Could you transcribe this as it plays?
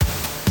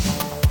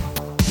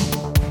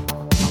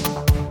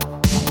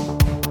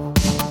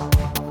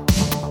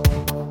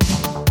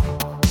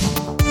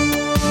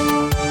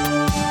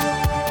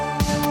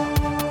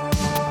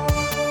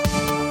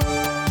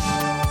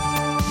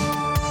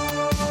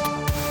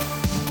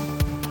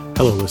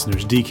Hello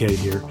listeners, DK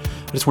here.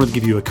 I just wanted to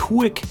give you a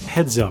quick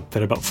heads up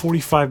that about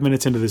 45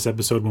 minutes into this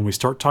episode, when we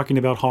start talking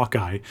about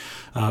Hawkeye,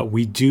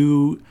 we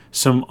do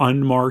some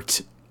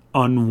unmarked,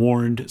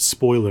 unwarned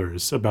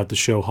spoilers about the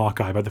show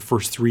Hawkeye, about the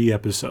first 3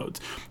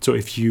 episodes. So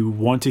if you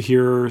want to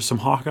hear some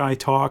Hawkeye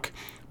talk,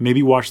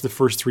 maybe watch the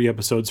first 3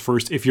 episodes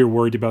first if you're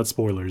worried about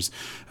spoilers,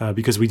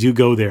 because we do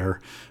go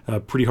there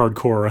pretty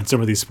hardcore on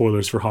some of these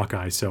spoilers for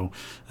Hawkeye. So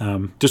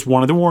just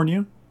wanted to warn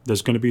you,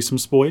 there's going to be some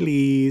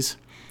spoilies.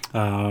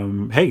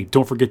 Hey,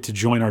 don't forget to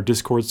join our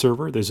Discord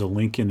server. There's a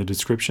link in the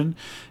description.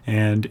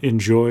 And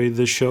enjoy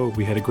the show.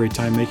 We had a great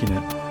time making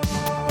it.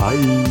 Bye.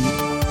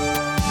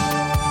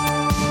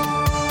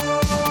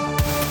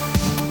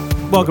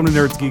 Welcome to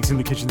Nerds, Geeks in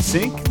the Kitchen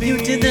Sink. You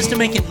did this to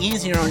make it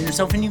easier on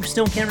yourself, and you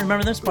still can't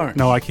remember this part.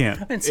 No, I can't.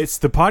 It's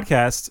the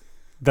podcast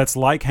that's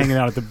like hanging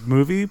out at the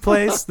movie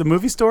place, the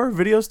movie store,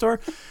 video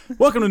store.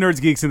 Welcome to Nerds,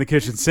 Geeks in the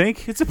Kitchen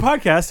Sink. It's a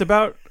podcast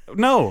about...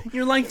 No.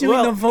 You're like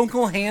doing the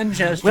vocal hand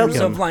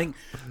gestures of like...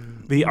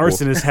 The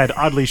arsonist had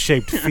oddly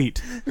shaped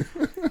feet.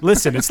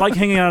 Listen, it's like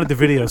hanging out at the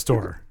video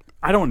store.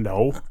 I don't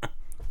know.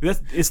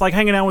 It's like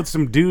hanging out with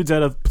some dudes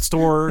at a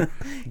store.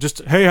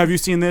 Just, hey, have you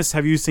seen this?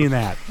 Have you seen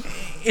that?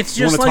 It's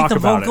just like the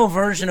vocal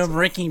version of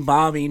Ricky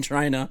Bobby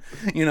trying to,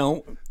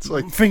 it's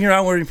like figure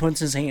out where he puts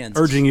his hands.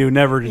 Urging you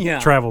never to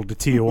travel to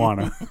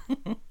Tijuana.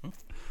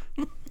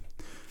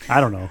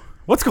 I don't know.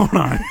 What's going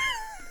on?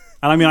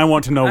 And I mean, I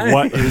want to know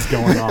what is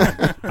going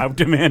on. I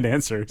demand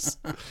answers.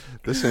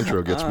 This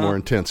intro gets more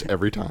intense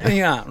every time.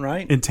 Yeah,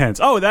 right? Intense.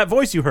 Oh, that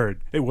voice you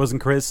heard. It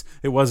wasn't Chris.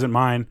 It wasn't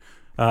mine.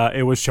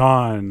 It was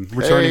Sean,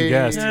 returning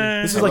guest.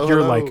 This is like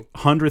your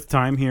 100th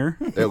time here.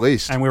 At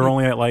least. And we were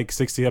only at like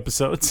 60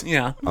 episodes.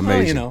 Yeah.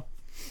 Amazing. Well,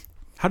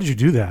 How did you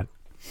do that?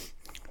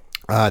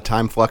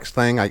 Time flux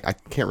thing. I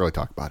can't really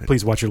talk about it.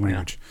 Please watch your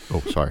language. Yeah.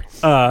 Oh,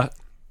 sorry.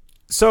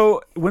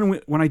 So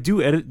when I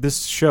do edit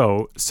this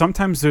show,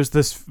 sometimes there's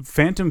this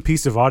phantom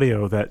piece of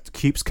audio that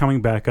keeps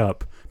coming back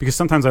up because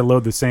sometimes I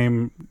load the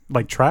same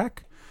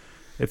track,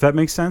 if that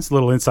makes sense. A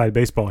little inside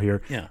baseball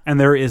here. Yeah. And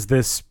there is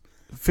this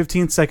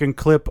 15-second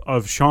clip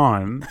of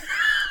Sean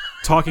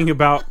talking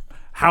about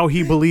how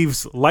he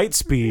believes light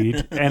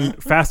speed and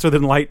faster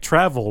than light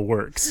travel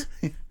works.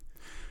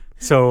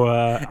 So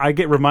I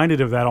get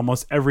reminded of that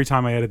almost every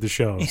time I edit the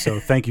show.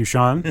 So thank you,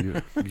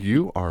 Sean.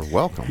 You are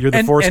welcome. You're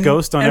the Force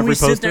Ghost on every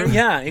poster.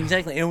 Yeah,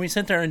 exactly. And we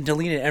sit there and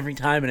delete it every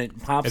time, and it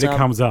pops up. And it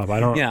comes up. I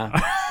don't. Yeah.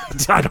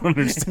 I don't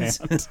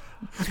understand.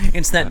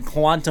 It's that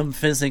quantum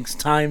physics,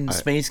 time,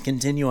 space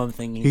continuum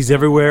thing. He's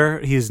everywhere.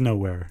 He is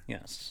nowhere.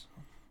 Yes.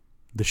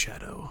 The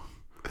shadow.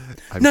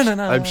 No.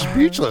 I'm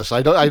speechless.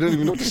 I don't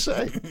even know what to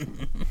say.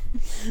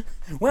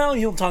 Well,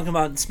 you'll talk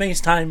about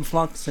space-time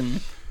flux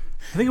and.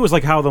 I think it was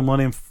like how the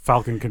Millennium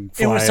Falcon can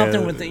fly. It was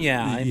something with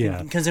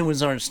because it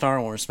was our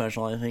Star Wars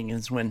special, I think,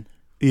 is when...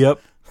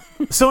 Yep.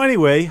 So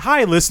anyway,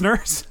 hi,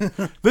 listeners.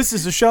 This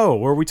is a show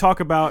where we talk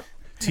about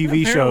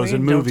TV shows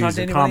and movies don't talk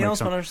to and anybody comics.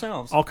 Else but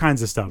ourselves. All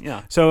kinds of stuff.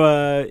 Yeah. So,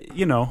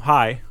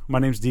 hi. My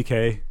name's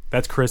DK.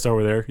 That's Chris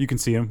over there. You can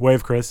see him.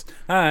 Wave, Chris.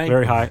 Hi.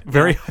 Very high.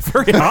 Very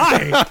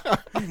high.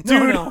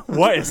 Dude, No.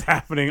 What is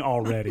happening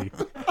already?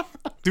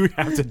 Do we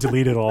have to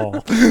delete it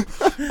all?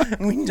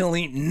 We can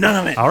delete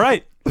none of it. All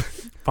right.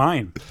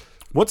 Fine.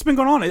 What's been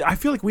going on? I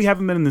feel like we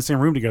haven't been in the same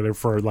room together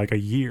for like a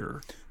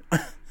year.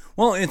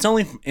 Well,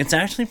 it's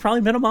actually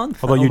probably been a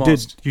month. Although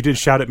almost. you did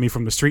shout at me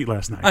from the street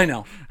last night. I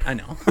know.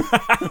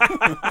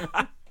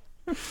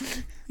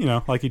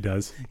 Like he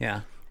does.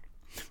 Yeah.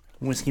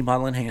 Whiskey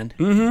bottle in hand.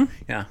 Mm-hmm.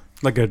 Yeah.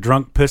 Like a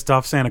drunk, pissed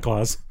off Santa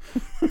Claus.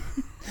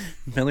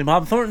 Billy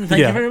Bob Thornton, thank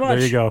you very much.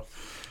 There you go.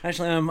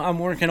 Actually, I'm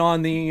working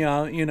on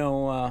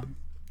the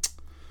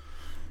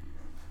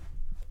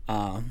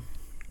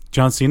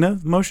John Cena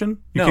motion?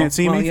 You can't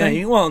see me? Yeah, no,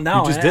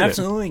 you just I did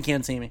absolutely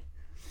can't see me.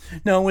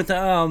 No, with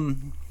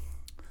the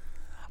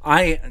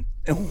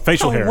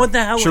facial hair. What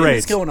the hell Charades.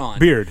 is going on?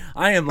 Beard.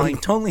 I am like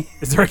totally.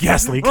 Is there a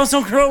gas leak?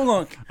 Russell Crowe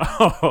look.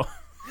 Oh.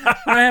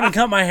 I haven't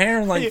cut my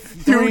hair in like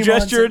 3 months. You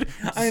gestured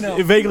I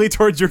know. vaguely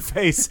towards your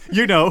face.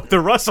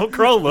 The Russell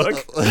Crowe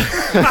look.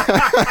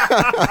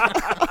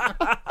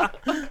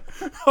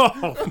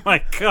 Oh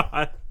my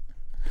god.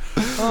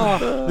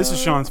 This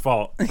is Sean's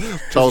fault.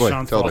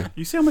 Totally.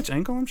 You see how much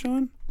ankle I'm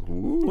showing?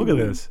 Ooh. Look at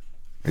this.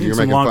 And you're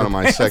making fun of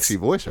my sexy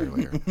voice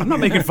earlier. I'm not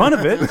making fun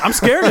of it. I'm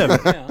scared of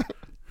it. Yeah.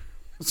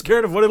 I'm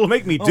scared of what it'll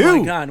make me do. Oh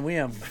my god, we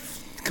have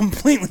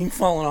completely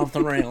fallen off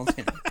the rails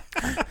here.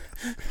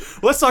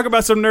 Let's talk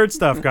about some nerd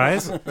stuff,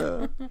 guys.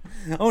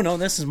 Oh no,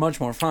 this is much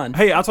more fun.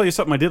 Hey, I'll tell you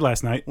something I did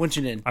last night. What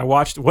you did? I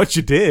watched What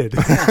You Did.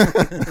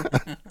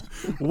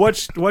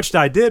 What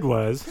I did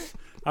was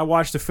I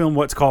watched a film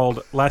what's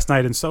called Last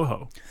Night in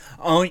Soho.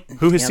 Oh,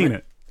 who has seen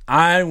it?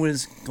 I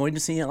was going to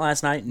see it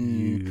last night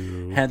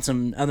and had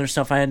some other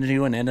stuff I had to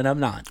do and ended up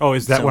not. Oh,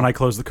 is that when I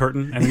closed the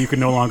curtain and you can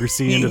no longer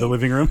see into the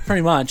living room?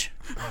 Pretty much.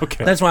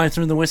 Okay. That's why I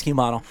threw the whiskey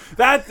bottle.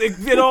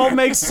 It all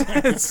makes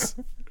sense.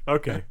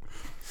 Okay.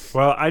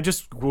 Well, I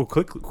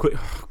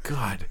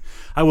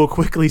will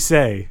quickly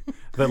say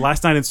that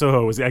Last Night in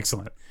Soho was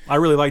excellent. I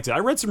really liked it. I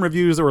read some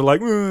reviews that were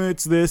like,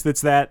 it's this,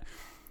 it's that.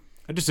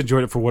 I just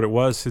enjoyed it for what it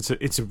was.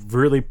 It's a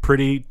really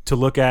pretty to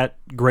look at,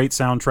 great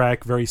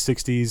soundtrack, very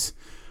 60s,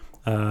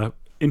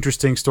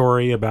 interesting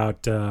story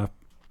about. I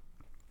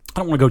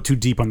don't want to go too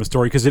deep on the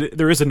story because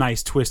there is a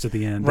nice twist at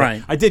the end.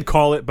 Right. I did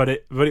call it, but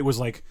it was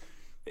like.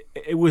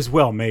 It was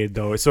well made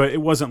though, so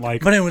it wasn't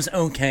like. But it was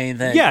okay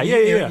that.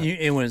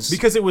 It was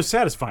because it was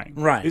satisfying.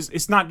 Right.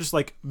 It's not just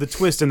like the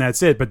twist and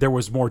that's it, but there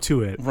was more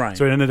to it. Right.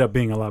 So it ended up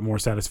being a lot more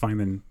satisfying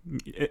than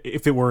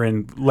if it were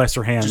in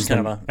lesser hands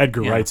than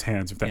Edgar Wright's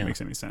hands, if that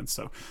makes any sense.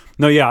 So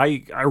no, yeah,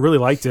 I really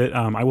liked it.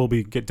 I will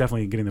be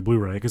definitely getting the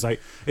Blu-ray because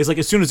it's like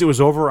as soon as it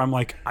was over, I'm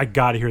like I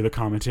got to hear the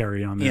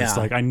commentary on this. Yeah.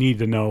 Like I need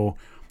to know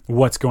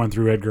what's going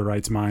through Edgar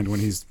Wright's mind when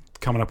he's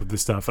coming up with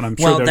this stuff, and I'm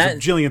sure there's a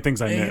jillion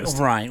things I missed.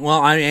 Right. Well,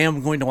 I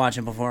am going to watch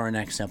it before our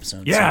next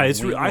episode. Yeah,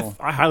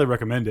 I highly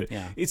recommend it.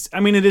 Yeah.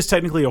 It is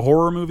technically a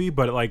horror movie,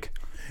 but like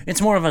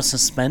it's more of a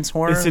suspense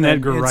horror. It's an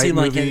Edgar Wright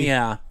movie.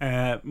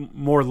 Like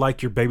more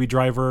like your Baby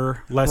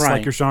Driver, less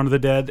like your Shaun of the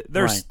Dead.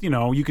 There's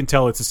you can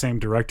tell it's the same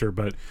director,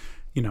 but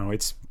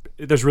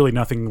there's really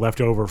nothing left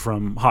over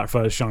from Hot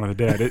Fuzz Shaun of the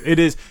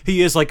Dead.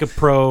 He is like a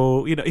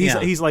pro,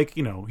 he's like,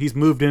 he's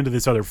moved into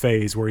this other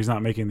phase where he's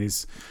not making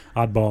these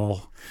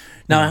oddball.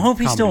 Now, I hope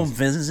he still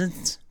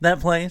visits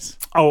that place.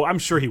 Oh, I'm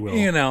sure he will.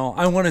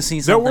 I want to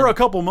see something. There were a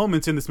couple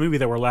moments in this movie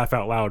that were laugh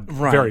out loud,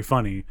 very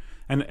funny.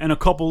 And a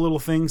couple little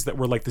things that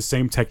were like the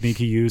same technique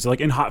he used. Like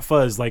in Hot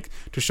Fuzz, like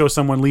to show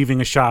someone leaving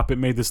a shop, it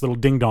made this little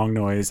ding-dong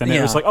noise. And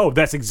it was like, oh,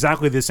 that's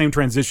exactly the same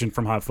transition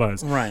from Hot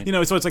Fuzz. Right.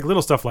 So it's like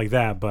little stuff like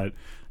that. But,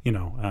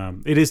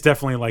 it is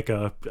definitely like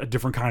a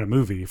different kind of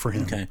movie for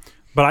him. Okay.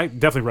 But I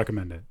definitely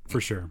recommend it, for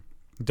sure.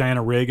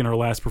 Diana Rigg in her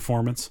last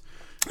performance.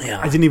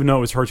 Yeah. I didn't even know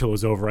it was her till it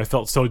was over. I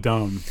felt so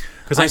dumb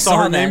because I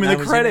saw her name in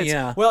the credits.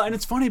 Well, and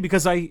it's funny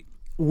because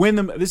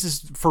this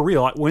is for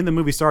real. When the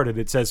movie started,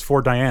 it says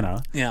for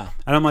Diana. Yeah.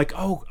 And I'm like,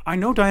 oh, I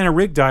know Diana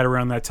Rigg died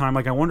around that time.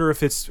 Like, I wonder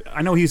if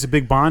I know he's a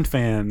big Bond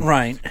fan.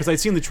 Right. Because I'd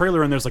seen the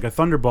trailer and there's like a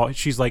Thunderball.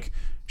 She's like,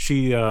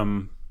 she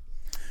enters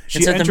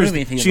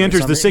the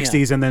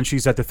 60s and then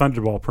she's at the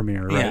Thunderball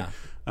premiere, right?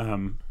 Yeah.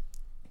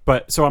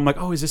 But so I'm like,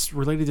 oh, is this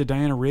related to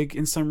Diana Rigg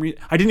in some reason?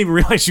 I didn't even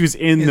realize she was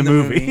in the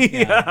movie.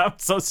 Yeah, I'm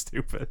so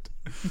stupid.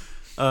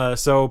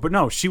 But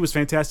no, she was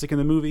fantastic in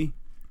the movie.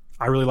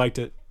 I really liked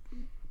it.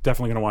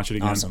 Definitely gonna watch it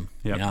again. Awesome.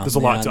 Yeah, there's a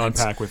lot to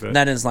unpack with it.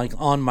 That is like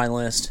on my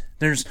list.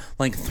 There's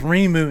like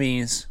 3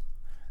 movies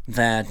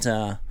that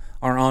are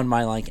on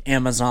my like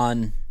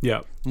Amazon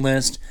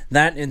list.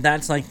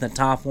 That's like the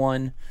top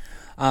one.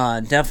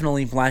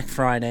 Definitely Black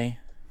Friday.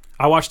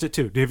 I watched it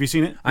too. Have you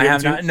seen it? I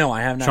have not. No,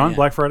 I have not. Sean, yet.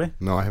 Black Friday?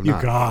 No, I have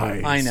not. You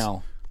guys. I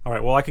know. All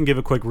right. Well, I can give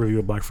a quick review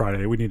of Black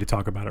Friday. We need to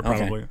talk about it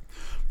probably. Okay.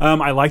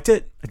 I liked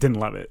it. I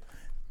didn't love it.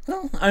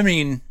 Well, I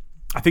mean,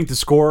 I think the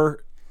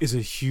score is a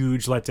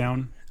huge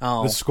letdown.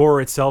 Oh. The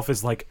score itself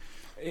is like,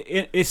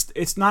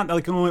 it's not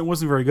like, oh, it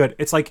wasn't very good.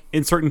 It's like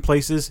in certain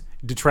places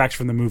detracts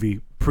from the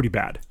movie pretty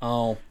bad.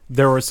 Oh.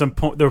 There were some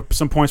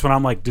points when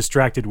I'm like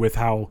distracted with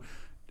how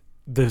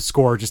the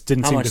score just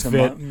didn't seem to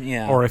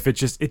fit, or if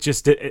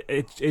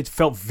it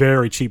felt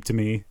very cheap to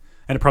me,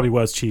 and it probably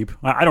was cheap.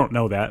 I don't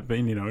know that, but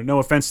no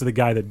offense to the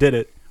guy that did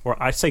it, or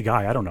I say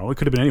guy, I don't know. It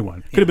could have been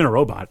anyone. It could have been a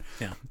robot.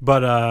 Yeah.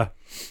 But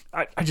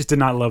I just did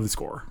not love the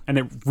score, and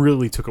it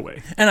really took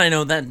away. And I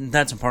know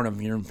that's a part of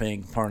your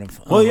big part of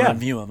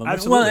review of them.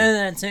 Absolutely. Well, and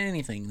that's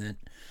anything that.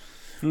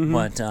 Mm-hmm.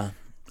 But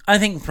I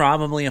think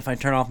probably if I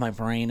turn off my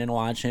brain and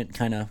watch it,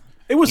 kind of.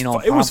 It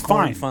was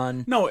fine.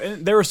 Fun. No,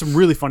 and there were some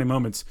really funny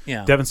moments.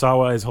 Yeah. Devon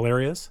Sawa is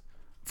hilarious,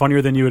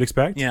 funnier than you would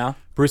expect. Yeah.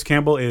 Bruce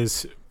Campbell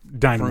is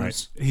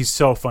dynamite. He's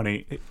so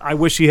funny. I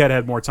wish he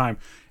had more time.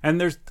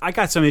 And I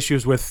got some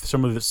issues with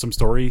some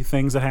story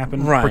things that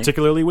happen,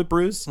 particularly with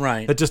Bruce,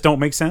 that just don't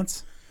make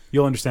sense.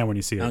 You'll understand when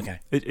you see it. Okay.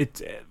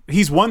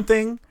 He's one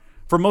thing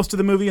for most of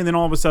the movie, and then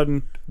all of a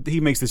sudden he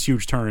makes this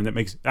huge turn that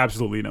makes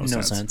absolutely no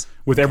sense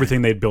with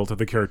everything they'd built of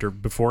the character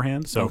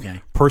beforehand. So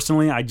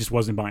personally, I just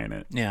wasn't buying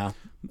it. Yeah.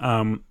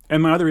 And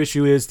my other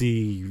issue is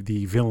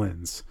the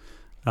villains.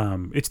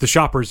 It's the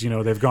shoppers,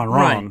 they've gone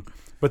wrong,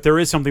 but there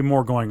is something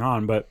more going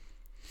on. But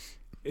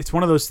it's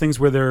one of those things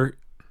where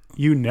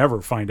you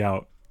never find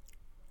out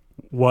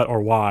what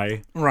or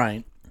why.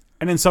 Right.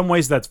 And in some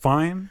ways that's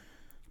fine,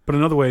 but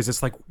in other ways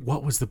it's like,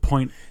 what was the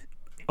point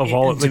of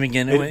all of it?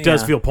 It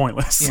does feel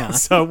pointless. Yeah.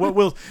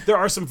 So there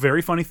are some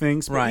very funny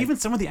things, but right. even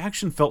some of the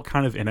action felt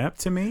kind of inept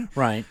to me.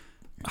 Right.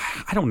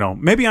 I don't know.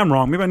 Maybe I'm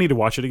wrong. Maybe I need to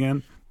watch it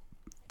again.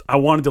 I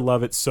wanted to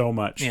love it so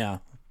much. Yeah.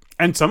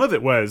 And some of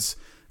it was,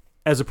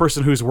 as a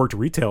person who's worked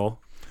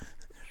retail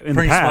in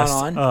Pretty the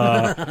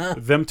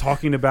past, them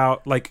talking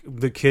about like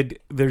the kid.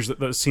 There's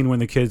the scene when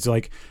the kid's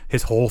like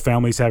his whole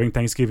family's having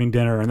Thanksgiving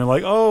dinner, and they're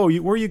like, "Oh,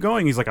 where are you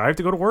going?" He's like, "I have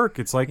to go to work."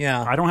 It's like,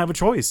 I don't have a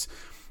choice.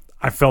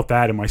 I felt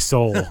that in my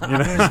soul.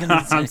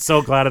 I'm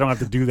so glad I don't have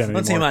to do that anymore.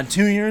 Let's say about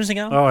 2 years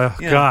ago. Oh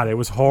God, it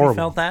was horrible. You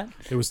felt that?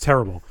 It was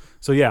terrible.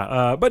 So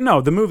yeah, but no,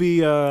 the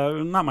movie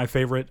not my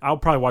favorite. I'll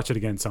probably watch it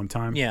again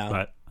sometime. Yeah,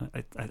 but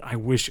I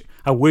wish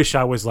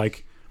I was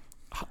like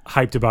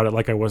hyped about it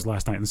like I was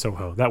last night in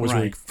Soho. That was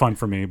really fun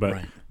for me, but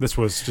this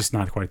was just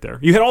not quite there.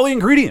 You had all the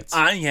ingredients.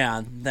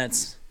 Yeah,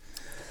 that's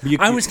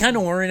I was kind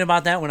of worried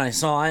about that when I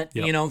saw it,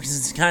 Yep. because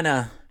it's kind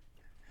of,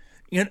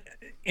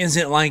 is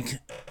it like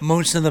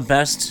most of the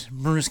best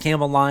Bruce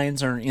Campbell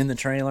lines are in the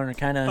trailer?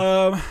 Kind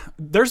of.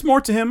 There's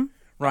more to him.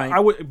 Right.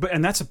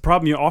 And that's a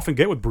problem you often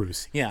get with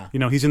Bruce. Yeah.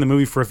 He's in the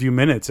movie for a few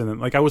minutes, and then,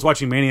 like, I was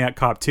watching Maniac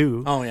Cop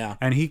 2. Oh, yeah.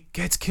 And he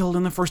gets killed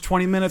in the first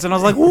 20 minutes, and I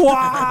was like,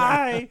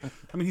 why?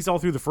 I mean, he's all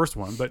through the first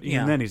one, but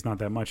even then he's not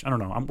that much. I don't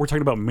know. We're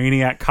talking about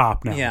Maniac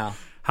Cop now. Yeah.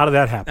 How did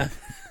that happen?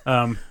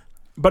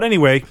 But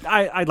anyway,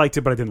 I liked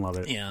it, but I didn't love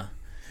it. Yeah.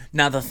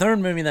 Now, the third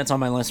movie that's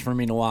on my list for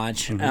me to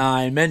watch, Mm-hmm.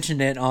 I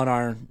mentioned it on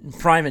our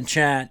private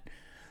chat,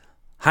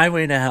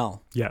 Highway to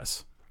Hell,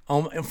 Yes.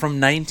 from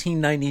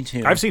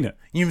 1992. I've seen it.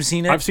 You've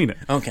seen it? I've seen it.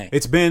 Okay.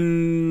 It's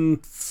been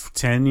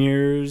 10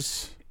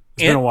 years.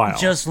 It's been a while. It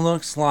just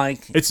looks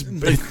like It's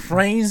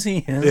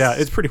craziest. Yeah,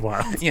 it's pretty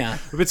wild. Yeah.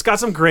 It's got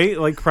some great,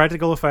 like,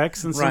 practical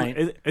effects and some,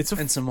 Right.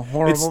 and some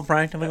horrible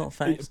practical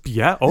effects.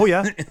 Yeah. Oh,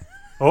 yeah.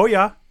 Oh,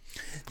 yeah.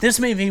 This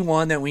may be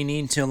one that we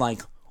need to,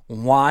 like,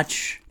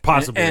 watch.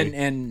 Possibly.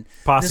 And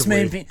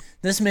Possibly.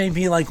 this may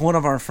be like one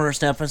of our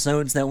first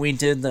episodes that we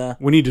did the.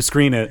 We need to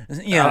screen it.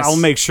 Yes. I'll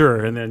make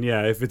sure, and then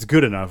if it's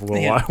good enough,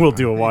 we'll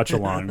do a watch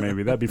along.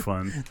 Maybe that'd be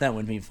fun. That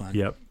would be fun.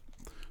 Yep.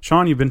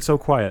 Sean, you've been so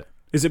quiet.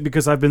 Is it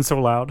because I've been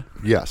so loud?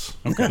 Yes.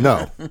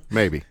 No.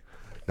 Maybe.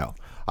 No.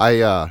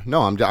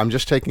 I'm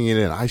just taking it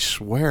in. I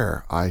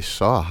swear I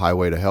saw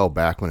Highway to Hell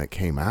back when it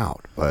came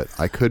out, but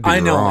I could be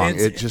wrong.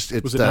 It's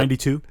was it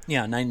 92?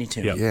 Yeah,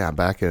 92. Yep. Yeah,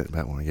 back at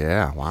that one.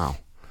 Yeah. Wow.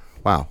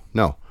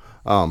 No.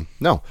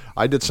 No.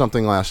 I did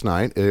something last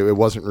night. It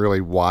wasn't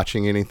really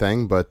watching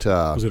anything, but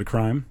Was it a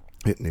crime?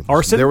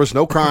 arson. There was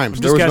no crimes.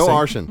 There was guessing. no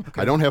arson.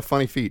 I don't have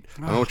funny feet.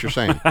 I know what you're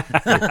saying.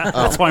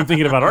 That's why I'm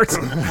thinking about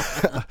arson.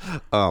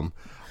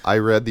 I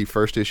read the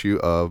first issue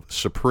of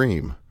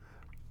Supreme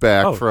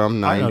back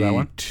from I know that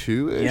one.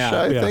 92-ish,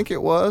 Yeah. I think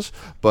it was.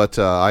 But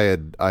I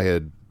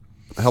had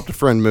helped a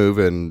friend move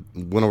and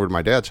went over to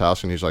my dad's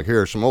house, and he's like,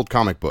 here are some old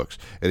comic books.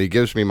 And he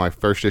gives me my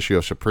first issue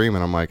of Supreme,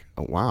 and I'm like,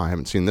 oh, wow, I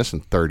haven't seen this in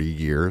 30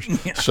 years.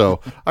 So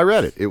I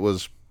read it. It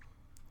was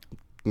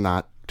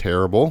not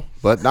terrible,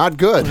 but not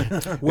good.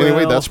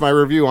 Anyway, that's my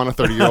review on a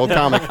 30-year-old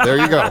comic. There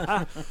you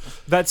go.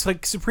 That's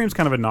like Supreme's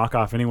kind of a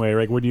knockoff anyway,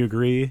 right? Wouldn't you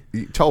agree?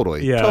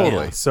 Totally. Yeah.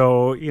 Totally. Yeah.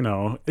 So,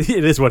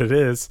 it is what it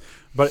is.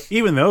 But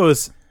even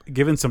those,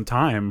 given some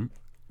time,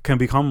 can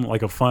become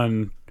like a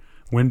fun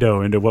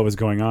window into what was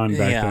going on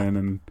back then.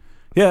 And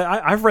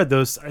I've read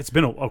those. It's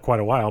been quite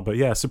a while,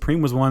 but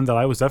Supreme was one that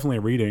I was definitely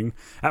reading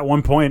at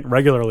one point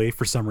regularly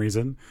for some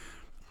reason.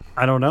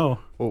 I don't know.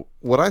 Well,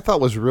 what I thought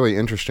was really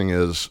interesting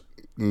is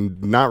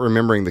not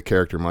remembering the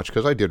character much,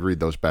 because I did read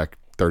those back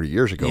 30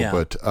 years ago,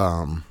 but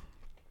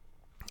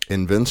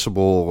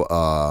Invincible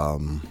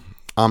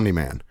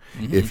Omni-Man.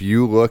 Mm-hmm. If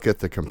you look at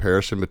the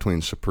comparison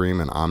between Supreme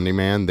and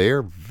Omni-Man,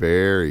 they're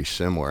very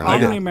similar. And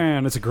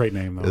Omni-Man, it's a great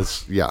name, though.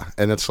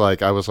 And it's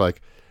like, I was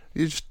like,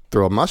 you just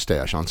throw a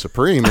mustache on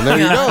Supreme, and there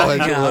you go.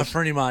 Yeah,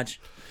 pretty much.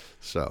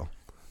 So,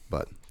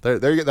 but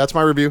there you go. That's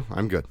my review.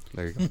 I'm good.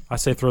 There you go. I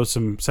say throw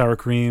some sour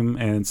cream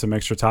and some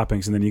extra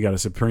toppings, and then you got a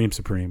Supreme.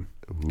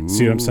 Ooh,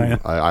 See what I'm saying?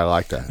 I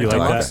like that. You I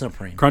like that?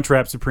 Supreme.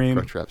 Crunchwrap Supreme.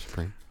 Crunchwrap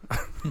Supreme.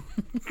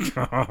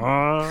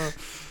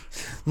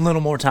 A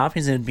little more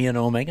toppings, it'd be an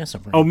Omega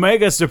Supreme.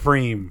 Omega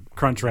Supreme.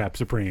 Crunchwrap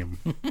Supreme.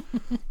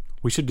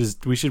 We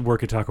should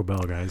work at Taco Bell,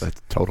 guys.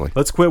 Totally.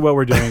 Let's quit what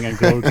we're doing and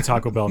go to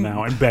Taco Bell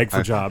now and beg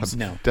for jobs.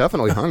 No.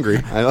 Definitely hungry.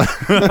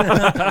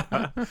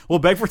 We'll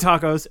beg for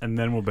tacos and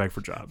then we'll beg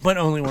for jobs. But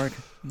only work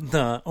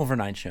the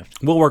overnight shift.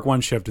 We'll work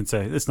one shift and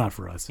say, it's not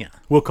for us. Yeah.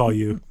 We'll call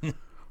you.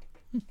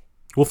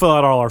 We'll fill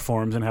out all our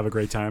forms and have a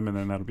great time, and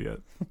then that'll be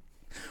it.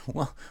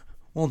 Well,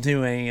 we'll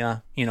do a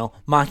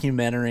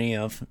mockumentary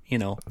of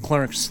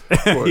Clerks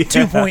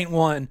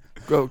 2.1.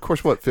 Well, of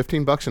course, what,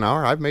 $15 an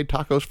hour? I've made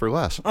tacos for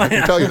less. I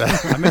can tell you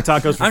that. I made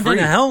tacos for I've free.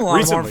 done a hell of a lot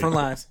recently. more for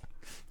less.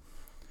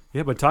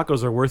 Yeah, but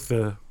tacos are worth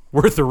the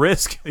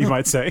risk, you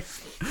might say.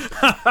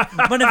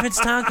 But if it's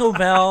Taco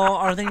Bell,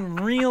 are they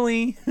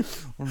really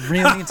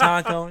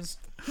tacos?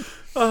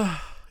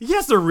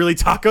 Yes, they're really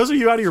tacos. Are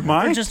you out of your Or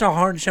mind? just a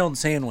hard-shelled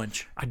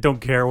sandwich? I don't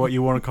care what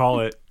you want to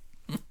call it.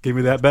 Give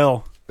me that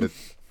bell.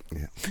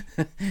 And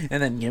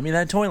then give me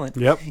that toilet.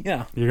 Yep.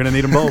 Yeah. You're going to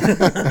need them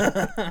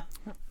both.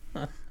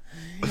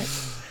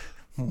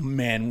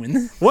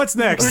 Man, What's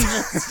next?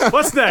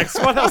 What's next?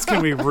 What else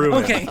can we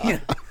ruin? okay, yeah.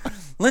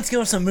 Let's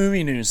go some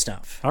movie news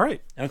stuff. All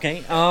right.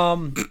 Okay.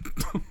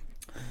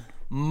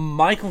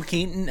 Michael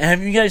Keaton.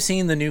 Have you guys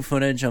seen the new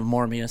footage of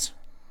Morbius?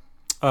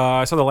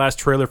 I saw the last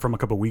trailer from a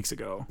couple weeks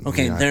ago.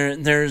 Okay,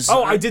 there's...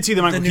 Oh, I did see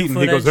the Michael new Keaton.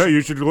 He goes, footage. hey,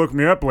 you should look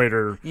me up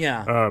later.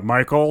 Yeah.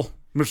 Michael,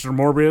 Mr.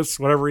 Morbius,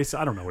 whatever he said.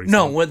 I don't know what he said.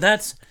 No, what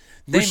that's...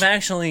 They've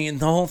actually...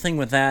 The whole thing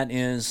with that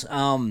is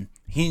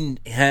he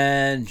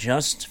had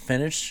just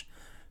finished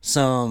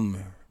some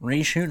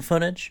reshoot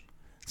footage,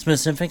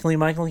 specifically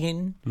Michael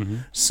Keaton. Mm-hmm.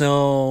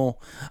 So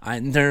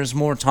there's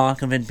more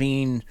talk of it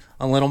being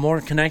a little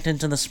more connected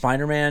to the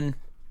Spider-Man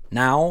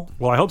now.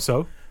 Well, I hope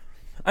so.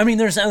 I mean,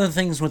 there's other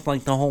things with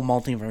like the whole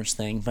multiverse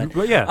thing, but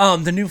yeah.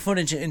 the new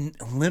footage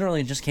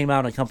literally just came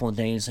out a couple of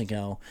days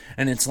ago,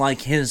 and it's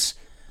like his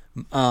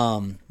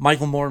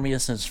Michael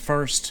Morbius's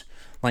first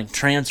like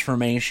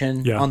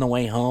transformation on the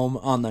way home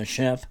on the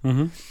ship,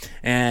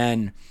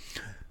 and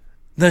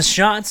the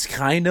shots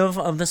kind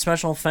of the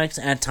special effects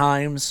at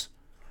times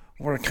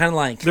were kind of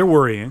like they're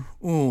worrying.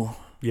 Ooh,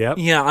 yep,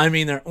 yeah. I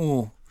mean, they're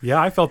ooh. Yeah,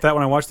 I felt that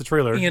when I watched the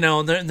trailer. You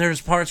know,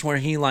 there's parts where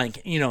he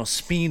like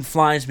speed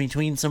flies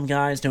between some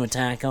guys to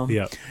attack them.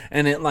 Yeah,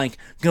 and it like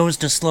goes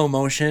to slow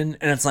motion,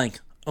 and it's like,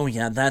 oh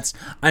yeah,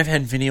 I've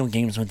had video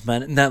games with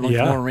that look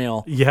more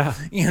real. Yeah,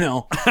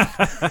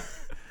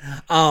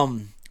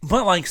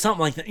 But like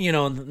something like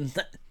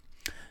that,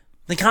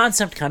 the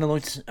concept kind of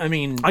looks. I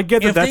mean, I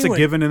get that that's a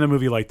given in a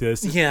movie like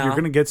this. Yeah, you're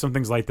going to get some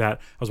things like that.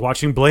 I was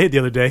watching Blade the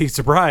other day,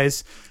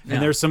 surprise, and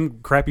there's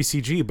some crappy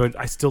CG, but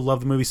I still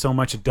love the movie so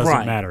much it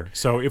doesn't matter.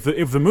 So if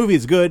the movie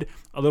is good,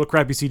 a little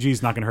crappy CG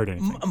is not going to hurt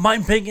anything. My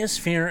biggest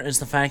fear is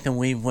the fact that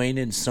we've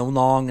waited so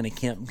long and it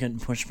kept getting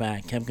pushed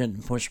back.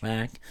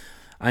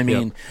 I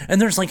mean, and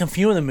there's like a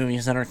few of the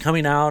movies that are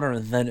coming out or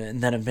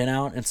that have been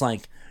out. It's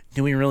like,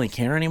 do we really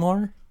care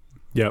anymore?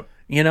 Yep.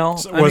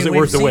 So, was it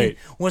worth the wait?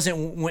 Is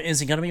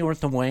it going to be worth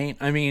the wait?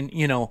 I mean,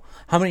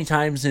 how many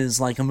times is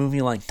like a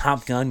movie like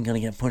Top Gun going to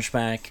get pushed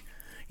back?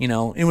 It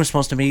was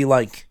supposed to be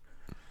like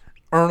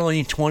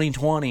early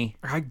 2020.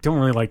 I don't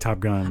really like Top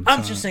Gun.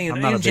 I'm just saying.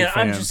 I'm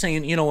just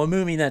saying. A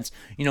movie that's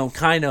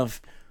kind of.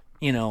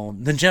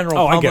 The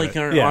general public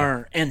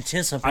are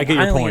anticipating. I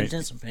get your point.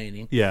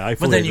 Anticipating. Yeah, I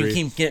fully But then agree. you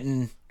keep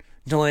getting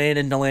delayed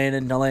and delayed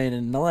and delayed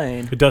and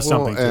delayed. It does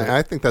something to it.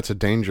 I think that's a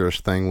dangerous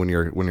thing when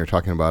you're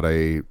talking about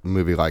a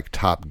movie like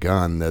Top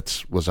Gun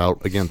was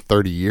out again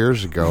 30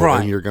 years ago,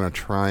 and you're going to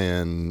try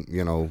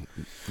and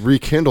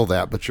rekindle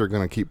that, but you're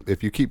going to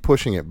if you keep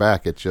pushing it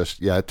back, it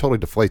totally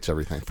deflates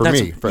everything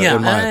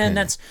in my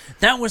opinion.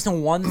 That was the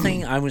one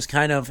thing I was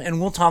kind of,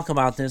 and we'll talk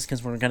about this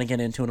because we're going to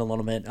get into it a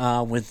little bit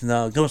with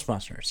the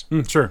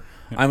Ghostbusters. Sure,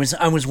 yeah.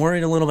 I was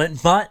worried a little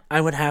bit, but I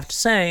would have to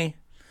say,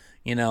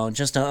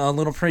 just a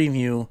little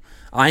preview.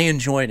 I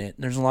enjoyed it.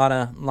 There's a lot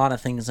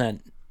of things that,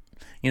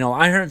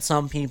 I heard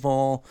some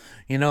people,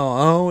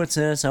 oh, it's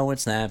this, oh,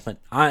 it's that, but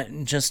I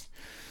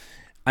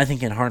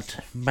think it harked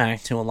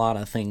back to a lot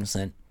of things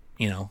that,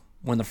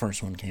 when the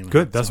first one came out.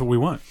 Good, that's what we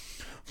want.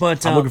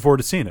 But I'm looking forward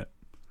to seeing it.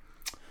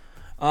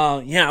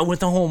 With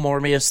the whole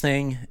Morbius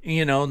thing,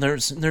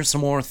 there's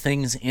some more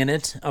things in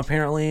it,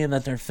 apparently,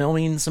 that they're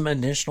filming some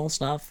additional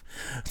stuff.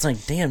 It's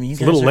like, damn, you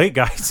guys a little late,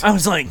 guys. I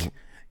was like,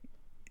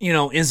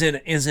 is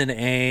it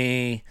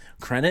a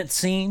credit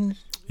scene?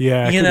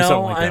 Yeah,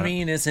 like I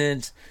mean, is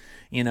it,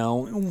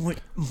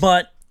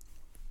 but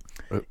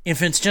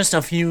if it's just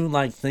a few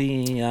like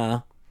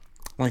the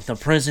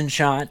prison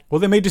shot. Well,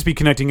 they may just be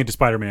connecting it to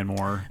Spider-Man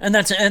more. And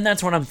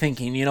that's what I'm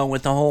thinking,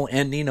 with the whole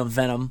ending of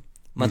Venom,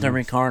 Let There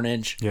Be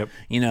Carnage. Yep.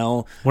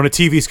 When a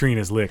TV screen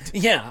is licked.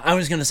 Yeah, I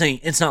was going to say,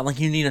 it's not like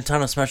you need a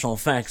ton of special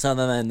effects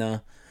other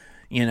than,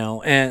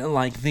 and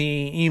like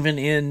even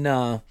in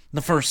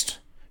the first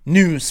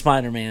new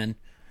Spider-Man,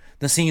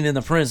 the scene in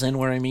the prison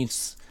where he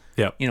meets,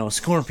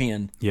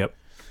 Scorpion. Yep.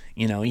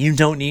 You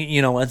don't need,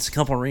 it's a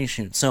couple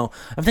reshoots. So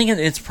I'm thinking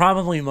it's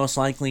probably most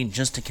likely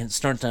just to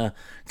start to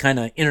kind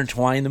of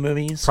intertwine the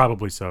movies.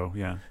 Probably so,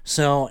 yeah.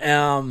 So,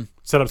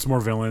 set up some more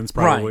villains,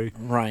 probably.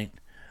 Right.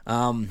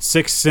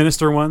 6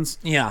 sinister ones?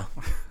 Yeah.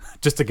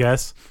 Just a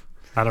guess.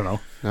 I don't know.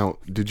 Now,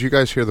 did you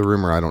guys hear the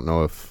rumor? I don't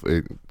know if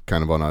it,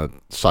 kind of on a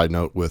side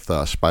note with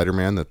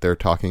Spider-Man, that they're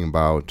talking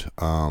about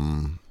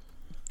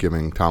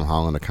giving Tom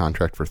Holland a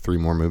contract for 3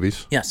 more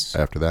movies. Yes.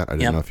 After that, I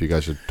didn't know if you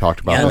guys had talked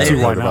about that.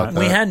 Why not?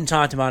 We hadn't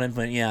talked about it,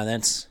 but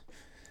that's.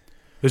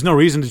 There's no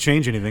reason to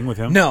change anything with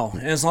him. No,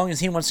 as long as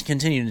he wants to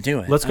continue to do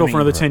it. Let's go for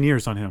another 10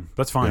 years on him.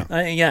 That's fine.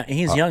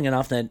 He's young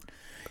enough that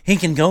he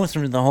can go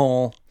through the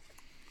whole.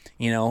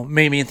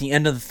 Maybe at the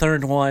end of the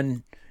third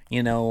one,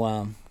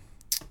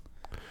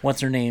 what's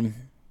her name,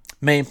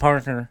 May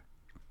Parker.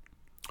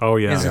 Oh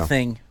yeah, is a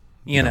thing.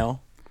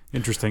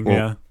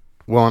 Interesting.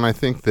 Well, and I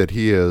think that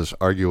he is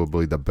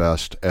arguably the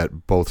best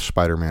at both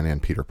Spider-Man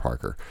and Peter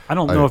Parker. I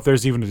don't know if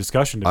there's even a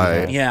discussion to be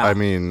had. Yeah. I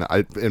mean,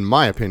 in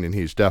my opinion,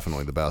 he's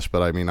definitely the best.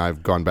 But I mean,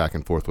 I've gone back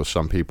and forth with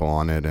some people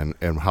on it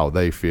and how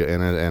they feel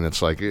in it, and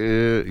it's like,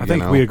 I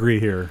think we agree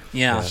here.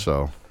 Yeah.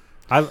 So.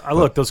 I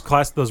look, those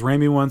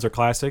Raimi ones are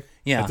classic.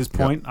 Yeah. At this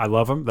point, I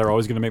love them. They're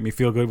always going to make me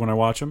feel good when I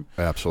watch them.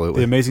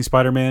 Absolutely. The Amazing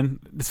Spider-Man,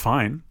 it's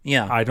fine.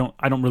 Yeah. I don't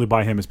really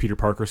buy him as Peter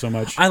Parker so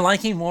much. I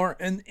like him more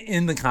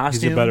in the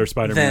costume. He's a better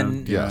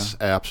Spider-Man. Yes,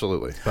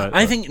 absolutely. But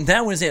I think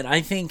that was it.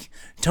 I think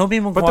Tobey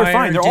Maguire but they're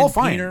fine. They're all did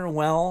fine. Peter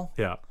well.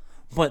 Yeah.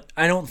 But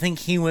I don't think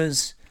he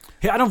was.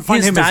 I don't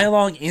find his him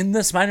dialogue in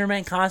the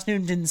Spider-Man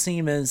costume didn't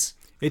seem as.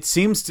 It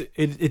seems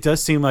it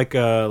does seem like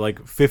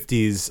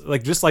 50s,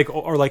 like just like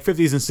or like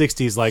 50s and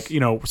 60s, like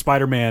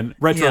Spider-Man,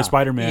 retro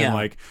Spider-Man,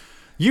 like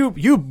you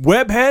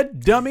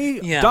webhead dummy,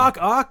 Doc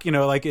Ock,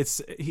 like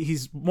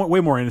he's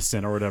way more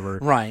innocent or whatever.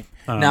 Right.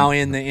 Now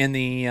in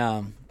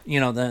the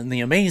the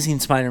Amazing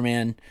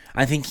Spider-Man,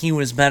 I think he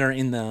was better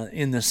in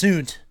the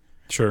suit.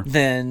 Sure.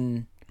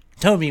 Than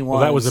Tobey was.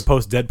 Well, that was a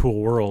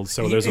post-Deadpool world,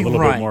 so there's a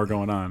little bit more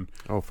going on.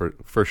 Oh,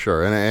 for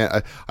sure,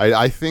 and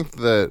I think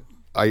that.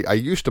 I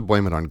used to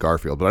blame it on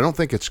Garfield, but I don't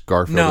think it's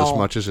Garfield as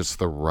much as it's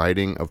the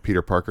writing of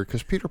Peter Parker,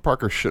 because Peter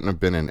Parker shouldn't have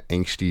been an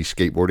angsty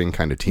skateboarding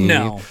kind of teen.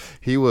 No.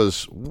 He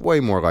was way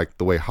more like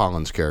the way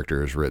Holland's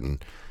character is written.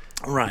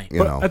 Right.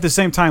 But at the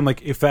same time,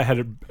 like, if that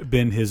had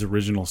been his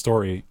original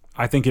story,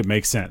 I think it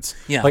makes sense.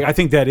 Yeah. Like, I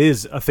think that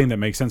is a thing that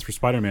makes sense for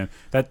Spider-Man.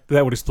 That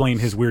would explain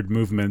his weird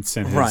movements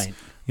and his,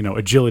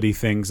 agility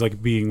things,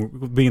 like being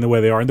the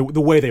way they are and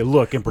the way they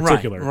look in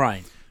particular.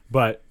 Right.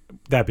 But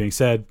that being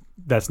said,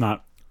 it's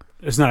not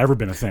ever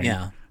been a thing.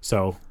 Yeah.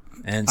 So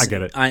and I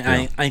get it.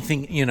 I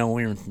think, we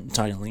were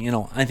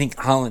talking, I think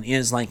Holland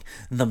is like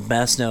the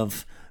best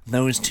of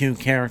those two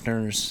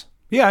characters.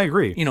 Yeah, I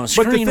agree.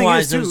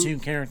 Screen-wise, those two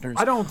characters.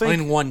 I don't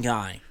think one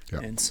guy.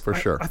 Yeah, for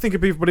sure. I think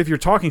but if you're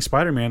talking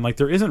Spider-Man, like,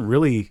 there isn't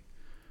really,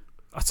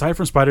 aside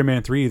from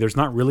Spider-Man 3, there's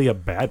not really a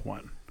bad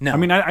one. No. I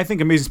mean, I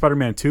think Amazing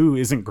Spider-Man 2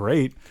 isn't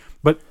great,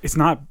 but it's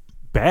not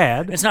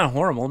bad. It's not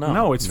horrible, no.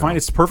 No, it's fine.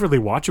 It's perfectly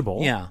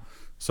watchable. Yeah.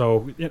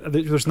 So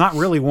there's not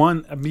really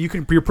one. I mean,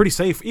 you're pretty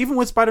safe. Even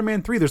with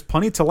Spider-Man 3, there's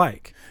plenty to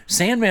like.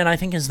 Sandman, I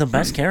think, is the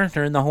best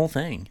character in the whole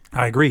thing.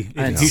 I agree.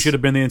 He should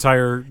have been the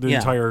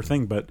entire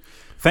thing, but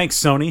thanks,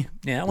 Sony.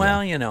 Yeah, well,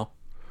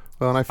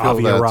 Well, and I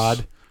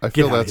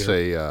feel that's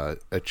a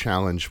a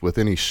challenge with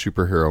any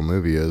superhero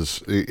movie.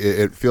 Is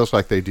it feels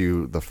like they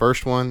do the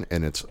first one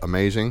and it's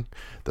amazing.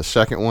 The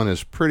second one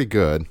is pretty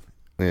good,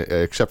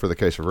 except for the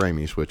case of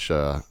Raimi's, which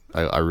I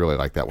really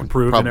like that one.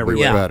 Improved in every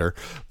way. Better,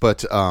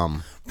 but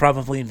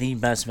probably the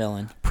best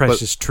villain.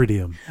 Precious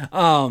Tritium.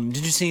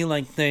 Did you see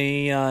like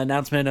the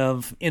announcement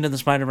of Into the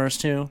Spider-Verse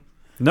 2?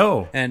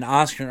 No. And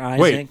Oscar Isaac.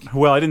 Wait,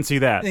 well, I didn't see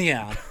that.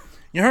 Yeah,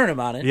 you heard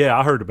about it. Yeah,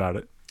 I heard about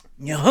it.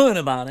 You heard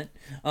about it.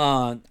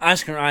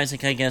 Oscar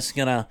Isaac, I guess,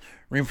 gonna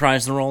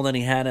reprise the role that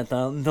he had at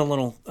the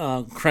little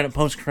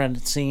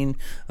post-credit scene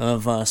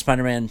of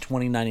Spider-Man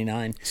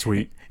 2099.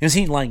 Sweet. Is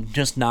he like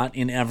just not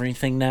in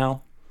everything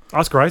now?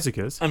 Oscar Isaac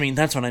is. I mean,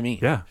 that's what I mean.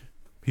 Yeah,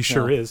 he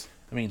sure is.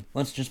 I mean,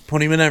 let's just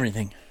put him in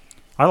everything.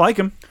 I like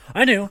him.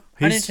 I do.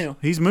 I do too.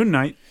 He's Moon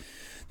Knight.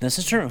 This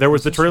is true. There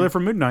was the trailer for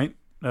Moon Knight.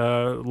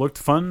 Looked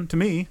fun to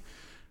me.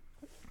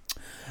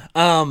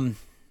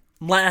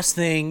 Last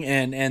thing,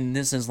 and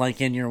this is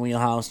like in your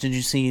wheelhouse. Did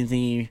you see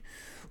the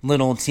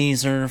little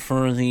teaser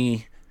for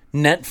the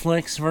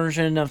Netflix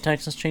version of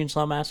Texas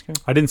Chainsaw Massacre?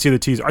 I didn't see the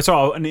teaser. I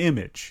saw an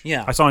image.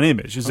 Yeah, I saw an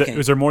image. Is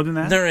there more than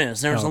that? There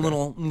is. There's a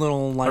little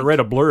like, I read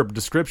a blurb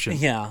description.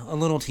 Yeah, a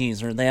little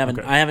teaser. They haven't.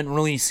 I haven't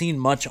really seen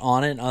much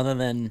on it other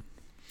than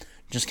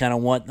just kind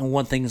of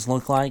what things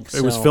look like.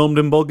 It was filmed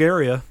in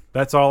Bulgaria.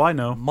 That's all I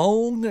know.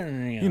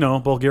 Bulgaria.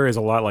 Bulgaria is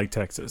a lot like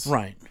Texas.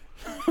 Right.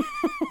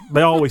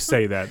 They always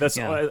say that. That's.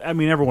 Yeah. I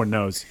mean, everyone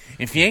knows.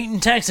 If you ain't in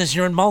Texas,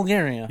 you're in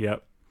Bulgaria.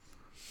 Yep.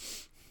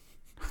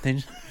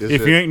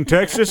 If you ain't in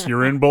Texas,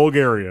 you're in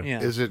Bulgaria.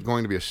 Yeah. Is it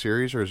going to be a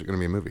series or is it going to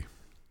be a movie?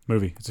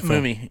 Movie. It's a film.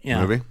 Movie.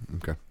 Yeah. Movie.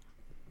 Okay.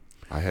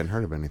 I hadn't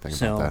heard of anything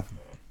about that.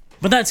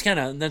 But that's kind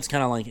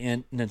of like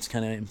it. That's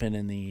kind of been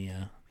in the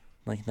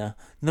like the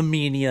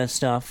media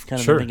stuff, kind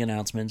of the big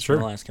announcements for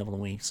the last couple of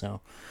weeks.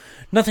 So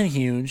nothing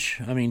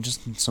huge. I mean,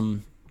 just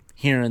some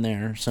here and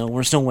there. So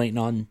we're still waiting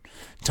on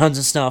tons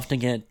of stuff to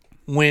get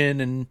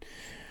and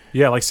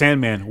like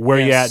Sandman. Where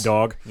you at,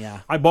 dog?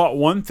 Yeah. I bought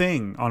one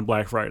thing on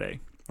Black Friday.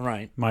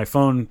 Right. My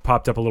phone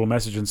popped up a little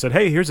message and said,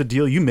 "Hey, here's a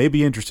deal you may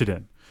be interested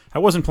in." I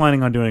wasn't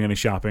planning on doing any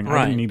shopping.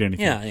 I didn't need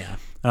anything. Yeah.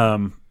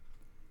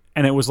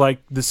 And it was like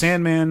the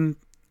Sandman,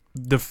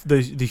 the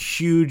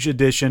huge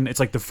edition.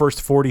 It's like the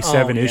first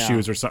 47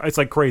 issues or something. It's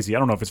like crazy. I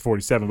don't know if it's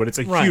 47, but it's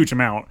a huge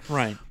amount.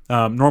 Right.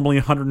 Normally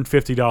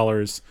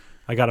 $150.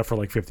 I got it for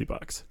like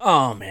 $50.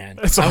 Oh man,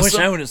 awesome. I wish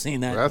I would have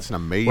seen that. That's an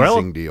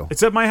amazing deal.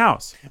 It's at my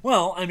house.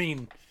 Well, I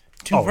mean,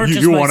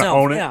 you want to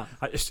own it? Yeah.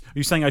 Are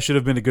you saying I should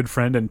have been a good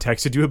friend and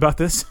texted you about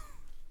this?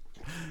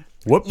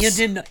 Whoops.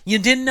 You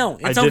didn't know.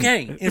 It's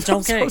okay. It's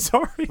okay. I'm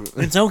so sorry.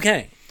 It's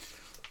okay.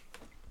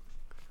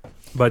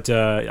 But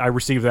I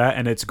received that,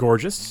 and it's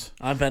gorgeous.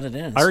 I bet it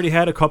is. I already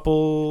had a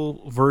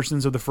couple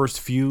versions of the first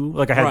few.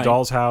 Like I had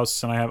Doll's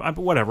House, and I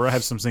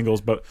have some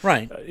singles, but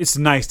it's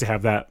nice to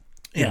have that.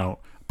 You know,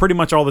 pretty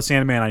much all the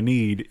Sandman I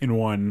need in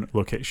one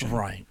location.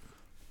 Right.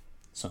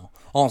 So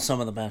all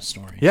some of the best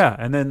stories. Yeah,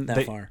 and then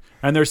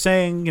they're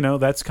saying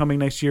that's coming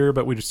next year,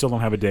 but we still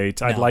don't have a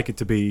date. I'd like it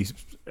to be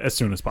as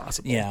soon as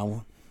possible. Yeah.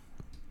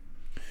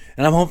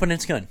 And I'm hoping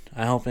it's good.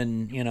 I hope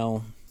and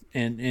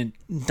it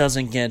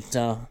doesn't get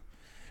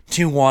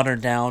too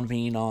watered down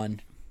being on.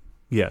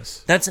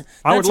 Yes.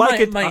 I would like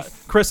it,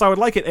 Chris. I would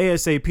like it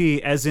ASAP,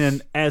 as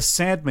in as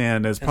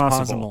Sandman as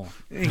possible.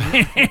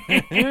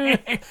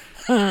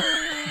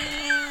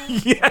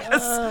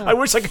 Yes. I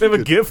wish I could have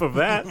a GIF of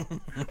that.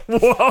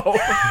 Whoa.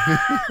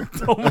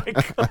 Oh my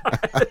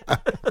god.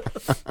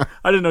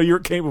 I didn't know you were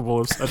capable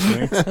of such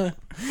things.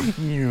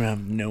 You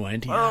have no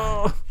idea.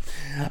 Oh.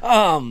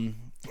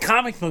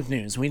 Comic book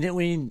news. We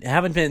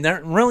haven't been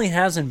there. Really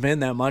hasn't been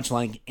that much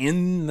like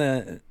in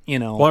the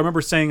Well, I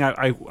remember saying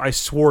I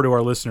swore to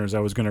our listeners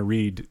I was going to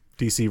read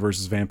DC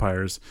versus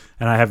Vampires,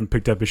 and I haven't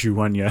picked up issue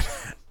 1 yet.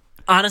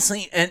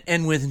 Honestly,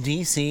 and with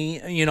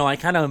DC, I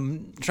kind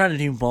of try to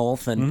do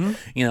both. And,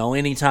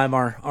 anytime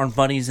our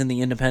buddies in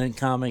the independent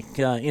comic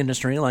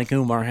industry, like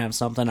Umar, have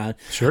something,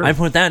 I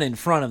put that in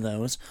front of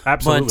those.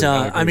 Absolutely.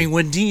 But, I mean,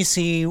 with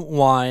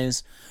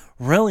DC-wise,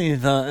 really,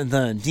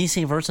 the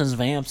DC versus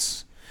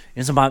Vamps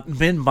is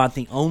been about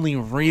the only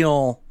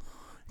real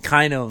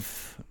kind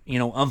of,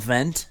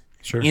 event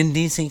in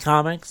DC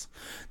Comics.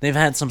 They've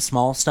had some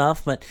small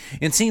stuff, but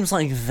it seems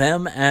like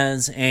them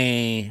as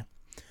a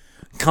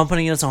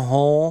company as a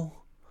whole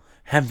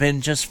have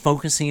been just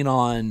focusing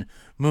on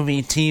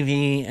movie,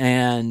 TV,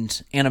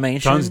 and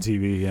animation. Tons of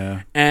TV,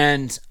 yeah.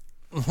 And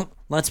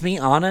let's be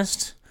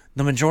honest,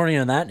 the majority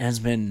of that has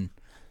been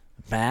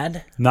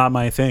bad. Not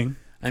my thing,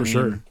 for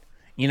sure.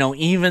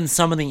 Even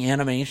some of the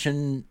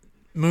animated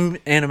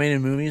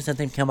movies that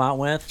they've come out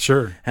with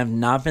have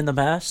not been the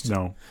best.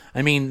 No.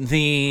 I mean,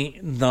 the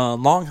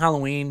Long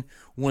Halloween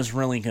was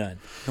really good.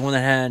 The one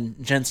that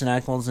had Jensen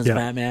Ackles as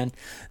Batman.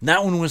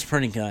 That one was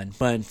pretty good.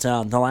 But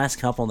the last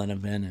couple that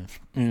have been,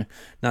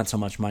 not so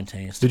much my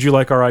taste. Did you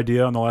like our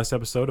idea on the last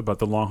episode about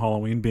the Long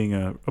Halloween being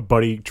a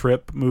buddy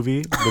trip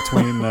movie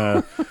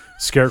between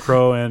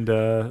Scarecrow and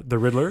the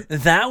Riddler?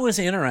 That was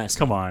interesting.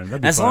 Come on.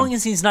 That'd be as fun. long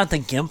as he's not the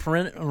Gimp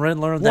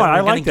Riddler. Well,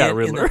 I like that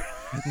Riddler.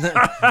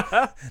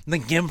 The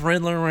Gimp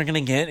Riddler we're going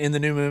to get in the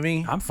new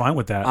movie? I'm fine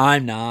with that.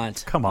 I'm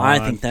not. Come on. I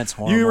think that's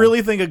horrible. You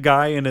really think a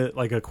guy in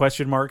a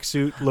question mark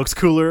suit looks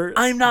cooler?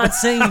 I'm not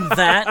saying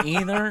that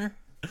either.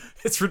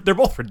 They're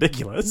both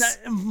ridiculous.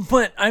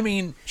 But, I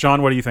mean...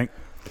 Sean, what do you think?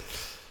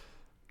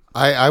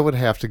 I would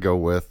have to go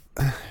with...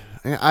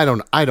 I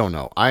don't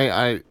know.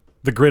 The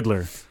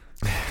Griddler.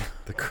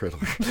 The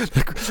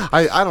Griddler.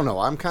 I don't know.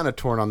 I'm kind of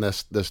torn on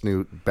this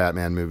new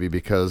Batman movie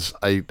because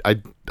I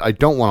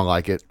don't want to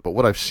like it, but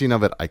what I've seen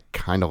of it, I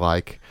kind of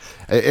like.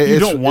 You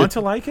don't want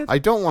to like it? I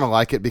don't want to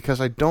like it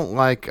because I don't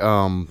like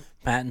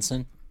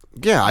Pattinson.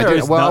 Yeah, I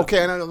do. Well,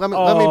 okay.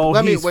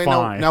 Let me wait.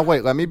 Now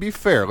wait. Let me be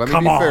fair. Let me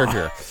be fair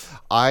here.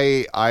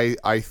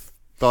 I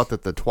thought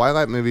that the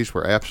Twilight movies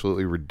were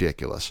absolutely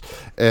ridiculous.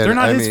 And, they're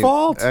not his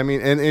fault. I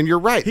mean, and you're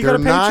right. They're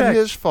not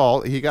his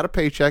fault. He got a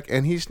paycheck,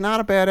 and he's not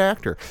a bad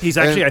actor. He's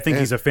actually, I think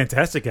he's a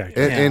fantastic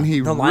actor. And he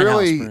the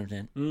really, proved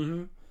it.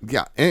 Mm-hmm.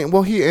 Yeah,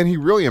 and he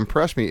really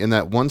impressed me in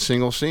that one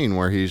single scene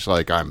where he's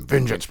like, "I'm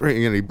vengeance,"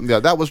 and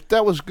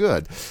that was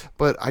good.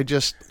 But I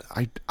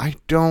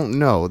don't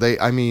know.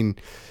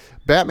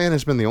 Batman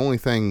has been the only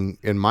thing,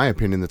 in my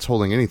opinion, that's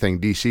holding anything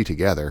DC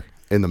together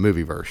in the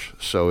movie verse.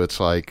 So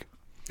it's like.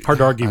 Hard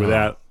to argue with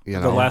that.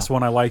 The last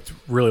one I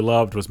really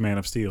loved was Man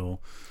of Steel.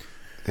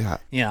 Yeah.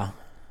 Yeah.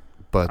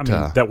 But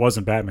that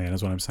wasn't Batman,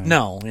 is what I'm saying.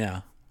 No,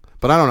 yeah.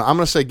 But I don't know. I'm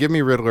going to say give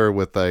me Riddler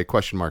with a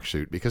question mark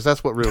suit because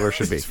that's what Riddler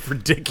should be. It's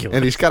ridiculous.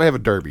 And he's got to have a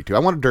derby, too. I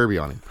want a derby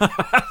on him.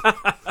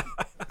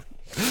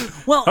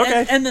 Well,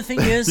 okay. and the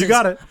thing is, you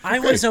got it. I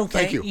was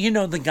okay. Thank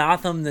you. The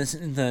Gotham, the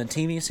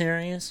TV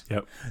series.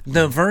 Yep.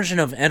 The version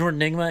of Edward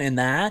Nygma in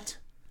that,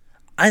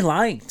 I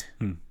liked.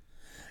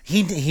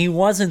 He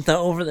wasn't the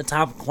over the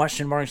top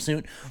question mark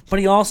suit, but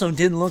he also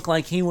didn't look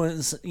like he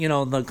was,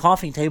 the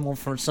coffee table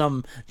for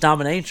some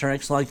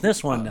dominatrix like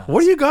this one does.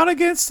 What do you got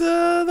against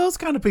those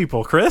kind of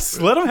people,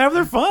 Chris? Let them have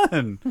their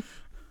fun.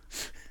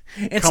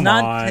 It's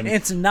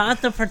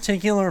not the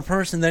particular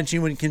person that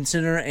you would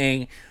consider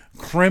a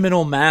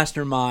criminal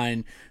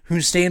mastermind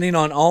who's standing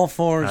on all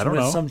fours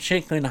with some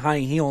chick in high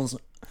heels.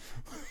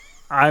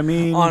 I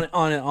mean,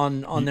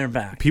 on their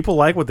back. People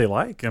like what they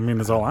like. I mean,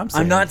 that's all I'm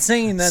saying. I'm not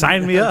saying that.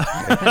 Sign me up.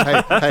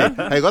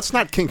 hey, let's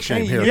not kink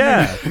shame here.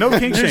 Yeah, no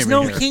kink shame. There's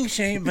no kink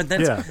shame, but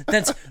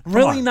that's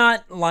really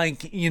not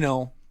like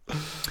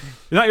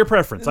not your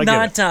preference. I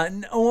get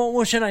it.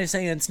 What should I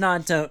say? It's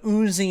not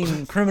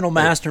oozing criminal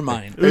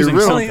mastermind.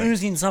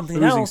 Oozing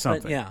something else.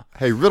 But yeah.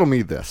 Hey, riddle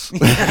me this.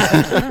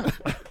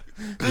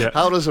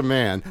 How does a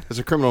man, as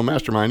a criminal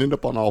mastermind, end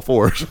up on all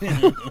fours?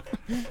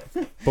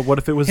 But what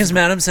if it was his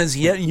madam says,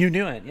 "Yeah, you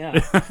do it."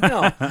 Yeah,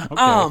 no,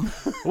 okay.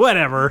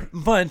 Whatever.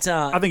 But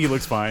I think he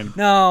looks fine.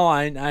 No,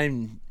 I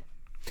don't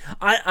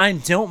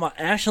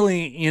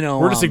actually.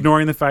 We're just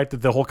ignoring the fact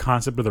that the whole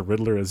concept of the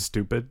Riddler is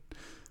stupid.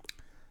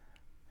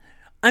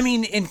 I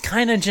mean, it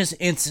kind of just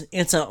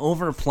it's an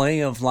overplay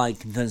of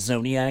like the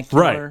Zodiac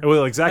killer. Right.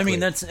 Well, exactly. I mean,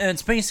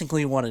 that's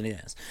basically what it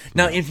is.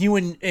 Now, if you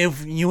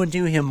would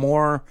do him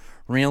more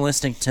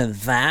realistic to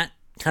that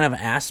kind of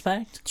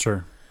aspect,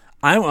 sure.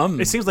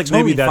 It seems like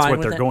totally maybe that's fine what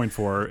with they're going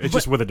for. It's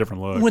just with a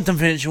different look. With the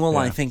visual,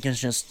 I think is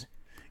just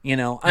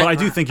But I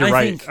do think you're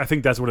right. I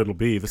think that's what it'll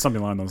be. There's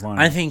something along those lines.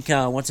 I think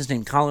what's his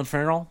name, Colin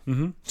Farrell,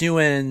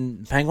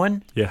 doing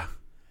Penguin. Yeah.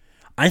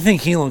 I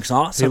think he looks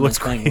awesome. He looks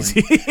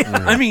crazy.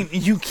 I mean,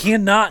 you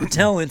cannot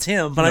tell it's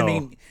him, but I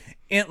mean,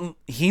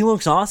 he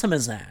looks awesome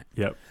as that.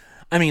 Yep.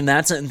 I mean,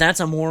 that's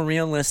a more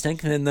realistic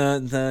than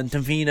the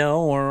DeVito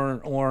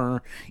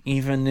or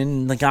even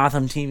in the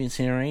Gotham TV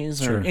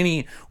series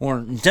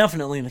or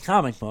definitely the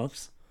comic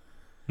books.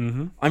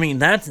 Mm-hmm. I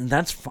mean,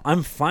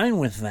 I'm fine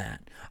with that.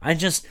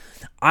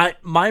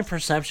 My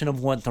perception of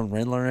what the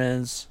Riddler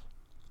is,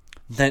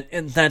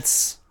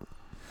 that's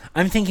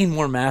I'm thinking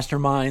more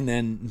mastermind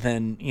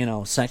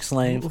than sex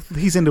slave.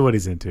 He's into what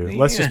he's into.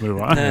 Let's just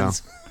move on.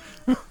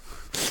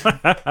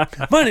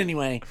 But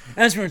anyway,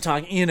 as we were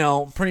talking,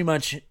 pretty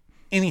much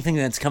anything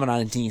that's coming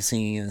out of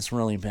DC has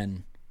really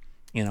been,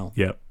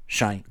 Yep.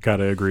 shite.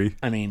 Gotta agree.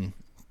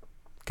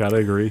 Gotta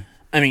agree.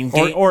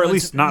 Or at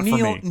least not for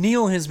me.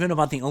 Neil has been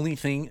about the only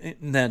thing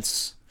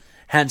that's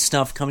had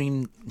stuff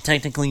coming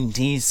technically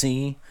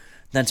DC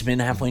that's been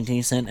halfway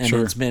decent, and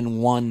it's been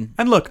one.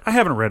 And look, I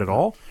haven't read it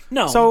all.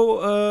 No.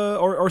 So,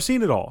 or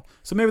seen it all.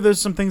 So maybe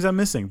there's some things I'm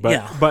missing.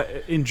 But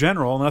in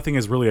general, nothing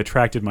has really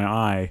attracted my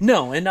eye.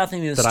 No, and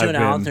nothing has stood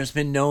out. There's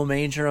been no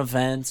major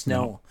events.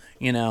 No.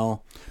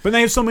 But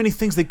they have so many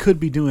things they could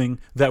be doing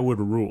that would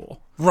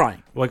rule.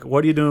 Right. Like,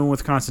 what are you doing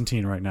with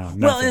Constantine right now?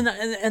 Nothing.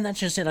 Well, and that's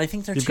just it. I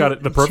think you've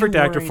got the perfect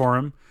actor for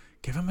him.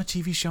 Give him a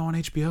TV show on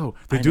HBO.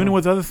 They're doing it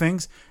with other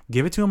things.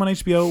 Give it to him on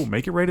HBO.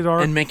 Make it rated R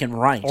and make it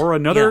right. Or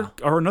another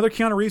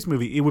Keanu Reeves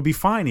movie. It would be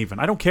fine. Even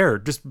I don't care.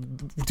 Just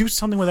do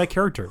something with that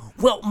character.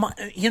 Well,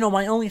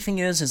 my only thing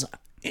is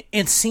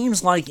it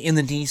seems like in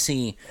the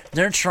DC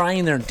they're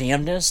trying their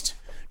damnedest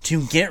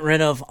to get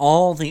rid of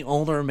all the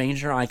older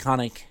major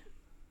iconic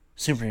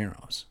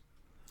superheroes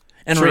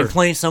and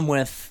replace them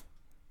with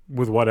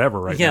whatever.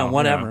 Right now. Yeah,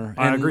 whatever.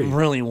 I agree.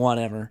 Really,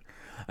 whatever.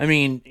 I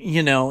mean,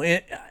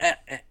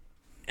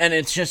 and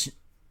it's just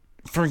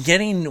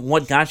forgetting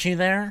what got you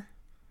there,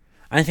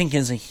 I think,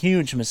 is a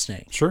huge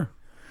mistake. Sure.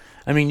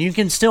 I mean, you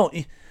can still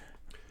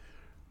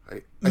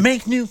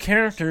make new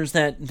characters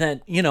that.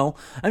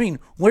 I mean,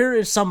 where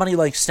is somebody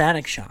like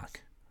Static Shock?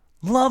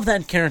 Love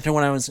that character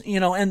when I was,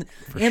 and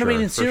the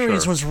animated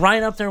series was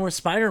right up there with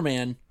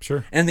Spider-Man.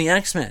 Sure. And the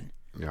X-Men.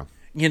 Yeah.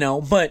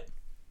 But,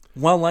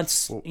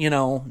 let's,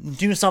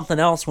 do something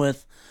else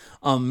with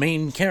a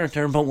main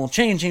character, but we'll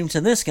change him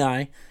to this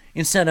guy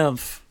instead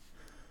of,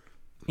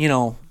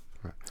 Well,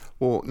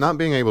 not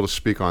being able to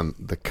speak on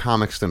the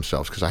comics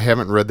themselves, because I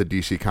haven't read the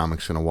DC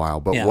comics in a while,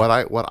 but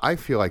what I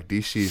feel like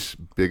DC's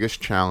biggest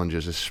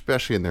challenges,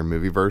 especially in their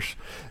movieverse,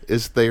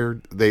 is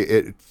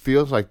it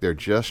feels like they're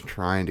just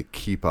trying to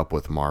keep up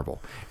with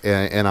Marvel.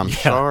 And I'm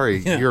sorry,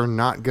 you're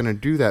not going to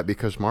do that,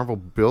 because Marvel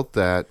built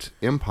that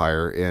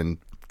empire in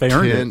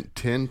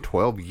 10,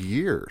 12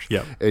 years.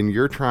 Yep. And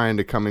you're trying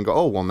to come and go,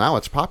 oh, well, now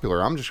it's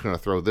popular. I'm just going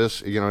to throw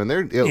this, and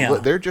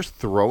they're just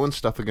throwing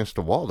stuff against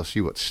the wall to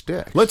see what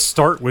sticks. Let's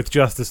start with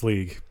Justice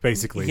League,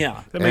 basically.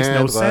 Yeah. That makes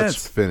no sense.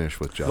 Let's finish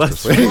with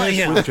Justice League. Let's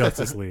finish with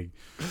Justice League.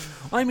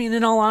 I mean,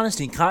 in all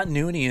honesty,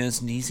 continuity is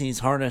DC's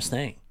hardest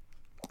thing.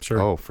 Sure.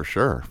 Oh, for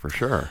sure. For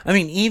sure. I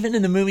mean, even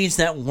in the movies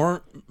that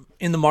weren't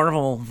in the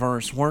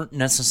Marvel-verse weren't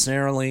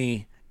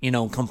necessarily,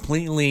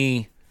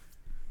 completely,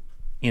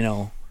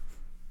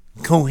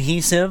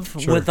 cohesive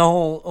with the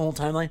whole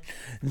timeline.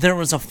 There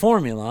was a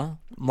formula,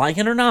 like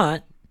it or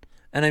not,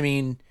 and I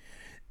mean,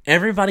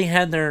 everybody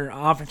had their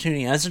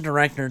opportunity as a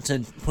director to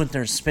put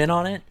their spin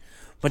on it,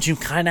 but you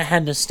kind of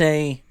had to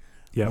stay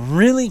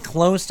really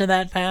close to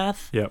that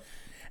path. Yep.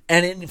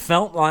 And it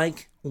felt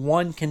like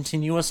one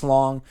continuous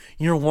long.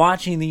 You're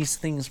watching these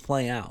things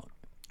play out.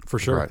 For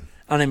sure. Right.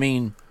 And I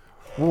mean,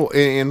 well,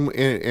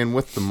 and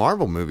with the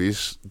Marvel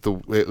movies,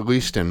 at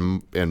least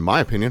in my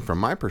opinion, from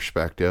my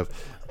perspective,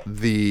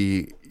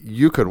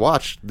 you could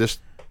watch this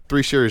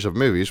 3 series of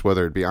movies,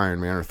 whether it be Iron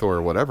Man or Thor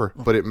or whatever,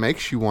 but it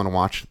makes you want to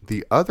watch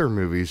the other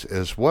movies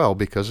as well,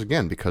 because of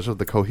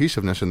the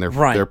cohesiveness, and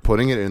they're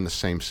putting it in the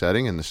same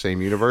setting, in the same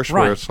universe,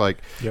 where it's like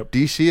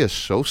DC is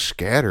so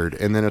scattered,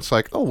 and then it's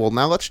like, oh, well,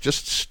 now let's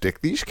just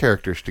stick these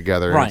characters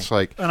together. And it's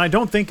like, and I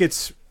don't think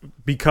it's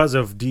because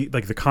of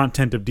the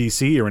content of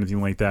DC or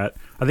anything like that.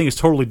 I think it's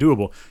totally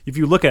doable. If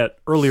you look at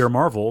earlier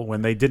Marvel,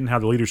 when they didn't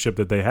have the leadership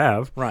that they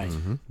have,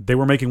 they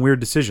were making weird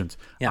decisions.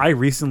 I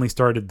recently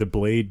started the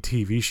Blade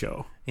TV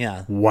show.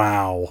 Yeah.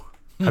 Wow.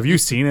 Have you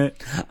seen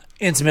it?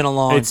 It's been a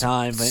long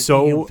time. But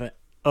so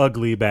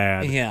ugly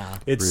bad. Yeah.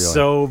 It's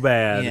so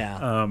bad.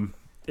 Yeah.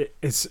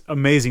 It's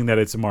amazing that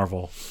it's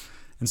Marvel.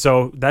 And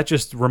so that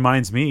just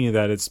reminds me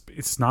that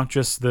it's not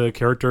just the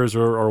characters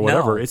or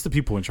whatever. No. It's the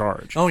people in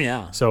charge. Oh,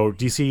 yeah. So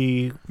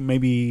DC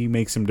maybe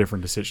make some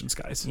different decisions,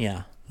 guys.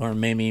 Yeah. Or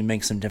maybe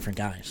make some different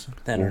guys.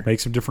 Make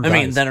some different guys.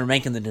 I mean, that are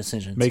making the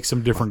decisions. Make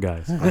some different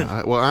guys.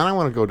 Well, I don't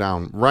want to go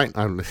down right.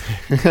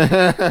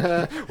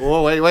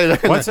 Well, wait.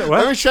 What's it?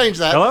 What? Let me change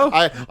that. Hello?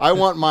 I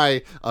want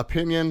my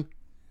opinion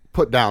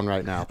put down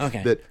right now.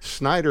 Okay. That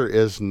Snyder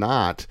is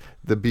not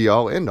the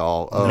be-all,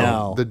 end-all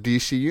of the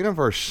DC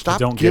universe.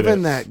 Stop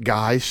giving that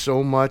guy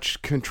so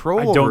much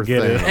control over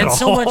things. And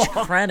so much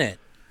credit.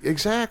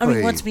 Exactly. I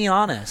mean, let's be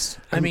honest.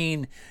 I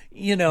mean, the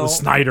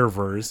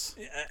Snyderverse.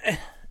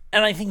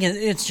 And I think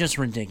it's just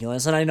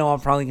ridiculous. And I know I'm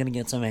probably going to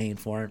get some hate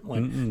for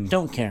it.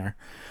 Don't care.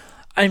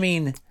 I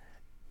mean,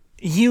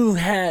 you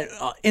had,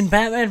 in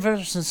Batman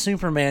vs.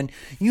 Superman,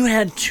 you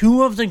had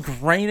 2 of the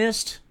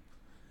greatest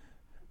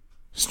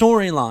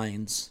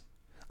storylines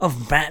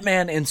of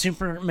Batman and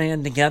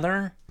Superman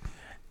together,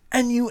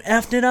 and you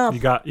effed it up.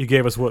 You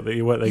gave us what they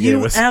gave us.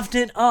 You effed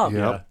it up.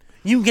 Yep.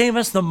 You gave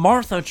us the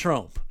Martha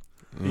trope.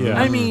 Yeah.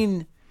 I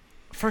mean,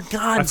 For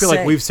God's sake. I feel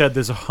like we've said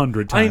this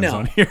 100 times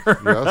on here.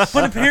 Yes.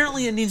 But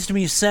apparently it needs to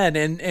be said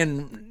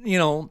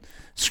and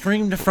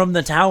screamed from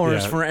the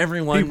towers for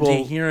everyone People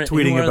to hear it.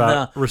 Tweeting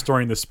about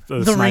restoring the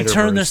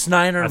return the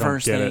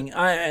Snyderverse. Snyderverse thing.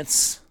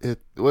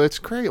 It's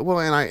great. Well,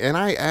 and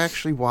I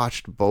actually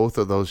watched both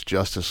of those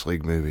Justice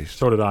League movies.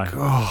 So did I.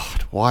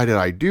 God, why did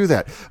I do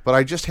that? But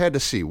I just had to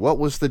see what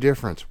was the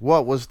difference.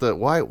 What was the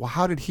why?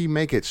 How did he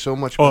make it so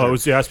much better? Oh, it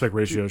was the aspect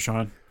ratio,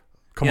 Sean.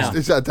 Come on.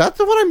 Is that's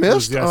what I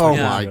missed? Oh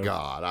Yeah. my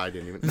God, I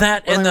didn't even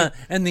that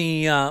and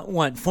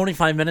the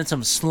 45 minutes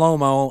of slow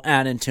mo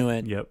added to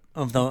it. Yep.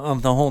 Of the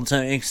whole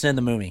to extend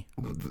the movie.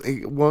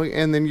 Well,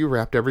 and then you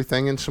wrapped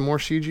everything in some more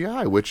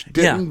CGI, which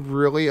didn't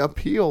really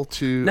appeal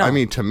to. No. I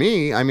mean, to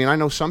me, I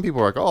know some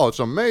people are like, "Oh, it's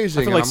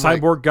amazing." I feel like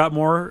Cyborg got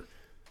more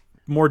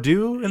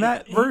due in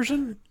that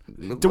version.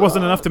 It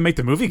wasn't enough to make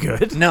the movie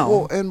good.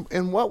 No. Well,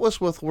 and what was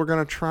with we're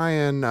gonna try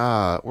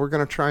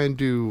and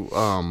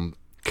do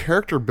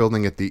character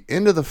building at the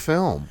end of the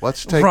film.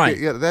 Let's take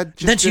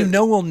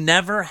that will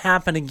never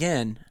happen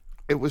again.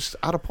 It was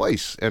out of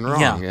place and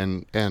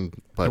wrong, and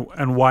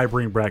why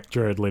bring back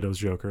Jared Leto's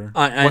Joker?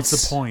 What's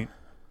the point?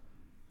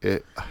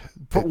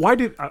 But why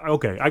did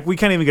we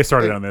can't even get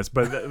started on this,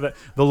 but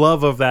the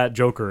love of that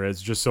Joker is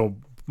just so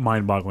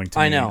mind-boggling to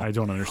me. I know. I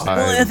don't understand.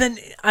 Well, and then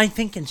I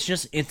think it's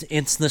just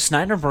it's the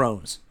Snyder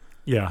Bros.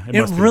 Yeah,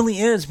 it really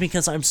is,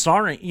 because I'm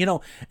sorry,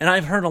 and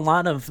I've heard a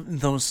lot of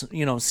those,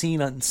 scene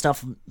and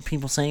stuff,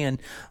 people saying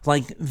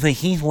like the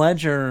Heath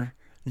Ledger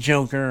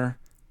Joker,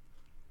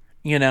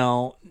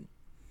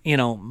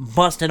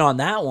 busted on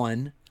that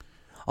one.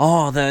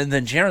 Oh,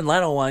 the Jared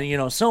Leto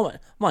one, so I'm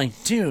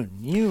like, dude,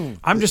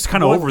 I'm just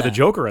kind of over the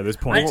Joker at this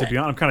point. To be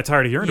honest, I'm kind of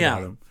tired of hearing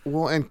about him.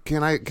 Well, and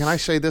can I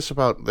say this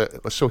about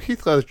that? So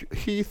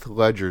Heath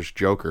Ledger's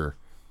Joker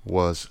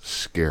was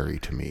scary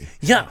to me.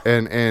 Yeah.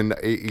 And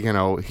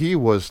he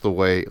was the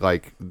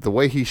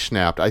way he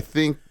snapped. I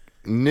think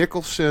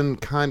Nicholson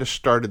kind of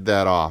started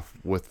that off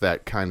with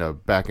that kind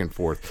of back and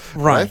forth.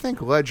 Right. But I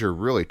think Ledger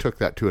really took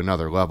that to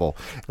another level.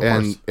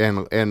 And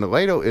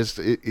Leto is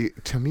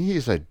to me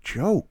is a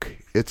joke.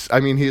 It's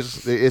not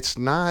it's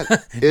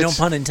no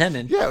pun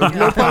intended. Yeah,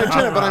 no pun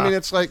intended, but I mean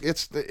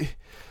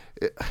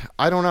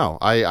I don't know.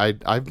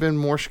 I've been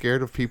more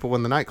scared of people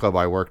in the nightclub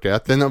I worked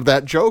at than of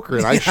that Joker,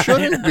 and I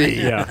shouldn't be.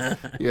 Yeah,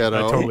 I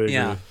totally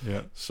agree.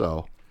 Yeah.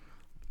 So,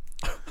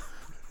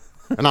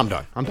 and I'm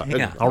done.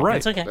 Yeah. All right.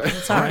 It's okay.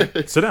 It's all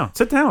right.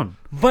 Sit down.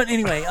 But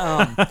anyway,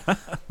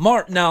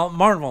 now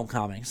Marvel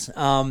Comics.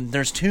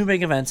 There's two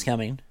big events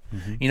coming.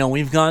 Mm-hmm.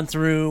 We've gone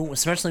through,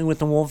 especially with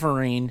the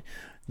Wolverine,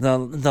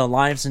 the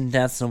lives and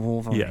deaths of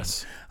Wolverine.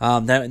 Yes.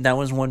 That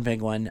was one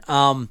big one.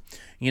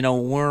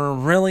 We're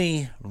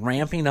really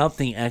ramping up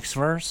the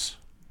X-Verse,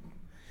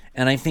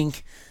 and I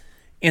think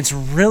it's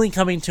really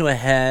coming to a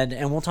head,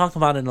 and we'll talk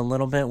about it a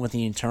little bit with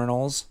the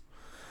Eternals,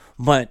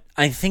 but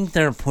I think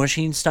they're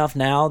pushing stuff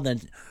now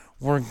that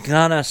we're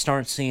gonna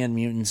start seeing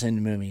mutants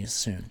in movies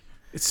soon.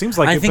 It seems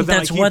like but then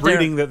I keep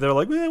reading that they're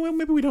like, well,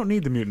 maybe we don't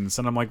need the mutants,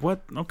 and I'm like,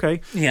 what?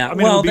 Okay. Yeah, I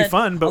mean, it would be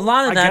fun, but a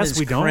lot of that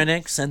is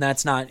critics, and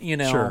that's not,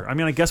 Sure. I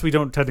mean, I guess we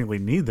don't technically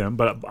need them,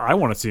 but I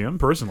want to see them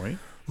personally.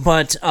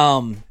 But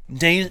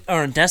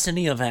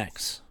Destiny of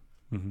X,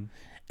 mm-hmm.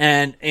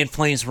 and it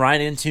plays right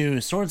into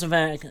Swords of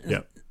X,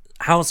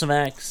 House of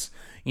X,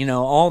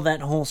 all that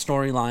whole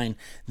storyline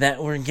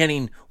that we're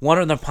getting. What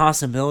are the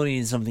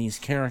possibilities of these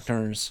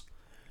characters,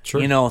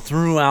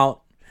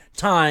 throughout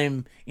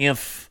time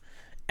if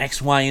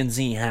X, Y, and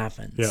Z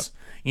happens?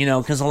 Yeah.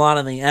 Because a lot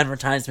of the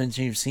advertisements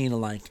you've seen are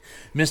like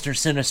Mr.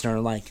 Sinister,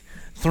 like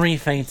 3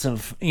 fates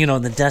of,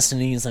 the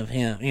destinies of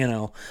him,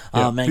 Magneto,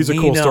 these are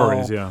cool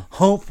stories, yeah.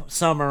 Hope,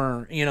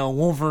 Summer,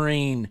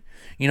 Wolverine,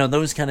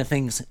 those kind of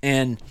things.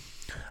 And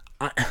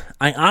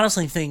I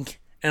honestly think,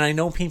 and I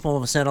know people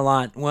have said a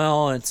lot,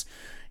 well, it's,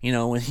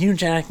 with Hugh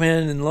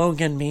Jackman and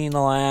Logan being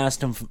the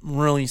last of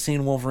really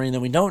seeing Wolverine,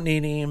 that we don't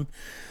need him.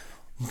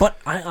 But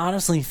I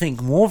honestly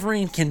think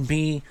Wolverine can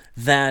be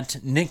that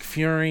Nick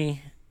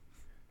Fury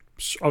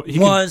he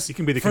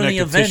can be the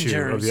connective tissue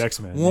of the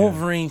X-Men.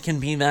 Wolverine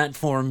can be that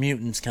for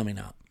mutants coming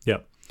up. Yeah,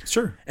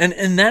 sure. And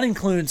that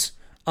includes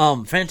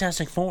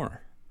Fantastic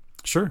Four.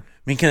 Sure.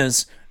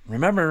 Because,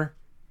 remember,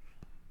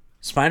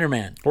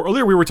 Spider-Man. Or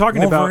earlier we were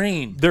talking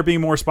Wolverine. about there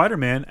being more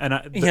Spider-Man,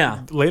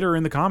 and later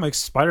in the comics,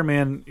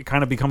 Spider-Man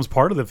kind of becomes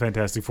part of the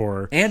Fantastic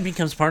Four. And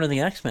becomes part of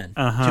the X-Men,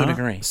 to a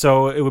degree.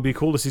 So it would be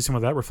cool to see some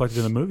of that reflected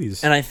in the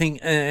movies. And I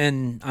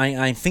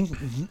think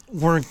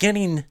we're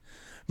getting...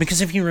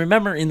 Because if you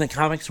remember in the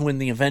comics when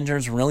the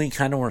Avengers really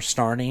kind of were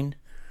starting,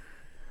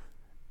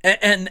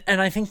 and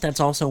I think that's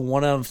also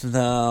one of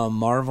the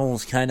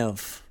Marvel's kind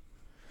of,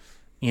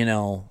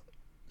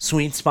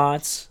 sweet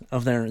spots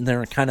of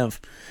their kind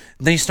of,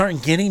 they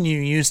start getting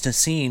you used to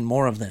seeing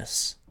more of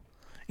this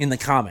in the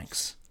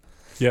comics.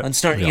 Yeah. And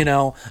start,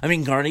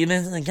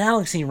 Guardians of the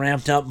Galaxy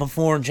ramped up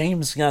before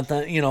James got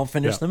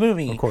finished the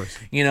movie. Of course.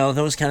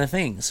 Those kind of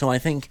things. So I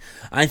think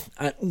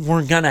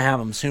we're going to have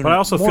them soon. But I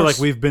also feel like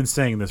we've been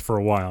saying this for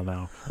a while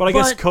now. But I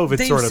guess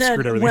COVID sort of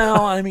screwed everything up.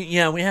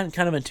 Well, we had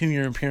kind of a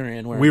 2-year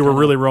period where we were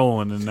really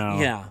rolling, and now...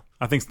 Yeah.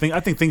 I think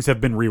things have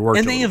been reworked.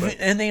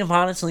 And they have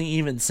honestly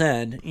even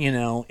said,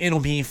 it'll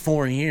be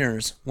 4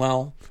 years.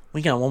 Well,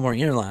 we got one more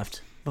year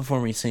left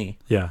before we see.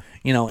 Yeah.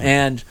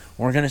 And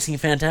we're gonna see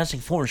Fantastic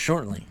Four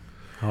shortly.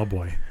 Oh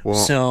boy. Well,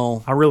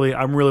 so I'm really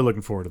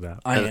looking forward to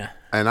that.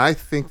 And I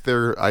think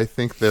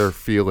they're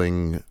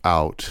feeling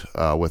out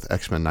with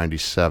X-Men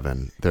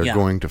 '97. They're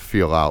going to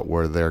feel out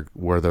where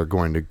they're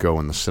going to go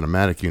in the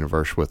cinematic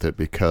universe with it,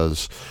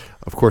 because,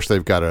 of course,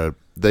 they've got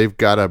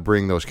to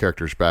bring those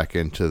characters back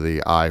into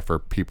the eye for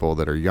people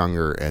that are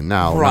younger and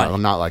now,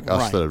 not like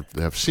us that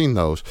have seen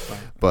those. Right.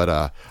 But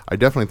I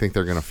definitely think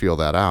they're going to feel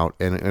that out.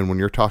 And when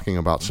you're talking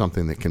about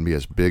something that can be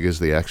as big as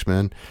the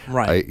X-Men,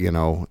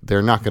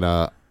 they're not going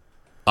to.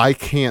 I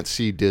can't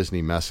see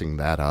Disney messing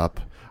that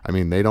up. I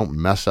mean, they don't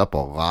mess up a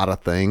lot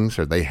of things,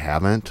 or they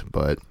haven't,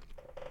 but...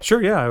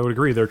 Sure, yeah, I would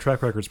agree. Their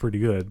track record's pretty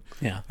good.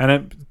 Yeah.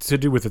 And to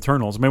do with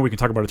Eternals, maybe we can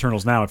talk about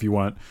Eternals now if you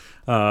want.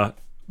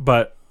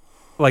 But,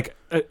 like,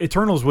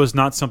 Eternals was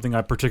not something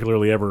I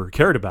particularly ever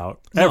cared about,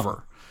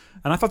 ever.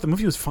 And I thought the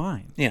movie was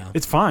fine. Yeah.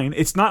 It's fine.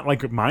 It's not,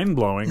 like,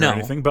 mind-blowing or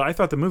anything, but I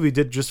thought the movie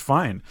did just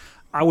fine.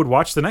 I would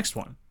watch the next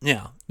one.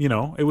 Yeah.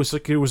 It was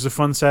a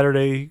fun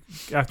Saturday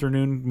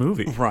afternoon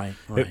movie. Right.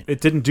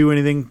 It didn't do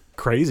anything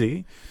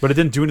crazy, but it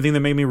didn't do anything that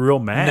made me real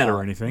mad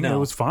or anything. It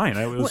was fine.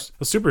 It was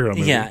a superhero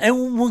movie. Yeah,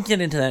 and we'll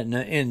get into that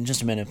in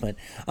just a minute. But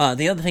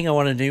the other thing I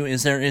want to do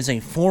is there is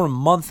a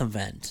 4-month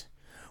event,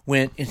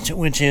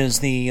 which is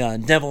the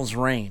Devil's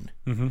Reign.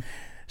 Mm-hmm.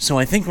 So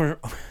I think we're,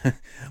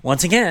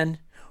 once again,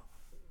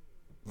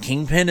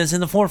 Kingpin is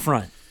in the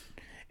forefront.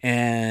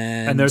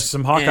 And there's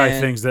some Hawkeye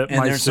things that might suggest.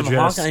 And there's some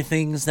Hawkeye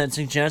things that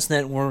suggest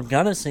that we're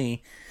gonna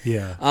see.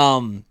 Yeah.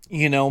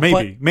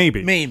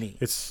 Maybe.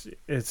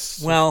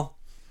 It's well.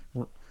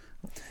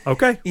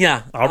 Okay.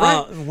 Yeah. All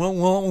right.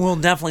 We'll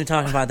definitely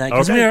talk about that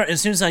because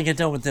as soon as I get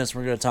done with this,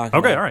 we're gonna talk.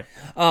 Okay. About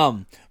All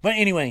right. But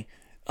anyway,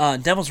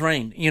 Devil's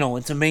Reign.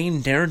 It's a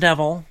main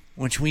Daredevil,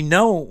 which we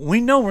know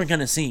we're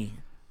gonna see.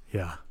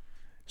 Yeah.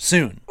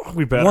 Soon.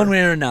 We better. One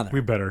way or another.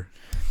 We better.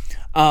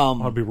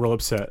 I'll be real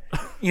upset.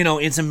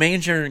 It's a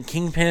major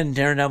Kingpin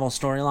Daredevil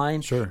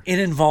storyline. Sure. It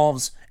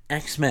involves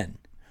X-Men,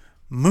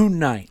 Moon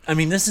Knight. I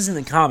mean, this isn't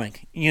a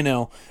comic.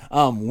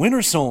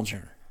 Winter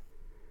Soldier,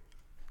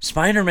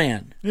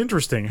 Spider-Man.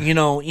 Interesting.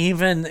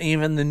 Even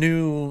the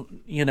new,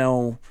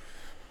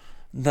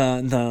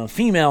 the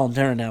female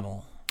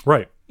Daredevil.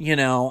 Right.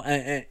 And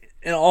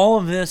all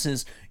of this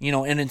is,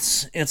 and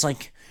it's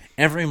like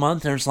every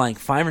month there's like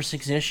 5 or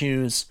 6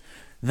 issues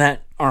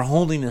that are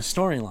holding the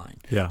storyline.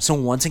 Yeah. So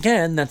once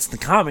again, that's the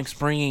comics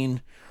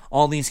bringing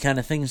all these kind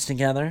of things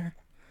together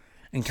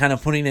and kind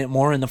of putting it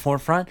more in the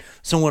forefront.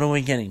 So what are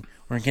we getting?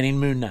 We're getting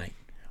Moon Knight.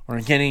 We're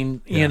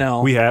getting,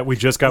 we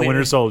just got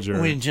Winter Soldier.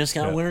 We just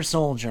got Winter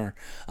Soldier,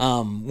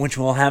 which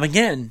we'll have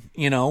again.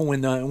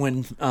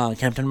 When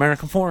Captain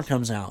America 4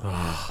 comes out.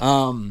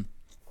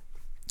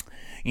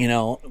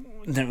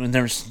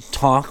 There's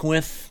talk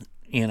with.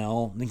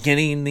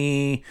 Getting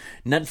the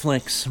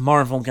Netflix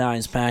Marvel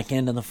guys back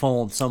into the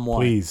fold somewhat.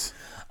 Please.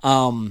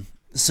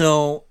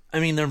 So, I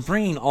mean, they're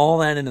bringing all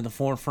that into the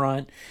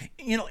forefront,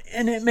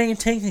 and it may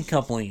take a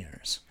couple of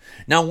years.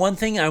 Now, one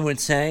thing I would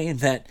say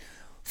that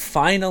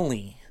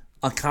finally,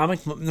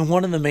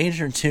 one of the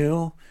major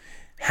two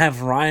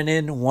have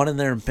righted one of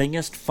their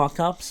biggest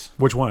fuck-ups.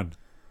 Which one?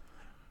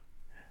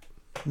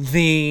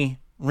 The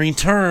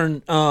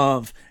return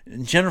of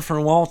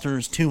Jennifer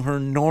Walters to her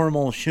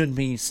normal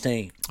should-be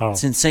state. Oh.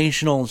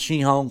 Sensational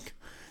She-Hulk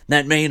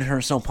that made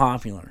her so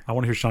popular. I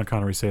want to hear Sean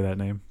Connery say that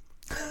name.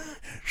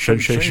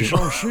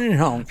 Sensational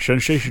She-Hulk.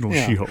 Sensational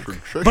She-Hulk.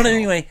 But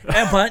anyway,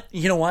 but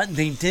you know what?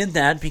 They did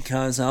that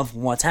because of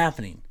what's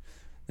happening.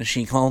 The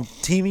She-Hulk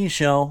TV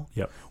show,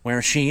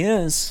 where she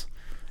is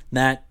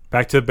that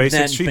back to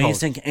basic She-Hulk.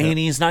 Basic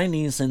 80s,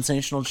 90s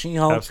Sensational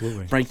She-Hulk.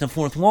 Absolutely. Break the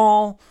fourth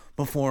wall.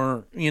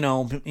 Before,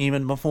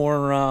 even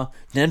before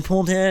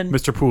Deadpool did.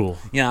 Mr. Poole.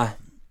 Yeah.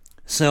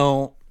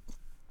 So,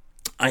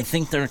 I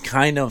think they're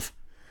kind of...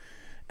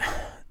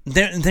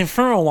 They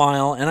for a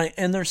while,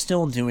 and they're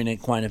still doing it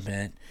quite a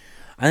bit.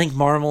 I think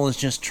Marvel is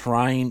just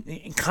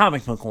trying,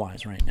 comic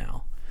book-wise right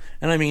now,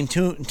 and I mean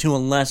to a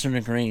lesser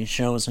degree,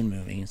 shows and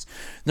movies,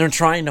 they're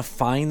trying to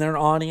find their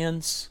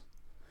audience.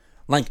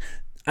 Like,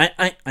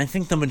 I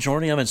think the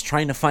majority of it's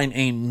trying to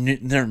find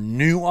their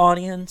new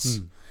audience.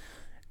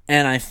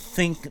 And I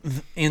think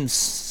in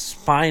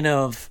spite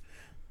of...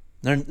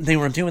 They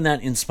were doing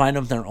that in spite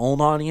of their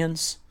old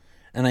audience.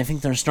 And I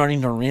think they're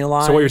starting to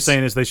realize... So what you're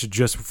saying is they should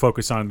just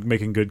focus on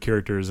making good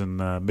characters and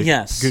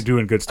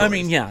doing good stories. I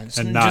mean, yeah.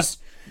 And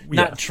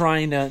not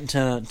trying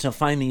to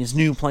find these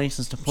new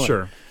places to put.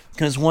 Sure.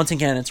 Because once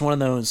again, it's one of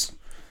those,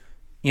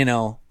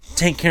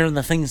 take care of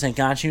the things that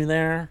got you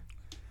there.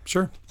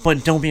 Sure.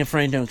 But don't be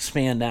afraid to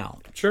expand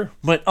out. Sure.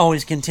 But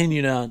always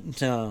continue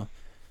to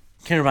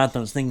care about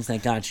those things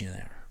that got you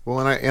there.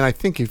 Well, and I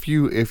think if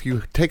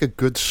you take a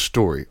good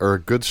story or a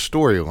good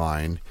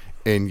storyline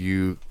and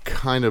you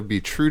kind of be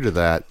true to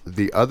that,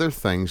 the other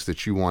things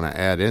that you want to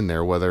add in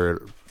there,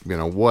 whether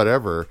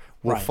whatever,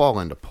 will fall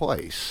into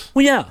place.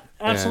 Well, yeah,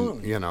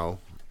 absolutely. And,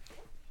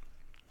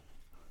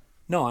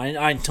 No,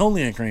 I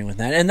totally agree with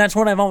that. And that's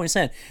what I've always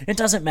said. It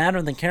doesn't matter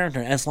the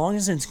character. As long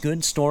as it's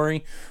good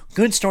story,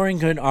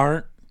 good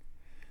art,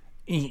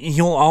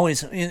 you'll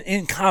always,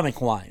 in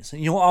comic-wise,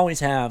 you'll always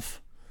have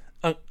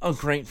a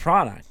great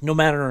product. No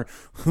matter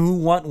who,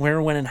 what,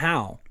 where, when, and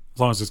how.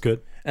 As long as it's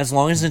good. As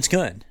long as it's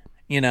good.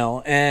 You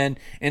know, and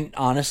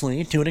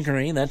honestly, to a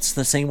degree, that's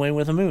the same way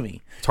with a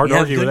movie. It's hard to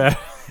argue with that.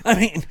 I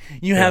mean,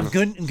 you have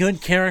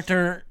good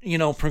character,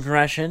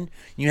 progression.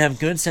 You have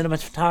good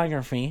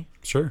cinematography.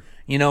 Sure.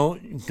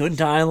 Good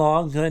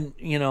dialogue, good,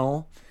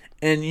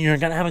 and you're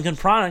going to have a good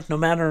product no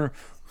matter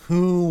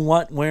who,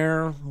 what,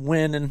 where,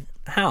 when, and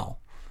how,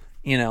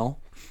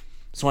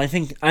 So I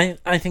think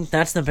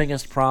that's the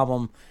biggest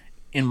problem,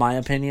 in my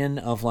opinion,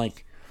 of,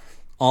 like,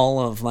 all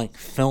of, like,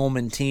 film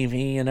and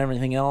TV and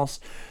everything else.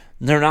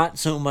 They're not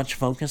so much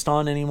focused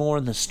on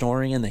anymore the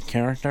story and the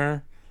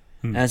character,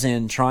 as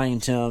in trying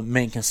to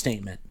make a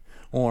statement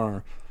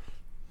or,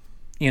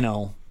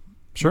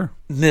 sure,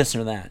 this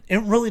or that. It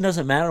really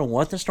doesn't matter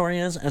what the story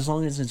is as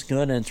long as it's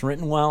good and it's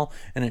written well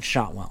and it's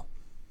shot well.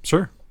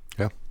 Sure.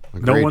 Yeah.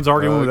 Agreed. No one's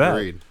arguing with that.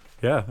 Agreed.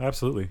 Yeah,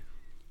 absolutely.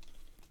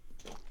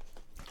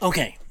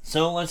 Okay,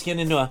 so let's get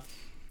into a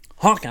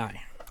Hawkeye.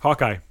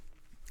 Hawkeye.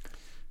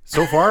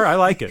 So far, I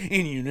like it.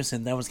 In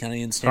unison, that was kind of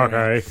in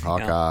stereo.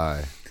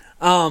 Hawkeye.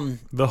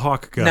 The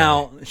Hawk guy.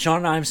 Now, Sean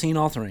and I have seen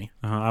all three.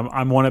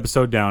 I'm one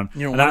episode down.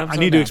 You're and one I episode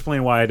need to down.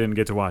 explain why I didn't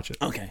get to watch it.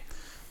 Okay.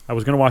 I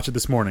was going to watch it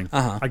this morning.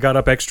 Uh-huh. I got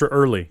up extra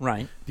early.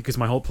 Right. Because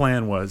my whole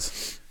plan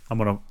was I'm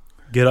going to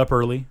get up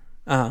early,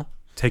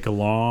 take a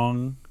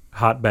long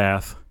hot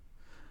bath,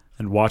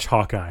 and watch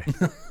Hawkeye.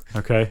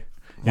 Okay?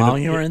 While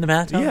you were in the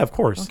bathtub? Yeah, of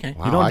course. Okay.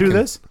 Wow, You don't do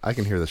this? I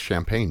can hear the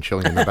champagne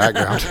chilling in the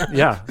background.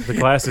 Yeah, the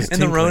glass is And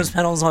the tinkling. rose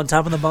petals on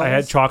top of the bowls? I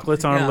had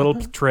chocolates on a little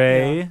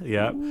tray.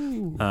 Yeah.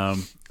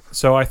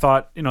 So I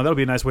thought, that'll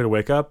be a nice way to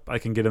wake up. I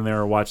can get in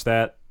there and watch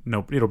that.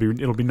 No, it'll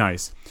be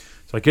nice.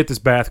 So I get this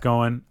bath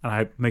going, and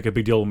I make a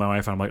big deal with my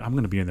wife. And I'm like, I'm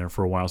going to be in there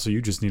for a while, so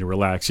you just need to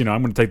relax. I'm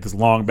going to take this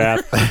long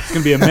bath. It's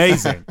going to be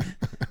amazing.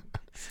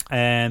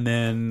 And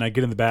then I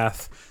get in the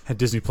bath, and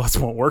Disney Plus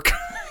won't work.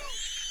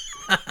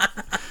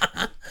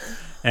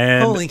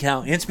 And holy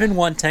cow. It's been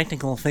one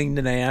technical thing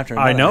today after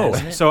another. I know.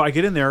 hasn't it? So I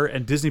get in there,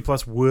 and Disney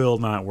Plus will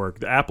not work.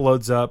 The app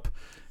loads up,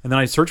 and then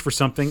I search for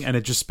something, and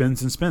it just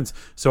spins and spins.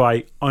 So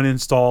I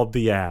uninstalled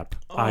the app.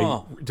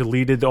 I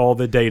deleted all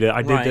the data.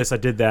 I did Right. this. I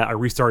did that. I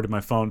restarted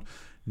my phone.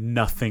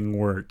 Nothing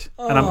worked.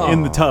 And I'm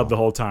in the tub the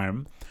whole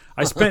time.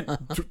 I spent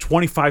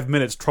 25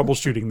 minutes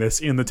troubleshooting this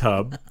in the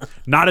tub,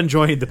 not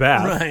enjoying the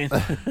bath.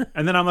 Right.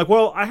 And then I'm like,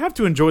 well, I have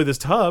to enjoy this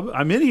tub.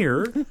 I'm in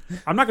here.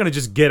 I'm not going to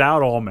just get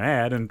out all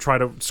mad and try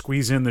to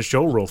squeeze in the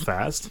show real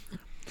fast.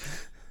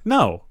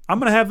 No, I'm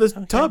going to have this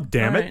tub,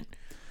 damn All it. right.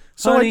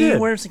 So Honey, I did.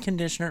 where's the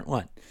conditioner?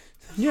 What?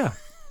 Yeah.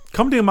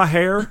 Come to my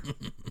hair.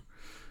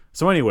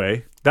 So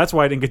anyway, that's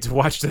why I didn't get to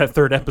watch that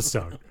third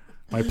episode.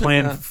 My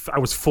plan, I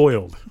was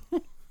foiled.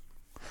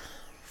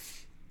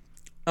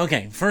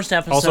 Okay, first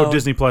episode. Also,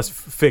 Disney Plus,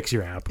 fix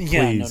your app, please.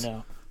 Yeah,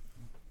 no.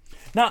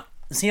 Now,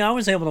 see, I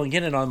was able to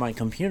get it on my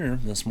computer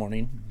this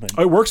morning, but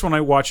It works when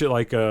I watch it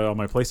like on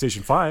my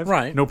PlayStation 5.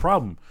 Right. No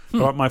problem.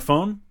 But on my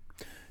phone,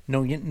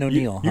 no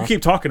deal. you huh?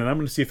 keep talking and I'm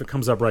going to see if it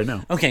comes up right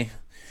now. Okay.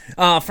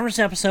 First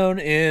episode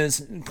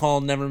is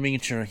called Never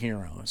Meet Your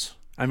Heroes.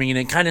 I mean,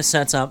 it kind of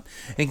sets up,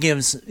 it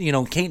gives,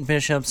 Kate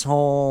Bishop's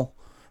whole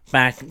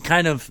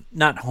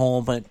not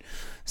whole, but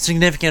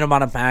significant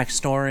amount of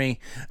backstory.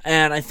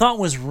 And I thought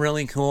was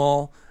really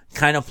cool.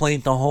 Kind of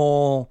played the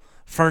whole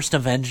first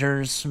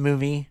Avengers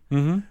movie.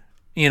 Mm-hmm.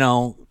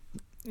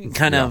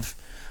 Kind of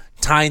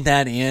tied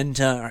that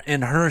into,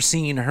 and her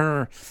seeing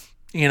her,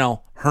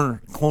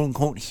 her quote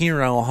unquote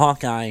hero,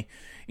 Hawkeye,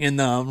 in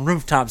the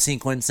rooftop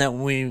sequence that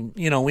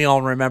we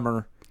all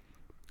remember.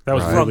 That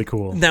was really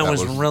cool. That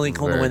was really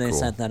cool the way they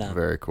set that up.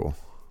 Very cool.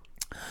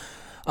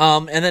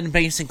 And then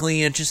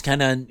basically it just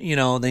kind of,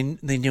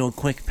 they do a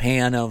quick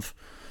pan of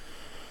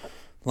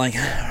like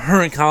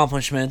her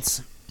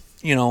accomplishments,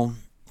 and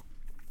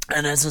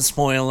as a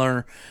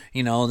spoiler,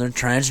 their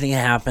tragedy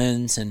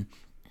happens, and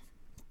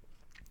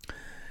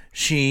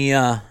she,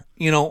 I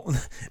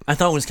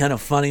thought it was kind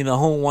of funny, the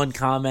whole one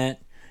comment,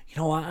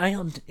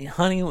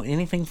 honey,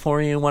 anything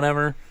for you,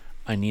 whatever,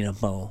 I need a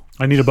bow.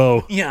 I need a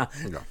bow. Yeah.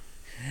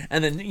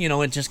 And then,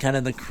 it just kind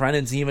of, the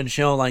credits even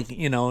show, like,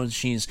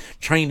 she's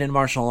trained in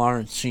martial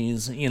arts.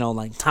 She's,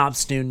 like, top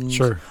student.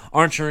 Sure.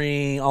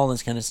 Archery, all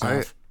this kind of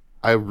stuff.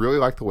 I really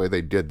like the way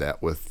they did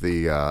that with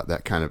the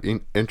that kind of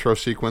intro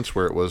sequence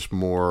where it was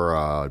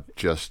more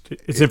just...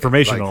 It's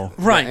informational. Like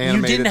right. You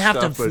animated didn't have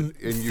stuff, to,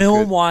 but- and you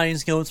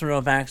film-wise, go through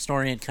a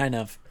backstory. It kind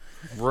of...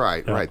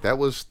 Right. I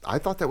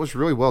thought that was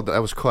really well done.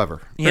 That was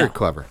clever. Very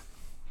clever.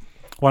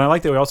 Well, I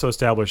like that we also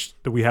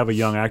established that we have a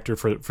young actor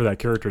for that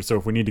character, so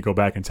if we need to go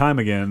back in time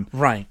again,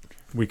 Right.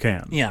 we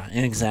can. Yeah,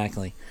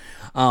 exactly.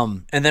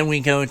 And then we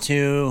go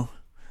to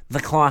the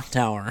clock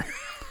tower.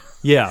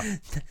 Yeah.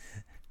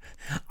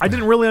 I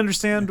didn't really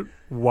understand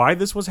why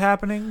this was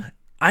happening.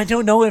 I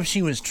don't know if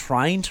she was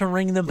trying to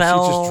ring the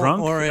bell, just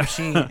drunk? or if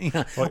she,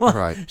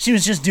 Right. she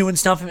was just doing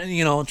stuff,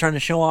 trying to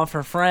show off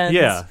her friends.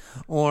 Yeah.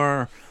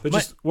 Or There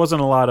just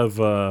wasn't a lot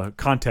of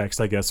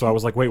context, I guess. So I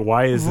was like, wait,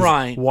 why is this,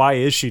 Right. why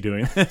is she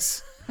doing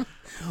this?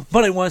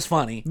 but it was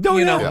funny. No,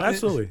 you yeah, know,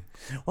 absolutely.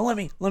 Well,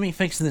 let me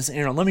fix this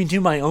arrow. Let me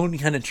do my own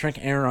kind of trick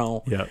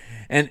arrow. Yeah.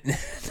 And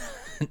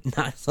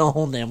knocks the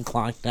whole damn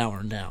clock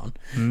tower down.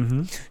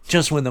 Mm-hmm.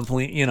 Just when the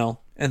police,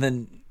 and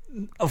then,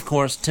 of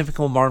course,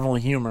 typical Marvel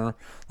humor.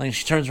 Like,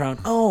 she turns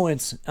around, oh,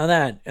 it's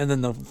that. And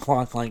then the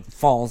clock, like,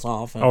 falls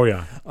off. And, Oh,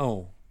 yeah.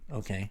 Oh,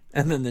 okay.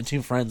 And then the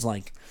two friends,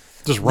 like,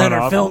 Just run that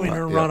off. are filming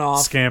her run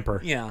off.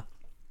 Scamper. Yeah.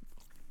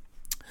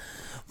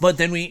 But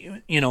then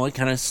we, it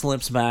kind of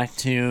slips back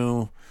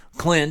to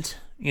Clint,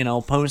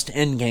 post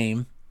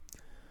Endgame.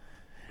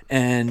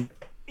 And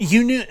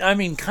you knew,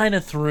 kind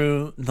of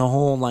through the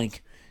whole,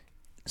 like,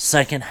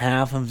 second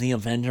half of the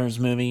Avengers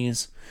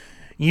movies,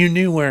 you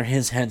knew where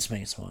his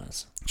headspace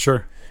was.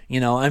 Sure.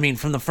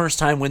 From the first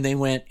time when they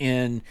went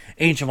in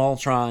Age of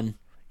Ultron,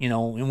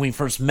 when we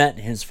first met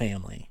his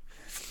family.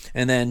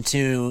 And then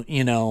to,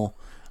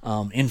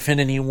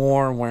 Infinity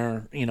War,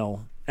 where,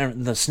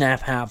 the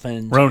snap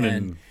happened.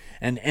 Ronan.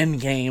 And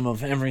Endgame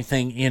of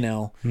everything,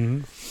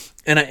 Mm-hmm.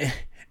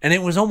 And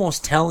it was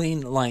almost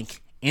telling,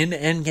 like, in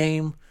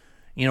Endgame,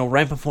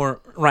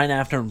 right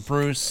after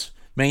Bruce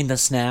made the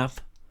snap,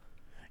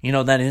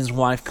 that his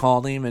wife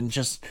called him, and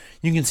just,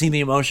 you can see the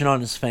emotion on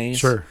his face.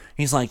 Sure.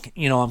 He's like,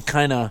 I'm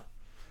kind of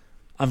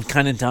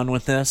done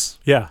with this.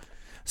 Yeah.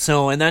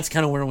 So, and that's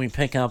kind of where we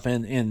pick up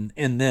in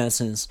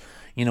this is,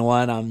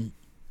 what,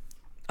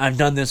 I've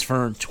done this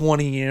for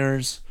 20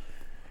 years.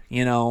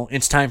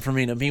 It's time for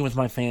me to be with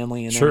my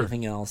family and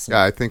everything else.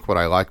 Yeah, I think what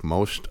I like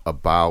most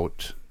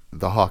about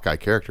the Hawkeye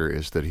character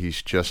is that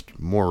he's just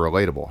more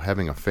relatable.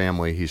 Having a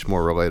family, he's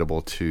more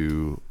relatable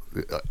to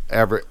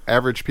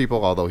average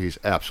people, although he's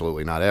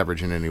absolutely not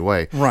average in any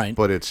way. Right.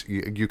 But it's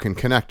you can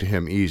connect to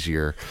him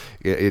easier.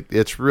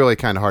 It's really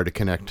kind of hard to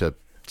connect to,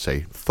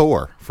 say,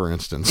 Thor, for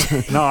instance.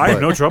 No, I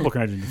have no trouble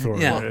connecting to Thor.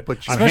 Yeah, but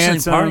I'm especially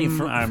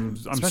handsome. I'm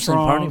Especially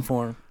strong. Party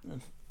Thor.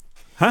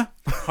 Huh?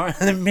 I've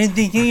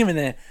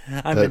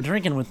been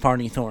drinking with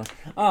Party Thor.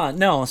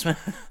 No,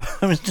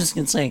 I was just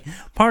gonna say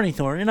Party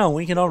Thor.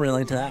 We can all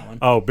relate to that one.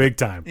 Oh, big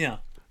time. Yeah,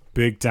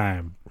 Big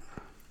time.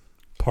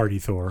 Party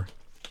Thor.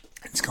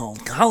 it's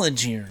called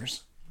College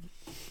Years.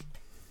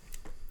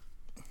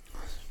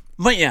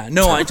 But yeah,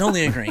 no, I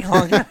totally agree.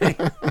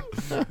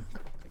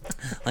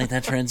 Like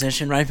that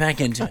transition right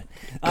back into it.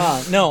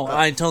 No,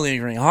 I totally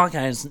agree.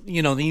 Hawkeye is,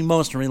 the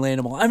most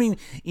relatable.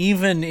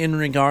 Even in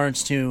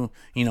regards to,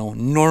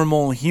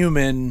 normal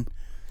human,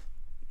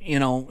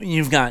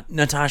 you've got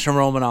Natasha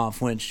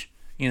Romanoff, which,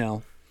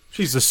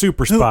 She's a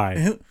super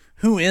spy.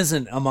 who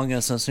isn't among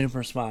us a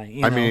super spy?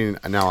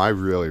 Now I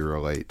really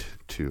relate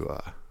to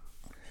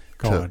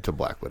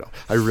Black Widow.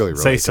 I really relate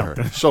Say to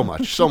something. her.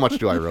 So much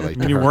do I relate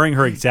to You're her. wearing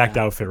her exact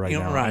outfit right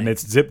You're now, right. and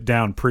it's zipped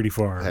down pretty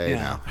far. Hey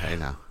Yeah.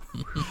 now.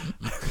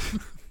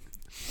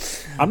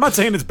 I'm not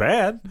saying it's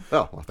bad.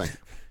 Oh, well, thank you.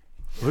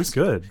 It looks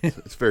good.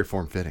 It's very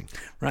form-fitting.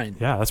 Right.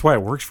 Yeah, that's why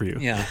it works for you.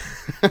 Yeah.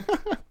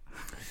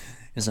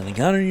 Is it a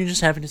gun, or are you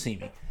just happy to see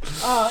me?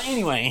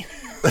 Anyway.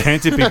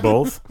 Can't it be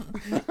both?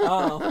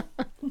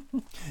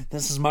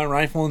 This is my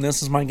rifle, and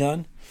this is my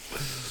gun.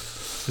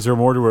 Is there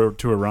more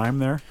to a rhyme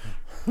there?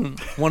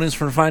 One is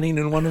for fighting,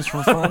 and one is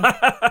for fun.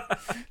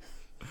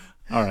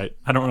 All right.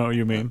 I don't know what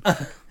you mean.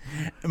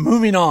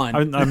 Moving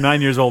on. I'm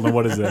 9 years old, and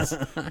what is this?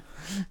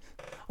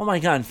 Oh my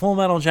God, Full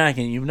Metal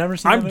Jacket. You've never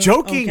seen that I'm movie?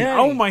 joking. Okay.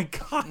 Oh my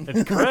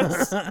God,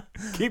 Chris.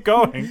 Keep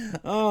going.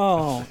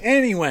 Oh,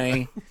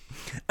 anyway.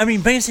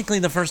 Basically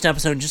the first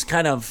episode just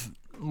kind of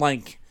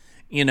like,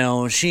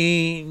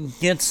 she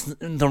gets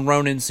the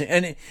Ronin.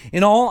 And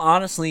in all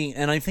honesty,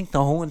 and I think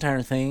the whole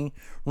entire thing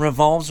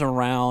revolves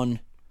around,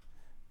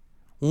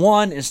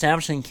 one,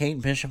 establishing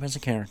Kate Bishop as a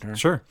character.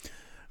 Sure.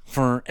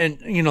 For, and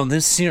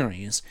this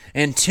series.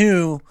 And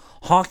two,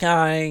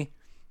 Hawkeye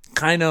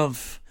kind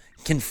of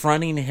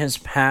confronting his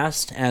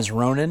past as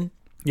Ronin.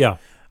 Yeah.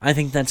 I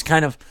think that's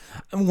kind of,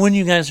 wouldn't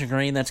you guys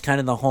agree, that's kind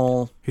of the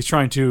whole... He's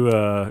trying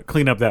to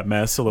clean up that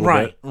mess a little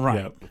bit.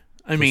 Right.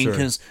 Yep,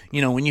 because,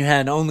 when you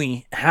had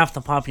only half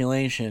the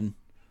population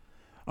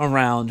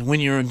around when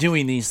you're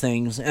doing these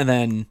things, and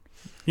then...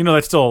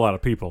 that's still a lot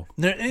of people.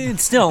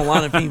 It's still a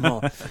lot of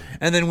people.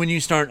 And then when you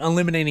start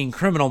eliminating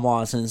criminal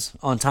bosses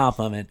on top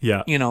of it,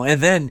 Yeah.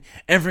 And then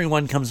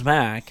everyone comes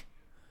back,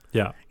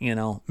 Yeah.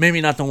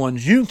 maybe not the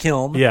ones you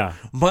killed, Yeah.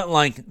 but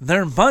like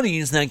their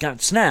buddies that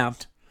got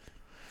snapped,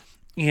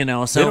 so They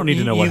don't need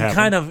to know what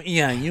happened.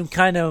 You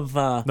kind of,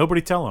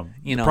 Nobody tell him.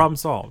 You know. Problem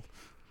solved.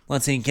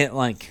 let's see, get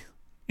like,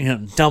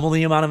 double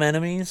the amount of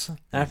enemies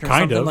after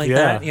Kind something of, like yeah,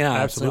 that. Yeah,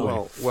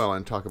 absolutely. Well,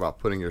 and talk about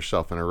putting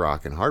yourself in a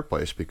rock and hard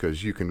place,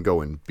 because you can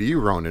go and be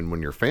Ronin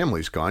when your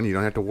family's gone. You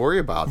don't have to worry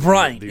about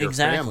Right, your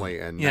exactly. family,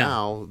 and Yeah.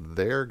 now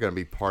they're going to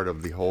be part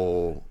of the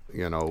whole,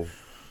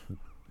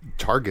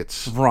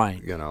 targets.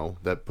 Right.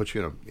 That puts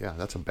you in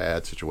that's a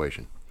bad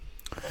situation.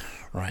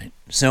 Right.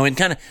 So it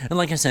kind of, and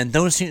like I said,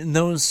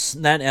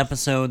 that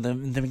episode, the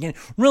beginning,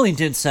 really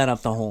did set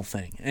up the whole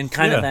thing, and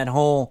kind of that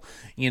whole,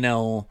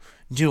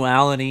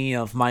 duality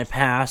of my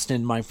past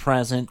and my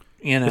present.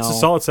 It's a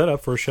solid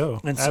setup for a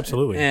show.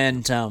 Absolutely.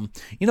 And,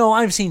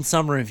 I've seen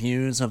some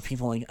reviews of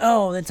people like,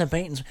 oh, that's a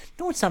bait and switch.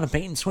 No, it's not a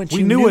bait and switch.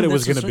 We knew what it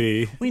was going to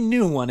be. We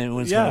knew what it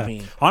was going to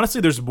be. Honestly,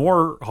 there's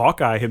more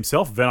Hawkeye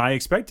himself than I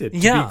expected.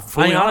 Yeah.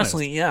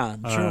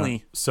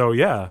 Truly. So,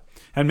 yeah.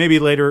 And maybe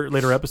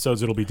later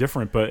episodes it'll be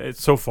different, but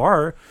so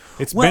far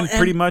it's been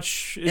pretty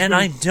much.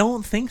 I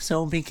don't think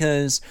so,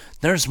 because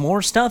there's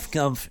more stuff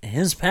of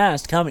his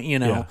past coming.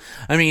 Yeah.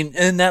 I mean,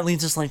 and that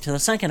leads us to the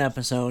second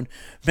episode.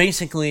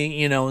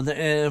 Basically,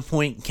 the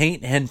point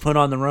Kate had put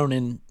on the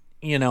Ronin,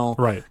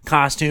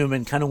 costume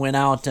and kind of went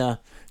out to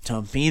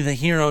be the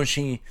hero.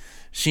 She.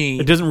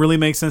 It doesn't really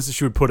make sense that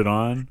she would put it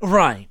on,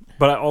 right?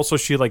 But also,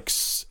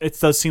 it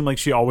does seem like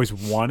she always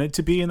wanted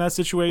to be in that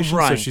situation.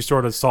 Right. So she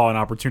sort of saw an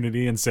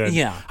opportunity and said,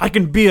 yeah, I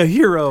can be a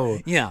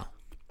hero. Yeah.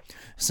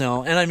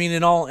 So, and I mean,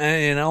 it all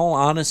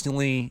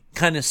honestly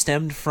kind of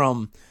stemmed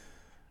from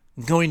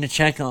going to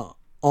check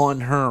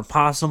on her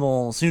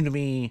possible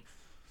soon-to-be,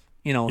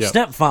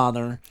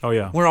 stepfather. Oh,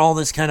 yeah. Where all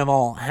this kind of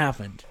all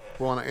happened.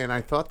 Well, and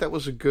I thought that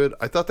was good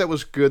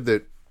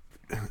that,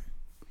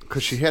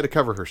 because she had to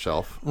cover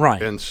herself,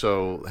 right? And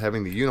so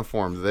having the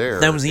uniform there,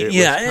 that was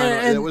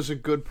it was a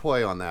good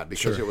play on that,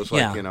 because it was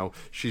like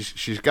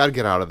she's got to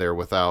get out of there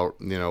without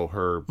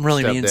her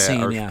really stepdad being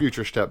seen, or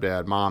future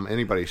stepdad, mom,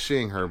 anybody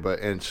seeing her.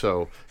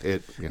 So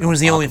it was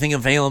the only thing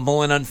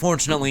available, and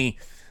unfortunately,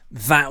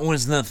 that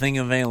was the thing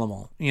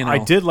available. I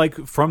did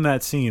like from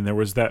that scene there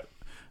was that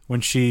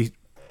when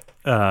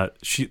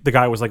the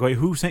guy was like, wait,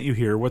 who sent you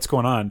here? What's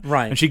going on?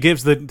 Right. And she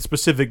gives the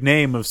specific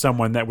name of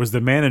someone that was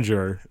the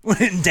manager.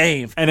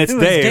 Dave. And it's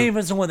Dave. Dave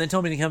was the one that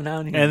told me to come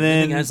down here. And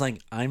then the guy's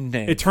like, I'm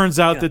Dave. It turns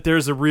out that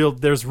there's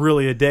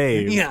really a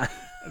Dave. Yeah.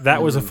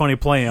 That was a funny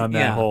play on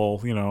that whole,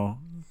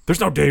 there's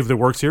no Dave that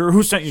works here.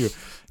 Who sent you?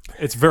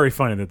 It's very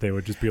funny that they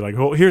would just be like,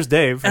 oh, here's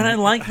Dave. And I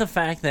like the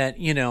fact that,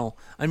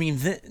 I mean,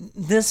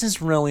 this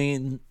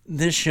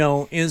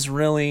show is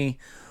really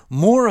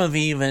more of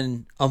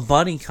even a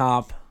buddy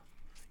cop.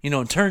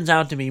 It turns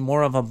out to be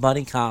more of a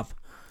buddy cop,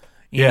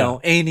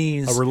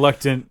 80s. A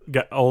reluctant,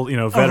 old,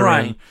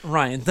 veteran.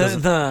 Right.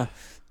 The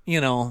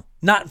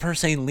not per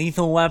se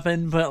lethal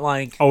weapon, but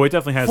like... Oh, it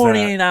definitely has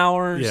 48 that.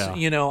 hours,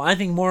 Yeah. I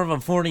think more of a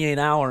 48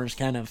 hours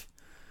kind of...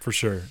 For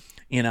sure.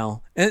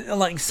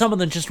 Like some of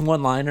the just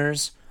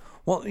one-liners.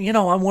 Well,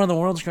 I'm one of the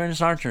world's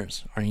greatest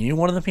archers. Are you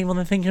one of the people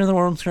that think you're the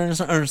world's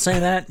greatest, or say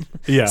that?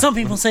 Yeah. Some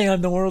people say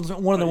I'm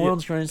one of the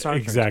world's greatest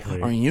archers.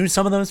 Exactly. Are you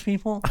some of those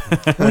people?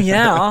 Well,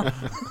 yeah.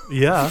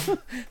 Yeah.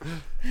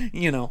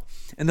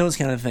 And those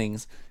kind of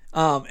things.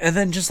 And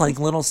then just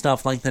like little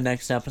stuff like the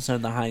next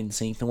episode, the hide and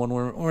seek, the one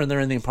where they're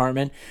in the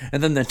apartment,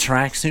 and then the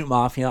tracksuit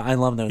mafia. I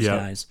love those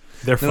guys.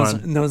 They're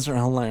fun. Those are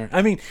hilarious.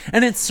 I mean,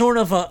 and it's sort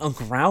of a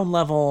ground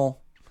level.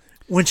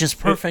 Which is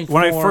perfect.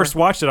 When I first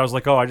watched it, I was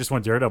like, "Oh, I just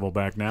want Daredevil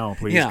back now,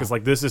 please," because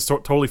this is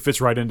totally fits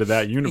right into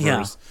that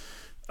universe.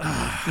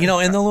 Yeah.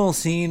 In the little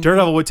scene,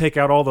 Daredevil would take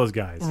out all those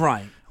guys.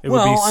 Right. It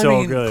would be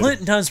so good.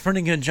 Clinton does a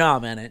pretty good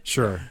job in it.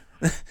 Sure.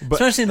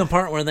 Especially in the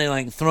part where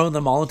they throw the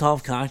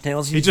Molotov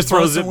cocktails. He just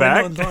throws it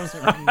back. And throws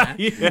it right back.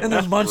 And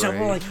there's a bunch of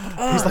them like,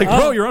 he's like,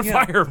 bro, you're on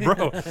fire,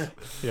 bro.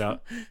 Yeah.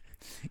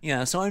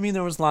 Yeah, so I mean,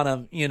 there was a lot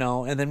of,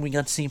 and then we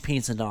got to see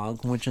Pizza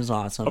Dog, which is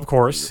awesome. Of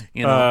course.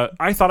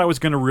 I thought I was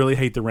going to really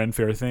hate the Ren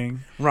Fair thing.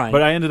 Right.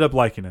 But I ended up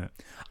liking it.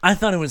 I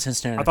thought it was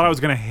hysterical. I thought I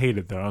was going to hate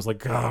it, though. I was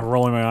like,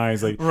 rolling my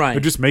eyes. Like, right.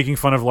 They're just making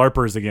fun of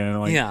LARPers again.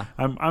 Like, yeah.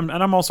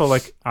 I'm also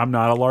like, I'm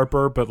not a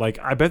LARPer, but like,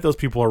 I bet those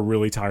people are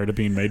really tired of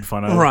being made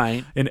fun of.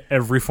 Right. In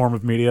every form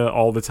of media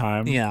all the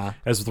time. Yeah.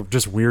 As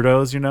just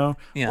weirdos,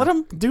 Yeah. Let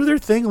them do their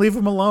thing. Leave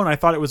them alone. I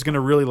thought it was going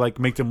to really like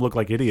make them look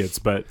like idiots,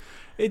 but...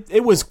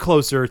 It was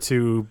closer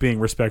to being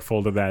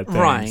respectful to that thing,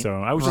 right? So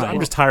I'm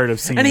just tired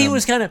of seeing. And he them.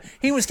 was kind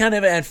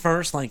of at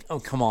first like, oh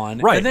come on,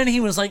 right? And then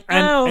he was like,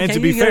 and to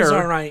be you guys fair,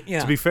 are right.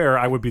 Yeah. To be fair,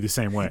 I would be the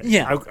same way.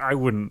 Yeah, I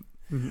wouldn't.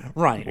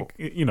 Right.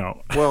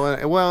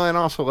 Well, and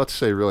also let's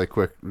say really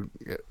quick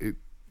about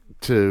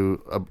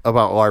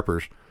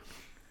LARPers.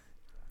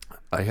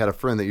 I had a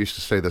friend that used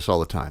to say this all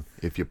the time.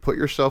 If you put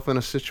yourself in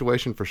a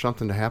situation for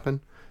something to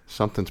happen,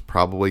 something's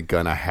probably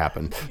gonna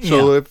happen.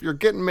 So if you're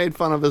getting made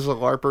fun of as a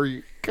LARPer,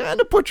 you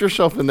kind of put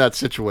yourself in that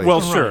situation. Well,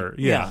 sure,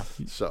 yeah.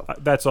 So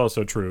that's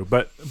also true.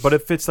 But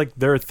if it's like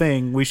their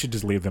thing, we should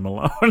just leave them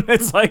alone.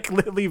 It's like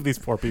leave these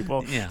poor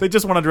people. Yeah. They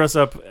just want to dress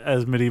up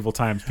as medieval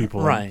times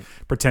people, right?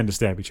 And pretend to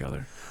stab each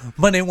other.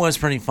 But it was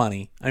pretty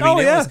funny. I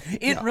mean,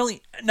 it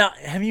really. Now,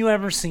 have you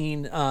ever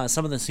seen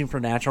some of the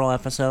Supernatural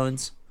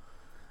episodes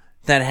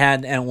that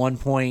had at one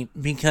point,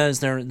 because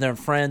their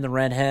friend, the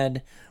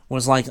redhead,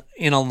 was like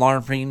in a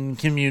LARPing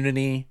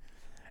community,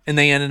 and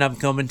they ended up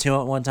coming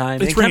to it one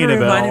time. It's it kind of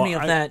reminded bell. me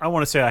of that. I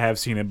want to say I have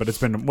seen it, but would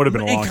have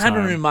been a long time. It kind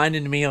of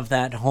reminded me of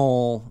that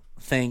whole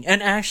thing,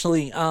 and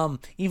actually,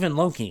 even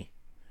Loki.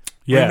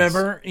 Yes.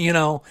 Remember,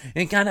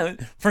 it kind of,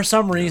 for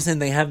some reason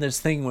they have this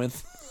thing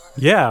with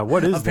Yeah,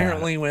 what is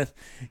apparently with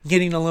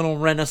getting a little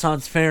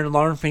Renaissance fair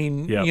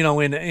LARPing,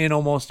 in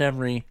almost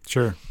every.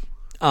 Sure.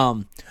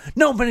 No,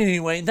 but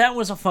anyway, that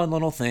was a fun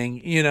little thing.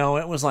 It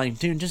was like,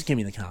 dude, just give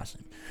me the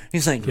costume.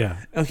 He's like,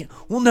 okay,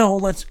 well, no,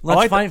 let's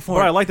fight for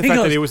it. I like the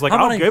fact that he was like,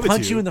 I'll give it to you.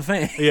 Punch you in the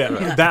face.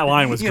 Yeah, that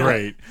line was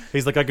great.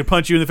 He's like, I could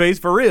punch you in the face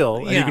for real,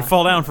 and you can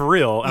fall down for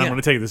real, and I'm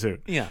going to take the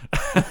suit. Yeah.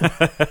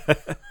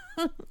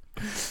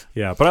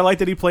 Yeah, but I like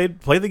that he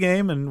played the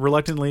game and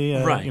reluctantly,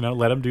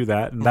 let him do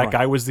that. And that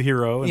guy was the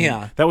hero.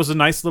 And that was a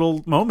nice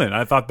little moment.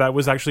 I thought that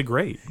was actually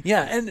great.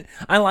 Yeah, and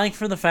I like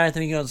for the fact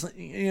that he goes,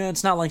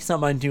 it's not like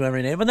something I do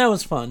every day, but that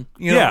was fun.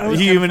 He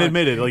even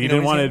admitted, he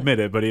didn't want to admit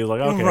it, but he was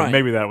like, okay,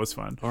 maybe that was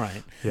fun.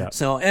 Right. Yeah.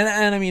 So,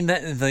 and I mean,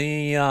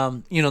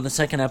 the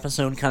second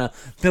episode kind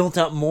of built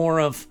up more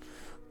of,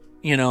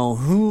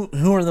 who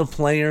are the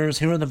players,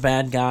 who are the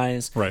bad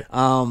guys. Right.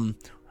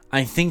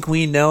 I think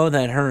we know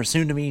that her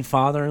soon-to-be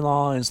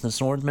father-in-law is the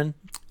swordman.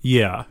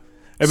 Yeah.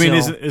 I mean,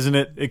 isn't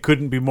it? It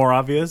couldn't be more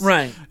obvious.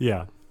 Right.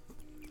 Yeah.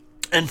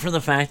 And for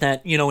the fact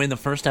that, in the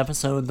first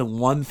episode, the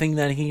one thing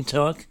that he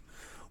took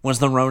was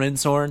the Ronin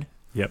sword.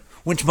 Yep.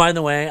 Which, by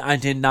the way, I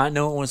did not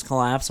know it was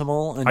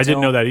collapsible. I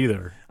didn't know that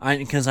either.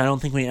 Because I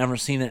don't think we ever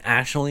seen it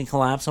actually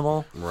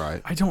collapsible.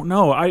 Right. I don't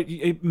know.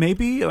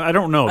 Maybe I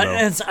don't know though.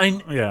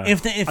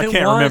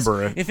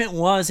 If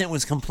it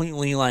was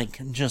completely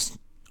just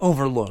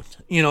overlooked,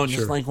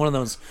 just like one of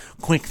those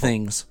quick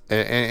things.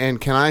 And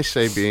can I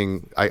say, I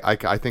think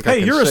I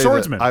can you're a say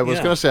swordsman. I was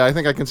going to say, I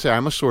think I can say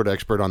I'm a sword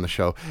expert on the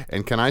show.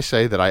 And can I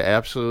say that I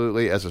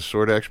absolutely, as a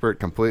sword expert,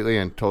 completely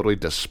and totally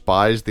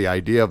despise the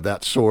idea of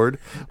that sword.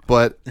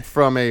 But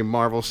from a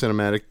Marvel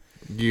Cinematic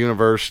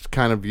Universe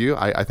kind of view,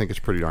 I think it's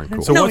pretty darn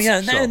cool.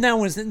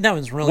 That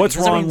was really. What's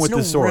wrong with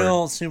the sword?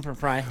 Real super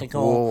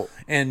practical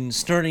and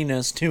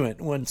sturdiness to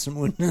it. Wouldn't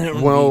be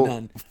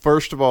done.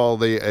 First of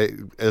all,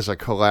 as a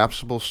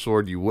collapsible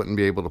sword, you wouldn't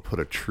be able to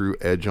put a true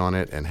edge on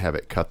it and have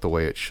it cut the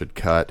way it should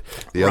cut.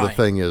 The other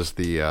thing is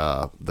the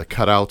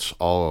cutouts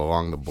all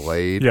along the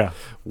blade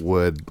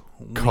would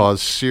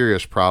cause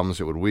serious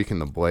problems. It would weaken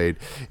the blade.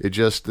 It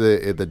just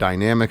the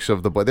dynamics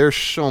of the blade. There's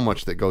so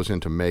much that goes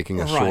into making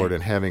a sword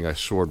and having a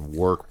sword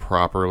work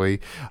properly.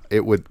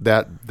 It would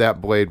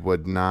that blade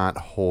would not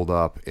hold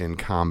up in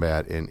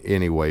combat in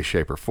any way,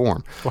 shape, or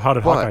form. Well, how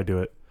did Hawkeye do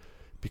it?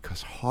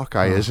 Because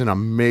Hawkeye is an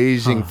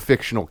amazing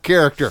fictional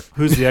character.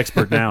 Who's the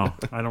expert now?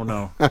 I don't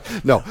know.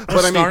 No,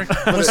 but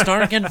was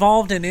Stark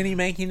involved in any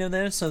making of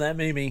this? So that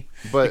may be.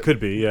 But it could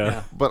be,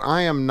 yeah. But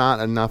I am not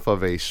enough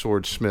of a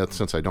swordsmith,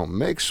 since I don't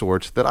make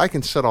swords, that I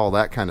can set all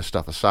that kind of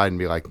stuff aside and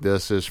be like,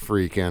 "This is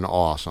freaking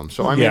awesome."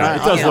 So I mean, it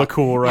does look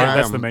cool, right?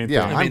 That's the main thing.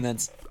 I mean,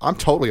 I'm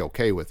totally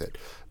okay with it.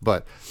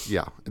 But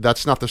yeah,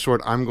 that's not the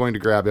sword I'm going to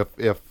grab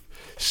if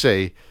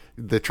say,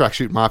 the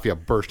Tracksuit Mafia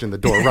burst in the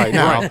door right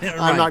now.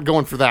 I'm not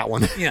going for that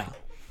one. Yeah.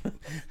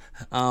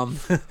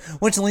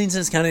 Which leads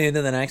us kind of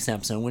into the next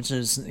episode, which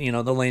is,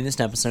 the latest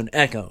episode,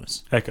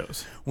 Echoes.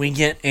 We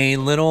get a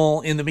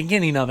little, in the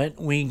beginning of it,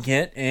 we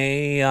get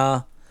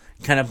a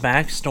kind of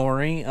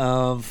backstory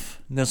of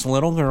this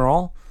little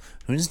girl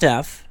who's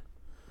deaf,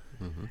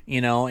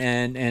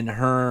 and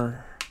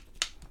her,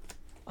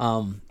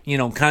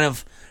 kind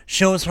of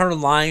shows her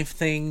life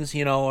things,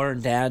 her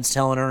dad's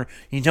telling her,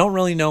 you don't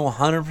really know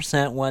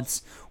 100%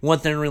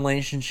 what their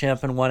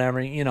relationship and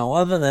whatever,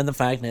 other than the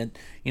fact that,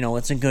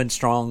 it's a good,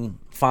 strong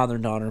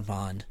father-daughter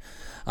bond.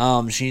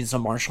 She's a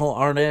martial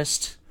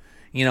artist,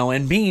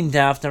 and being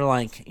deaf, they're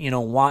like,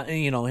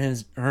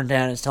 her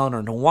dad is telling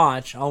her to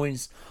watch,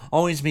 always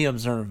be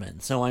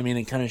observant. So, I mean,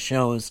 it kind of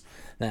shows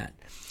that.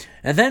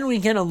 And then we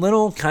get a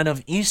little kind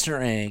of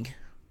Easter egg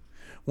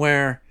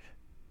where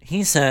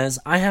he says,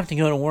 I have to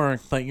go to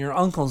work, but your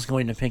uncle's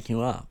going to pick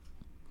you up.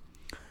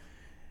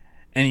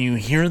 And you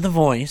hear the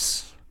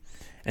voice,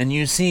 and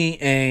you see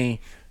a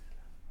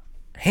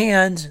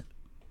hand,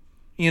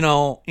 in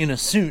a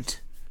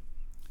suit.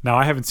 Now,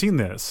 I haven't seen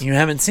this. You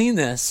haven't seen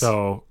this.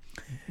 So,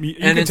 you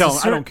can tell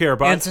I don't care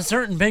about it. It's a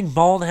certain big,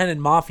 bald-headed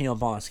mafia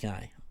boss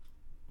guy.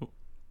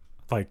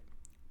 Like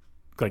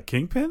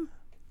Kingpin?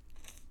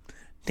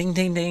 Ding,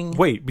 ding, ding.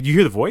 Wait, but you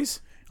hear the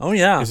voice? Oh,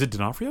 yeah. Is it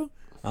D'Onofrio?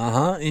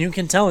 Uh-huh. You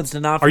can tell it's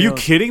D'Onofrio. Are you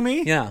kidding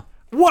me? Yeah.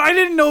 What? I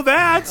didn't know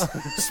that.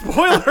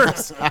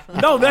 Spoilers.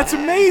 No, that's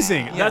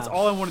amazing. Yeah. That's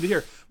all I wanted to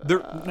hear.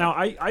 Now,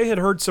 I had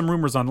heard some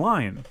rumors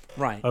online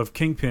of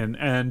Kingpin,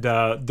 and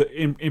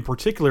in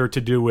particular to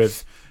do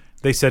with,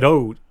 they said,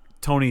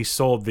 Tony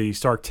sold the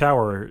Stark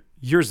Tower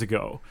years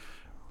ago.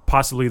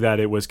 Possibly that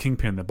it was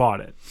Kingpin that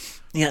bought it.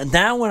 Yeah,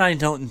 that one I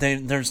don't.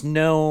 There's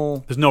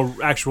no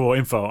actual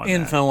info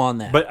on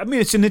that. But I mean,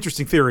 it's an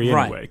interesting theory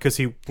anyway, because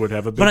he would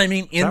have a big But I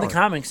mean, in tower. the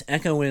comics,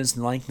 Echo is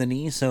like the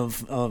niece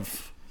of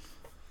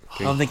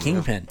the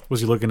Kingpin.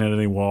 Was he looking at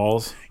any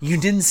walls? You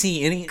didn't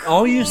see any.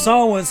 All you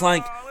saw was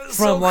like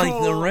from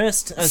the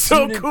wrist, a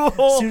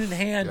suited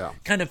hand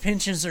kind of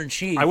pinches her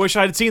cheek. I wish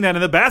I had seen that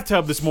in the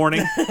bathtub this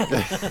morning.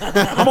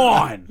 Come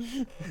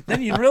on.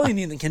 Then you really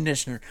need the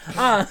conditioner.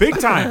 Big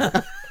time.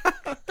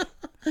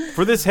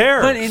 for this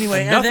hair. But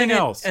anyway, nothing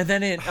else. And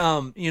then it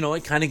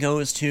it kind of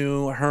goes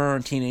to her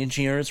teenage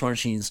years where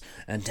she's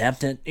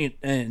adept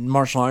in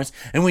martial arts,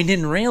 and we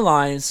didn't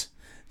realize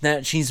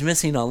that she's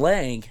missing a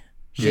leg.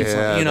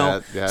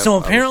 So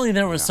apparently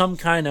there was some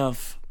kind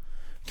of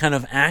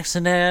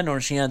accident,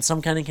 or she had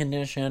some kind of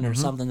condition, or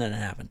something that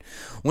happened.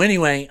 Well,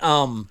 anyway,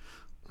 well,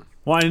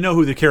 I know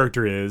who the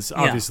character is,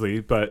 obviously,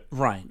 but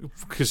right,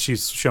 because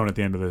she's shown at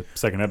the end of the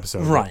second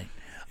episode, right?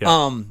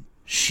 Yeah.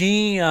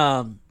 She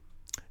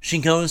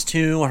goes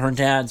to her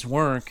dad's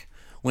work,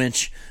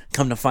 which,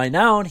 come to find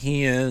out,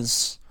 he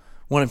is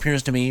what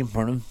appears to be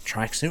part of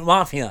Tracksuit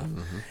Mafia,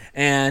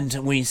 and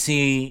we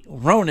see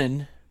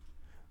Ronin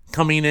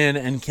coming in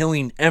and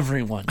killing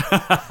everyone.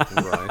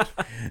 Right.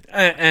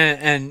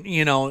 And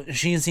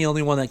she's the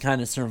only one that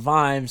kind of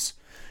survives,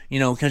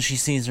 because she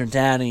sees her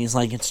dad and he's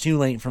like, it's too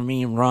late for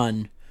me,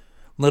 run,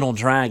 little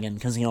dragon,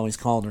 because he always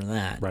called her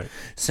that. Right.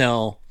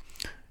 So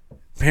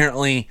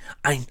apparently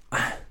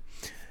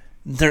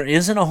there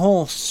isn't a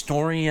whole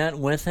story yet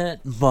with it,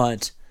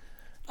 but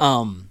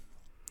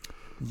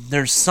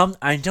there's some,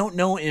 I don't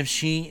know if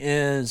she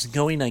is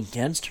going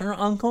against her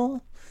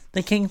uncle,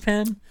 the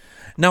Kingpin.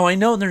 Now, I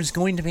know there's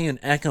going to be an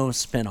Echo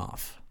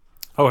spinoff.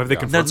 Oh, have they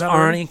confirmed That's that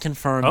already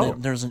confirmed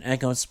that there's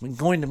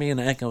going to be an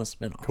Echo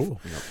spinoff. Cool.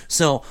 Yep.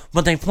 So,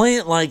 but they play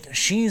it like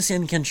she's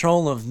in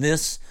control of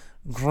this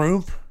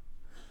group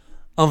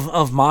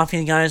of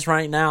mafia guys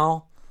right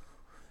now,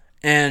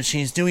 and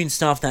she's doing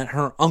stuff that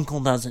her uncle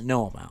doesn't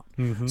know about.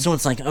 So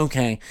it's like,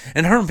 okay.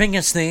 And her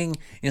biggest thing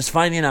is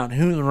finding out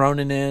who the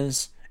Ronin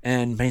is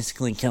and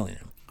basically killing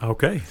him.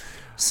 Okay.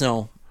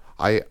 So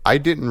I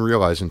didn't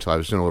realize until I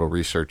was doing a little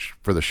research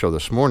for the show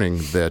this morning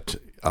that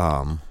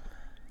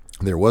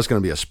there was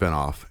going to be a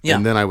spinoff. Yeah.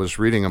 And then I was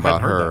reading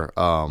about her,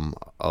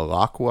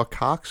 Alaqua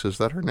Cox. Is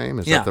that her name?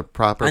 Is Yeah. that the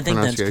proper I think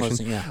that's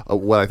pronunciation? close, yeah.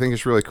 What I think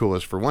is really cool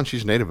is, for one,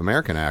 she's a Native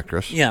American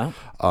actress. Yeah.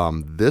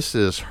 This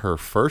is her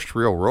first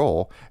real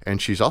role,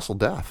 and she's also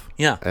deaf.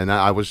 Yeah. And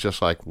I was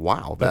just like,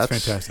 wow, that's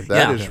fantastic.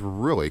 That Yeah. is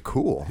really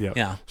cool. Yeah.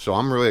 Yeah. So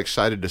I'm really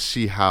excited to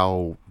see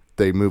how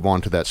they move on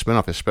to that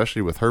spinoff,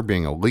 especially with her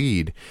being a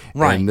lead,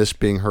 Right. and this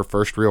being her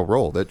first real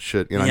role. That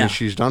should, I mean,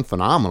 she's done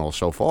phenomenal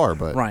so far,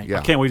 but Right. yeah.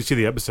 I can't wait to see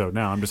the episode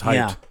now. I'm just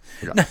hyped.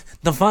 Yeah.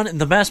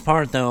 The best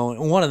part, though,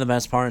 one of the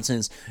best parts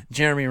is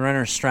Jeremy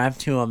Renner strapped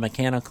to a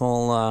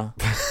mechanical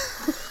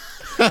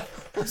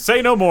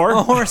Say no more.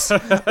 horse,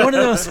 one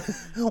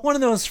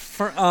of those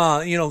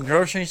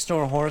grocery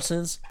store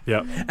horses.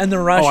 Yep. And the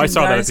Russian I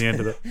saw that guys, at the end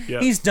of it.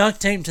 Yeah. He's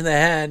duct taped to the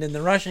head, and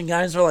the Russian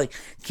guys are like,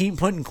 keep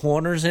putting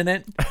quarters in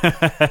it.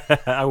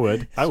 I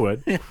would.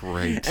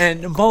 Great.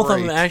 And both of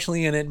them Great.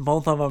 actually in it.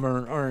 Both of them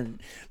are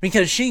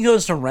because she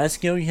goes to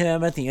rescue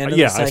him at the end of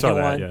Yeah, the second I saw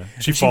that, one. yeah.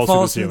 and She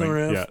falls through the through the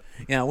ceiling, roof.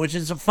 Yeah, which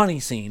is a funny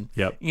scene.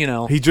 Yep. He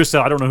He just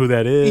said, I don't know who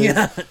that is.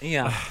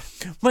 yeah.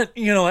 But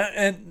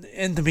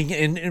at the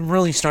beginning, it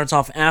really starts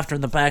off after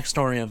the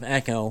backstory of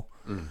Echo.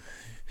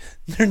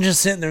 They're just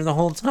sitting there the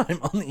whole time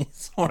on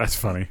these horses. That's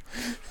funny.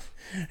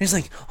 He's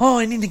like, "Oh,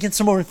 I need to get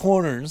some more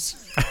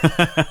quarters."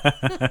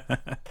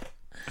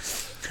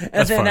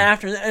 And then fun.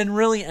 after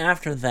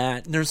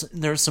that,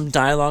 there's some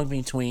dialogue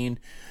between,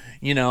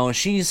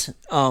 she's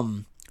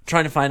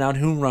trying to find out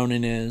who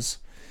Ronin is,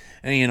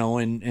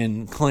 and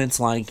and Clint's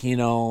like,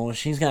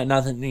 she's got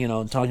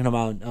nothing, talking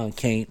about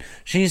Kate,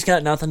 she's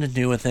got nothing to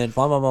do with it,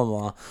 blah blah blah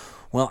blah.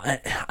 Well,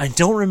 I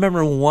don't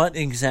remember what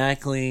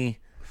exactly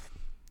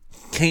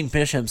Kate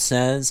Bishop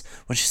says,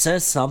 but she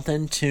says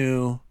something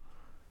to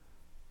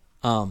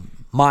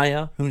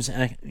Maya, who's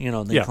they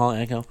call it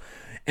Echo,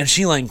 and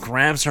she like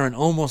grabs her and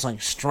almost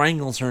like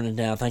strangles her to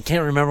death. I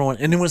can't remember what,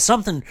 and it was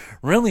something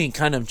really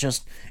kind of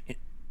just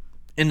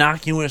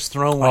innocuous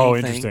throwaway. Oh,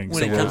 thing interesting.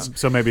 when it comes-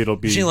 So maybe it'll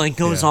be. she like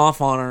goes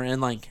off on her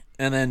and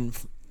then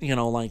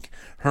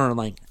her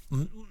like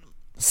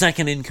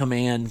second in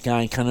command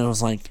guy kind of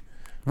was like,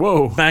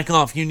 Whoa. back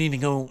off, you need to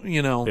go,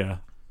 Yeah.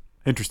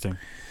 Interesting.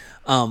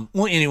 Well,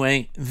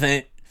 anyway,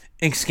 they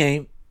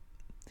escape.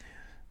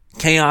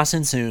 Chaos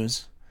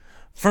ensues.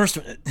 First,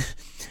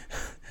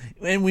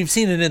 and we've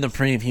seen it in the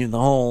preview, the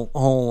whole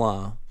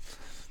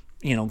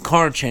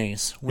car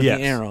chase with Yes.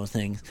 the arrow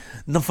things.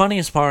 The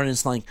funniest part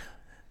is like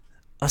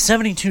a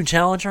 72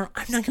 Challenger.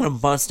 I'm not going to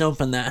bust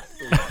open that.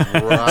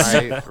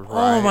 Right.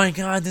 Oh my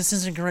God, this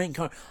is a great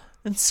car.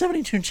 It's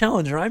 72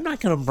 Challenger. I'm not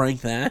going to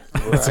break that.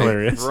 That's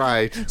hilarious.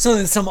 Right. So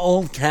there's some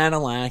old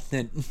Cadillac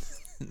that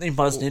they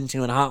bust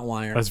into in hot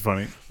wire. That's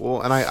funny.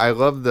 Well, and I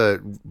love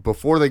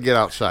before they get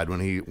outside, when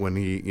he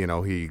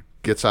he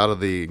gets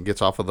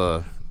off of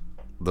the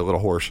little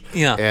horse,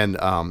 Yeah.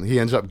 and he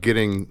ends up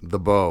getting the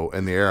bow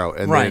and the arrow,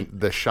 and Right. then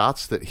the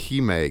shots that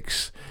he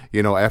makes,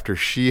 after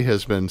she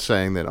has been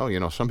saying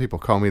that, some people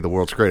call me the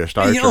world's greatest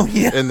archer, Oh,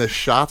 yeah. and the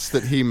shots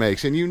that he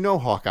makes, and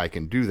Hawkeye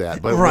can do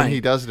that, but Right. when he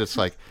does it, it's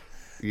like.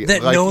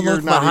 That like no you're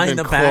look not behind even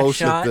the back close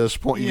shot. at this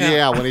point. Yeah.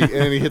 Yeah, when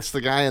he hits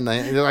the guy in the,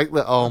 you're like,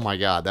 oh my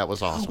God, that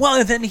was awesome. Well,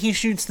 and then he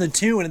shoots the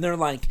two, and they're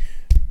like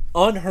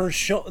on her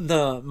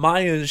the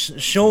Maya's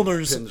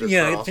shoulders. Pins her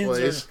Yeah,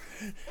 crossways.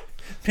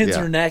 pins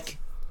Yeah. her neck.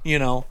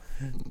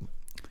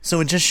 So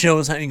it just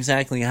shows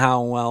exactly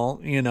how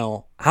well,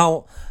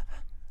 how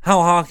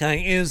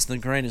Hawkeye is the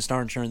greatest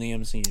archer in the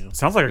MCU.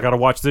 Sounds like I got to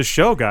watch this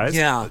show, guys.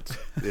 Yeah,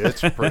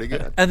 it's pretty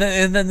good. and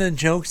then the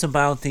jokes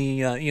about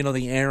the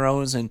the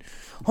arrows and,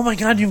 oh my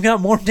God, you've got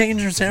more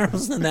dangerous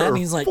arrows than that. There And are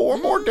he's like, 4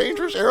 more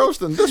dangerous arrows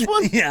than this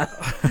one. yeah,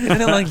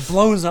 and it like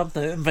blows up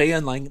the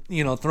van, like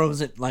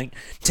throws it like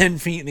 10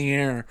 feet in the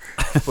air.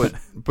 But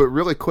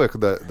really quick,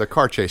 the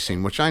car chase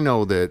scene, which I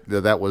know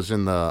that was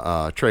in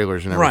the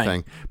trailers and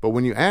everything, Right. but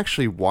when you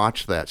actually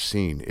watch that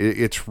scene,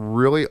 it's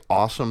really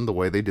awesome the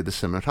way they did the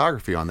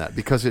cinematography on that,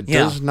 because it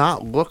does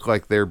not look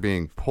like they're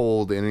being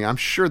pulled in. I'm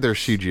sure there's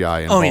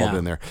CGI involved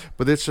in there,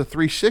 but it's a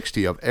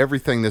 360 of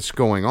everything that's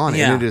going on,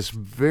 and it is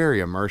very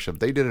immersive.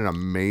 They did an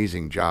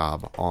amazing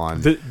job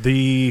on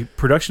the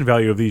production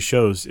value of these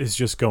shows is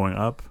just going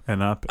up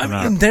and up and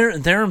up.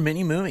 There are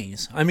many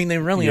movies. I mean, they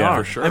really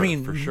are. for sure, I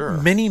mean, for sure.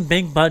 many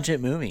big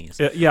budget movies.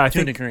 Yeah, I to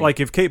a think degree. like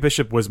if Kate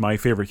Bishop was my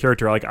favorite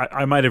character, like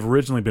I might have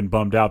originally been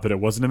bummed out that it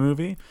wasn't a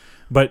movie,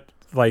 but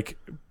like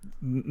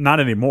not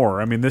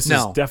anymore. I mean, this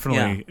is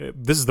definitely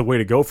this is the way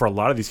to go for a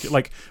lot of these.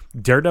 Like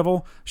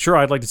Daredevil, sure,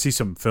 I'd like to see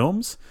some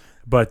films,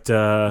 but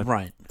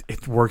Right.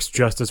 it works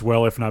just as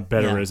well, if not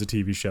better, as a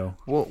TV show.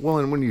 Well,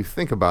 and when you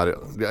think about it,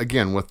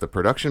 again, with the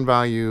production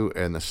value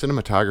and the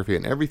cinematography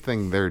and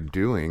everything they're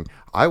doing,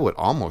 I would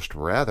almost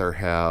rather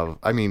have.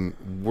 I mean,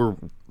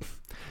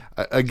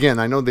 again,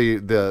 I know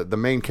the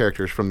main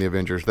characters from the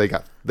Avengers, they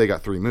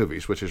got 3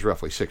 movies, which is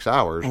roughly 6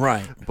 hours.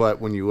 Right.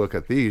 But when you look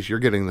at these, you're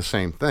getting the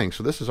same thing.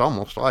 So this is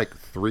almost like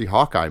 3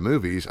 Hawkeye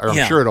movies. Or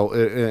I'm sure it'll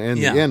in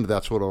the end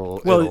that's what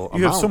it'll. Well, it'll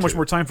you have so amount much to.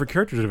 more time for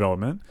character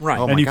development, Right.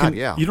 Oh and my you God,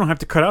 can you don't have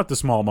to cut out the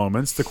small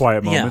moments, the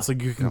quiet moments.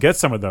 Like you can get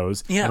some of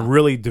those and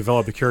really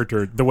develop the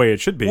character the way it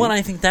should be. Well,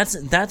 I think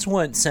that's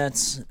what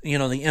sets the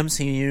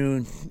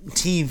MCU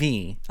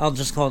TV. I'll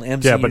just call it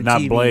MCU. Yeah, but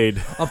not TV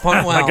Blade. Upon,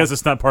 I guess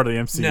it's not part of the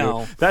MCU.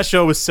 No. That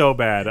show was so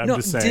bad. I'm no,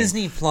 just saying.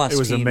 Disney Plus. It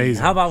was TV.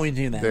 amazing. How about we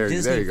do that? There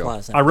Disney you go.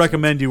 Plus. I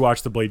recommend you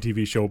watch the Blade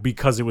TV show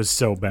because it was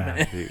so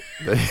bad.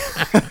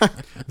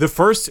 The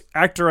first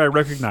actor I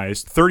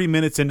recognized 30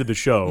 minutes into the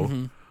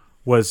show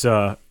was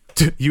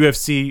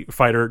UFC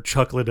fighter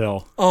Chuck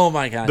Liddell. Oh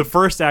my God! The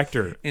first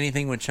actor.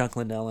 Anything with Chuck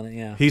Liddell in it,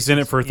 yeah. He's in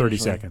it for 30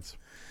 Usually. seconds.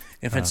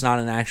 If it's not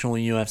an actual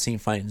UFC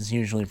fight, it's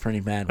usually pretty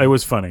bad. It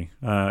was funny.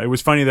 It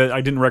was funny that I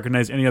didn't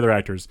recognize any other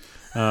actors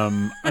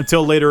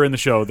until later in the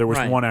show. There was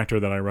one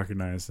actor that I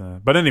recognized.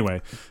 But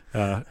anyway,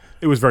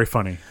 it was very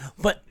funny.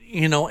 But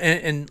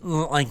and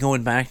like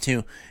going back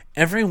to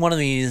every one of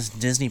these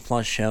Disney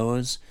Plus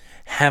shows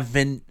have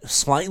been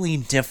slightly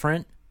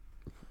different.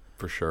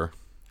 For sure.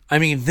 I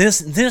mean,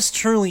 this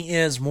truly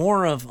is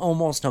more of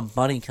almost a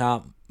buddy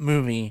cop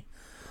movie.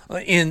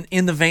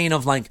 In the vein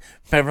of like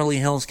Beverly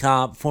Hills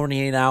Cop,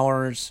 48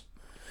 Hours,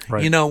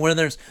 Right. where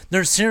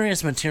there's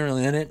serious material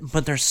in it,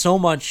 but there's so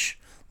much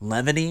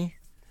levity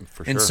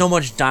and so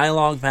much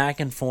dialogue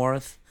back and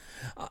forth.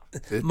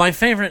 My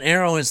favorite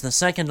arrow is the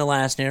second to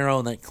last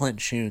arrow that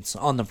Clint shoots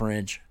on the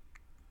bridge.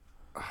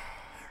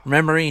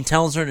 Remember, he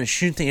tells her to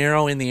shoot the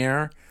arrow in the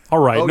air. All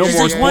right, no She's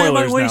more like, why am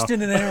I spoilers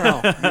wasting an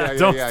arrow?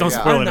 Don't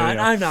spoil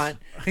I'm not.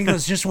 He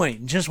goes, just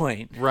wait.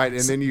 Right,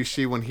 and then you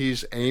see when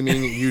he's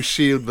aiming, you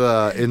see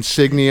the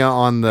insignia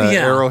on the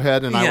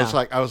arrowhead, and I was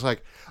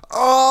like,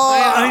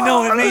 oh, I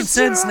know it made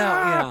sense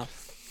now.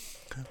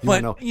 Yeah,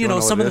 but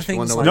some of the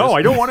things. No,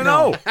 I don't want to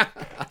know.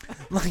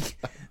 Like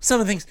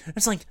some of the things,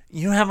 it's like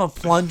you have a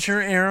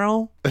plunger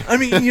arrow. I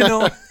mean,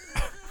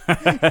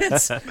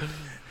 it's.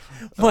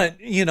 But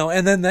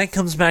and then that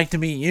comes back to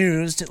be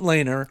used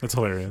later. That's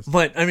hilarious.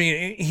 But I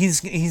mean,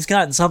 he's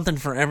gotten something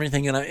for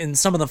everything, and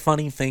some of the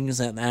funny things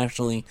that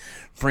actually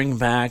bring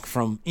back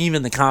from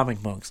even the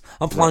comic books,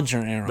 a plunger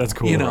arrow. That's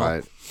cool.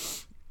 Right.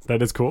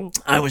 That is cool.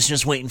 I was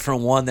just waiting for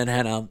one that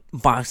had a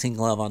boxing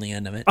glove on the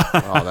end of it.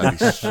 Oh, that'd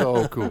be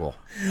so cool.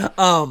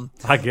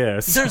 I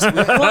guess. And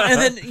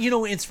then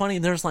it's funny.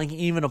 There's like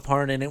even a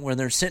part in it where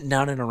they're sitting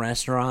down in a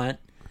restaurant.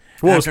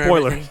 Whoa, after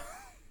spoiler. everything.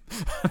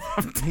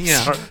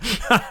 Yeah,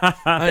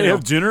 They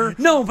have dinner.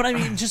 No, but I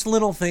mean, just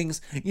little things.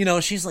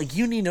 She's like,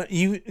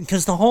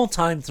 because the whole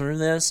time through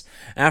this,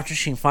 after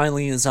she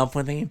finally is up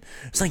with him,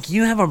 it's like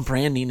you have a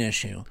branding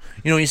issue.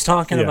 He's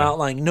talking about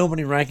like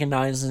nobody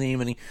recognizes him,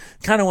 and he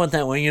kind of went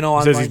that way. He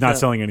says he's not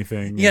selling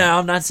anything. Yeah,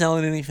 I'm not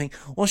selling anything.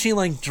 Well, she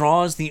like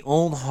draws the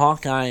old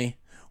Hawkeye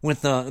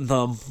with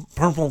the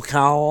purple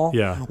cowl,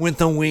 with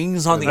the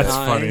wings on the That's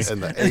eyes.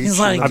 funny. And And he's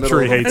like, I'm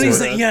sure he hates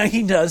it. like, yeah,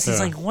 he does. He's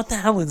like, what the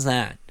hell is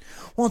that?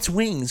 Well, it's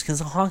wings because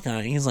of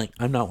Hawkeye. He's like,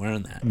 I'm not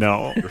wearing that.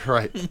 No.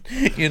 Right.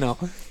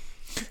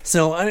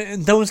 So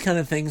those kind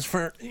of things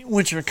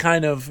which are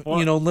kind of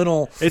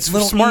little. It's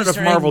little smart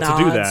Easter of Marvel egg to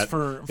do nods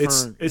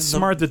that. It's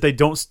smart that they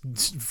don't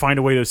find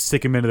a way to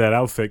stick him into that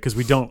outfit because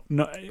we don't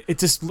know.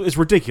 It's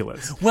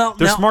ridiculous. Well,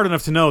 they're now, smart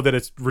enough to know that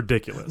it's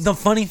ridiculous. The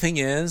funny thing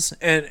is,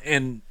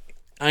 and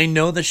I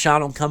know the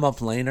shot will come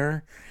up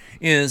later,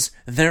 is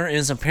there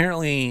is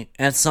apparently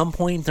at some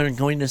point they're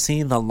going to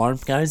see the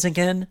LARP guys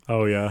again.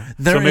 Oh yeah.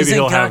 There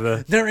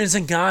is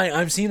a guy.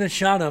 I've seen a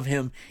shot of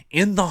him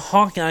in the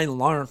Hawkeye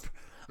LARP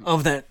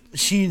of that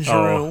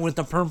Shinjiro with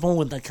the purple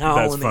with the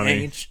cowl and funny.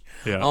 the H.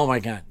 Yeah. Oh my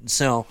god.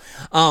 So,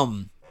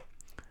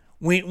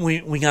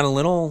 we got a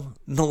little.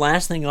 The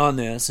last thing on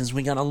this is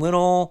we got a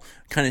little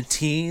kind of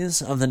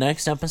tease of the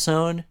next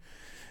episode,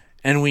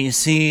 and we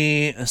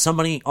see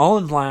somebody all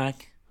in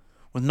black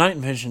with night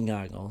vision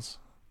goggles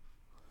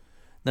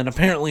that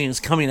apparently is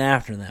coming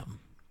after them.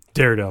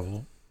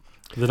 Daredevil.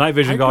 The night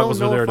vision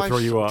goggles are there to throw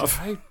you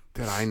off.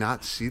 Did I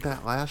not see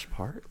that last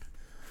part?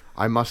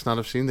 I must not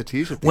have seen the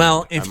teaser.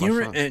 Well, if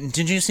you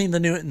did you see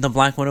the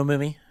Black Widow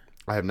movie?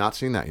 I have not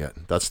seen that yet.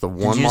 That's the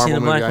one you see Marvel the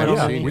movie Black I haven't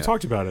Widow? seen Yeah, we yet.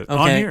 talked about it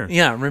Okay. on here.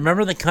 Yeah,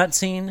 remember the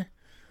cutscene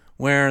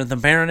where the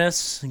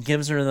Baroness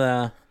gives her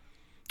the.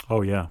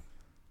 Oh yeah.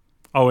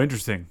 Oh,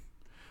 interesting.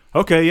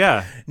 Okay,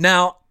 yeah.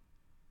 Now,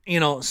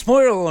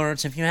 spoiler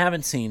alerts if you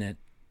haven't seen it.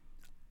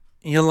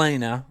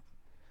 Yelena,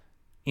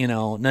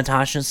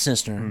 Natasha's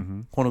sister,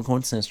 quote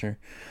unquote sister,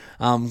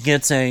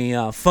 gets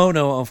a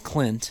photo of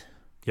Clint.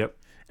 Yep.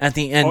 At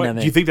the end of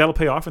it. Do you think that'll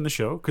pay off in the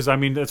show? Because I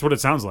mean, that's what it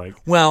sounds like.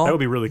 Well, that would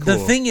be really cool. The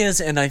thing is,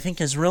 and I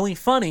think is really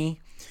funny,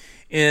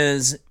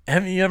 is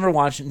have you ever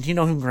watched? Do you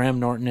know who Graham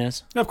Norton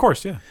is? Of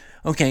course, yeah.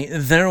 Okay,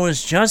 there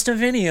was just a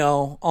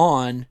video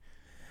on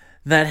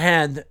that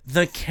had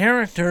the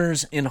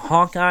characters in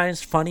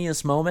Hawkeye's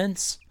funniest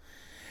moments,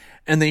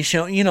 and they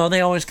show,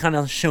 they always kind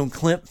of show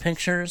clip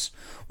pictures.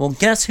 Well,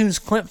 guess whose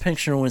clip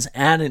picture was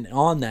added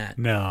on that?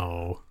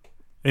 No.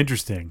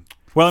 Interesting.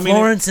 Well, I mean,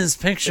 Florence's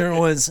picture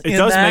was it in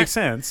does that. make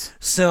sense.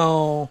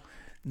 So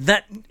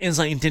that is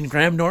like, did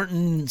Graham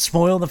Norton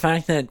spoil the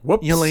fact that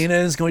Whoops.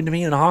 Yelena is going to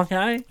be in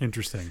Hawkeye?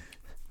 Interesting.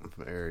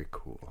 Very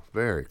cool.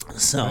 Very cool.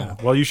 So, Yeah.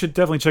 Well, you should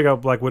definitely check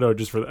out Black Widow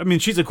just for. I mean,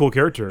 she's a cool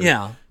character.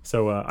 yeah.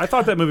 So I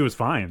thought that movie was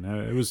fine.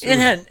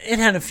 It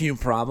had a few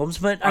problems,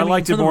 but I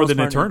liked for it the more most than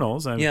part,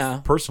 Eternals.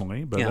 Yeah.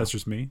 Personally, but Yeah. that's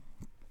just me.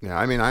 Yeah,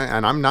 I mean,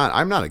 I'm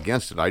not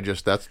against it.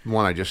 That's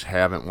one I just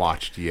haven't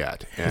watched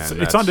yet. And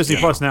It's on Disney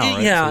Plus now,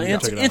 right? Yeah, So you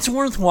gotta check it out. it's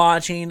worth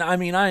watching. I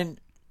mean,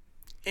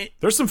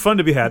 There's some fun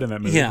to be had in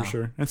that movie Yeah. for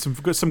sure, and some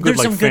good There's like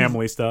some good-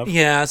 family stuff.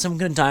 yeah, some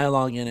good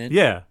dialogue in it.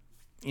 Yeah,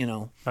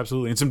 And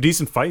absolutely, and some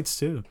decent fights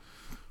too.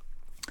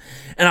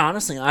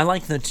 honestly, I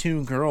like the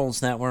two girls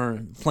that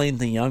played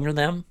the younger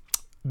them.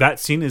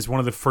 That scene is one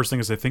of the first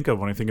things I think of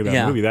when I think of that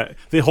Yeah. movie. That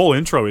the whole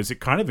intro is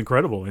kind of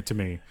incredible to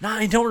me. No,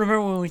 I don't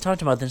remember when we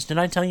talked about this. Did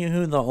I tell you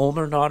who the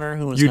older daughter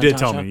who was? You Natasha? did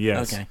tell me,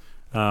 yes. Okay.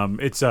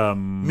 It's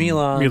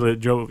Mila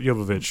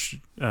Jovovich,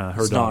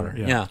 her daughter.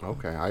 Yeah.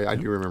 Okay, I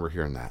do remember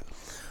hearing that.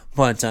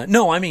 But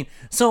no, I mean,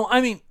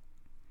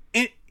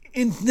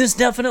 this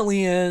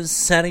definitely is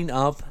setting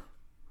up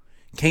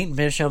Kate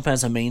Bishop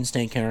as a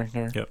mainstay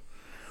character. Yep.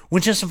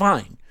 Which is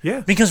fine.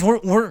 Yeah. Because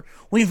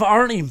we've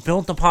already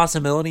built the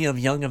possibility of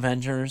Young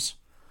Avengers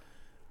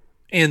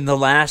in the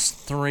last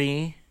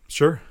 3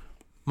 Sure.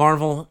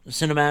 Marvel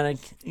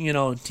cinematic,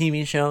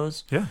 TV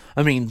shows. Yeah.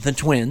 I mean, the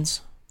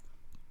twins,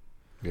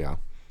 Yeah.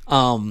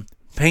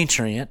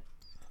 Patriot,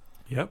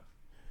 Yep.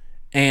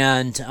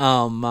 and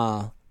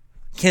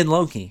Kid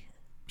Loki.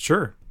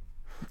 Sure.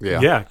 Yeah.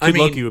 Yeah. I Kid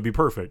mean- Loki would be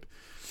perfect.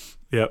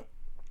 Yep.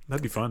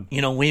 That'd be fun.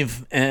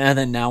 And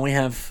then now we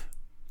have,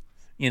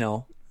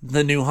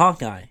 the new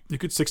Hawkeye. You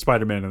could stick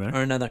Spider-Man in there.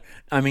 Or another.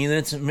 I mean,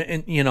 it's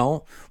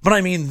but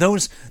I mean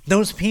those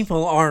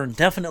people are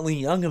definitely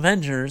Young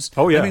Avengers.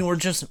 Oh, yeah. I mean, we're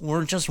just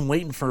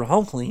waiting for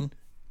Hulkling.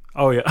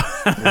 Oh yeah.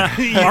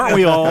 Aren't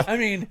we all? I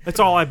mean, That's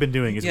all I've been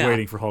doing is Yeah.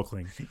 waiting for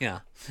Hulkling. yeah.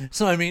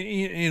 So I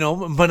mean,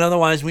 but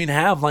otherwise we'd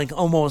have like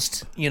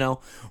almost,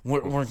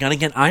 we're gonna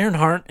get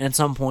Ironheart at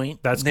some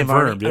point. That's They've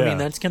confirmed, I yeah. mean,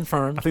 that's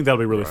confirmed. I think that'll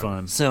be really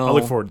fun. So- I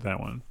look forward to that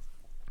one.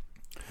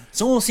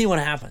 So we'll see what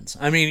happens.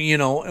 I mean,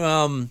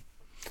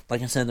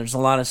 like I said, there's a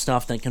lot of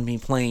stuff that can be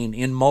playing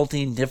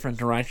in different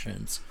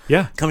directions.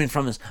 Yeah. Coming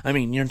from this, I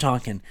mean, you're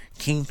talking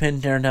Kingpin,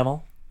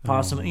 Daredevil,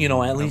 possibly,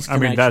 at least. I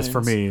mean, that's for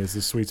connections. me is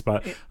the sweet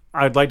spot.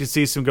 I'd like to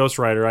see some Ghost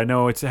Rider. I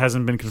know it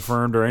hasn't been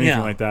confirmed or anything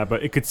Yeah. like that,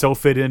 but it could so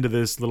fit into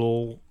this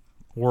little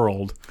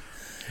world.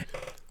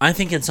 I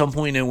think at some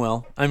point it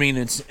will. I mean,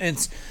 it's.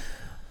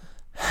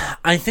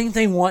 I think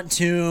they want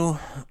to,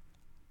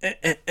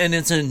 and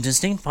it's a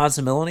distinct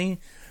possibility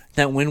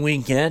that when we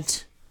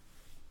get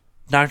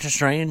Doctor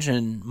Strange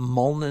and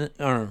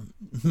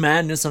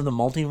Madness of the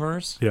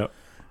Multiverse, Yeah.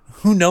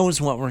 who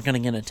knows what we're going to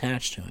get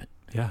attached to it?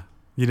 Yeah.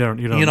 You don't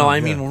know. I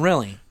yeah. mean,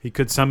 really. He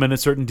could summon a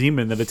certain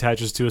demon that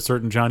attaches to a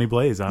certain Johnny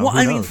Blaze. Well, Who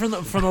I mean, knows?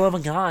 for the love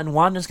of God,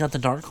 Wanda's got the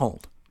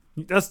Darkhold.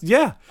 That's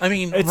yeah. I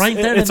mean, It's, right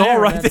there. It's to all there,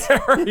 right that's-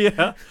 there.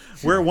 Yeah.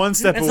 We're one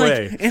step It's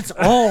away. like it's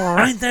all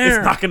right there.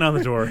 It's knocking on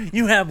the door.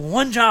 You have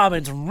one job.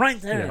 It's right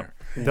Yeah. there.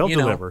 They'll You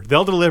know. deliver.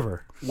 They'll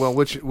deliver. Well,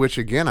 which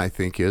again I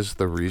think is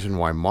the reason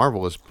why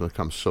Marvel has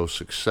become so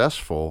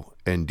successful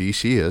and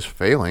DC is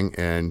failing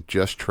and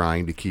just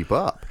trying to keep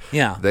up.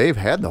 Yeah. They've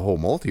had the whole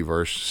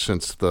multiverse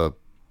since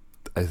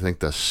I think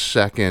the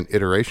second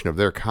iteration of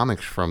their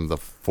comics from the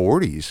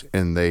 40s,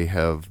 and they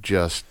have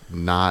just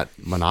not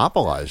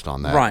monopolized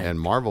on that. Right. And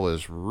Marvel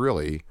is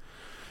really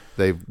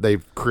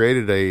they've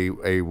created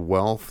a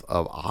wealth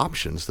of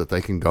options that they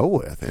can go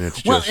with, and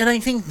it's Well, just and I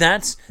think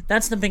that's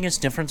the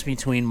biggest difference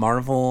between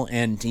Marvel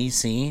and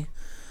DC.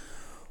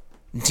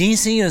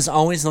 DC has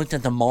always looked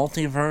at the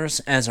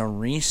multiverse as a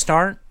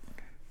restart,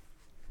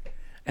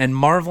 and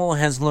Marvel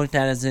has looked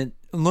at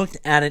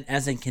it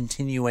as a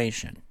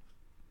continuation.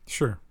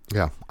 Sure.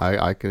 Yeah,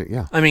 I can.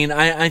 Yeah. I mean,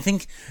 I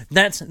think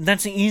that's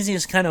the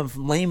easiest kind of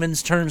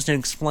layman's terms to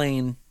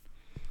explain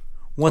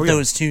what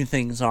those two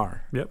things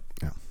are. Yep.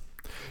 Yeah.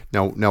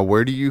 Now,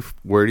 where do you?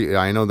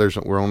 I know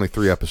we're only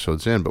 3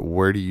 episodes in, but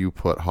where do you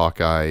put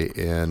Hawkeye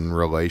in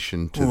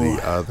relation to the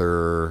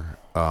other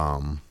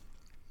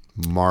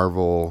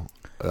Marvel,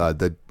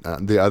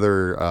 the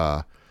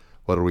other?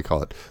 What do we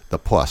call it? The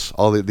plus,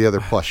 all the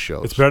other plus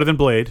shows. It's better than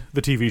Blade,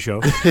 the TV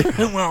show.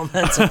 Well,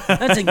 that's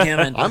a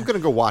given. I'm going to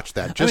go watch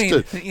that just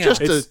to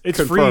It's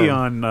confirm. free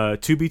on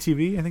Tubi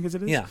TV, I think it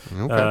is. Yeah.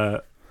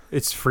 Okay.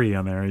 It's free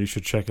on there. You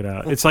should check it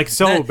out. It's like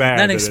so bad.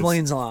 That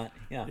explains a lot.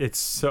 Yeah. It's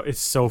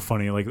so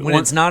funny. Like when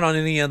it's not on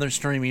any other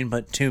streaming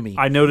but Tubi.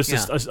 I noticed a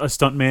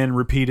stuntman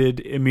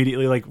repeated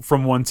immediately, like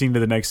from one scene to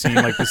the next scene,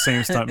 like the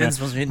same stuntman. It's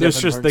supposed to be a It's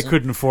just different they person.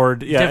 couldn't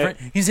afford. Yeah,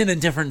 He's in a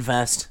different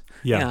vest.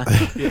 Yeah.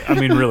 I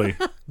mean, really,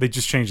 they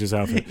just changed his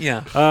outfit.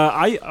 Yeah.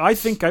 I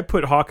think I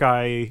put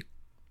Hawkeye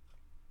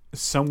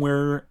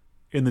somewhere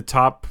in the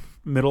top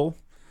middle.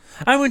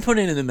 I would put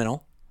it in the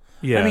middle.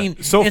 Yeah. I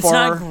mean, so it's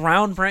far, not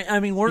groundbreaking. I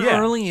mean, we're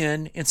early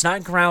in. It's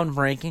not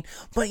groundbreaking.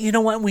 But you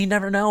know what? We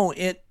never know.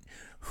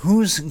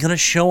 Who's going to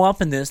show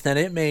up in this that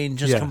it may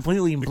just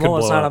completely blow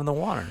us out of the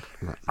water.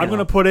 I'm going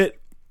to put it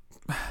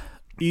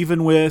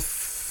even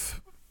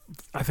with,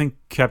 I think,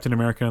 Captain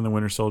America and the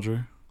Winter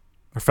Soldier.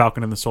 Or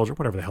Falcon and the Soldier,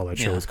 whatever the hell that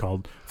show is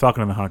called.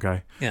 Falcon and the Hawkeye.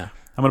 Yeah.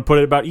 I'm going to put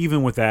it about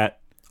even with that.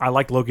 I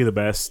like Loki the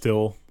best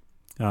still.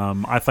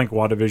 I think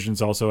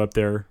WandaVision's also up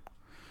there.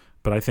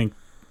 But I think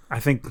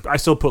I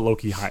still put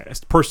Loki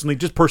highest. Personally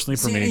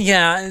for me.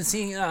 Yeah,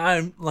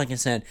 like I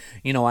said,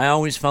 I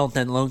always felt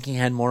that Loki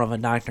had more of a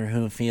Doctor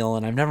Who feel,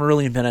 and I've never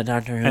really been a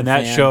Doctor Who fan. And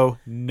that show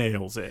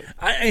nails it.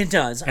 It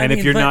does. And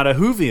if you're not a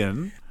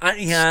Whovian...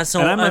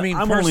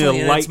 I'm only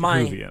a light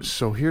Whovian.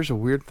 So here's a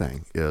weird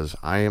thing, is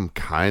I am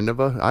kind of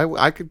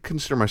I could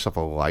consider myself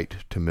a light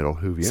to middle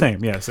Whovian.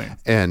 Same.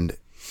 And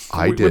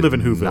I did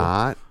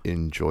not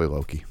enjoy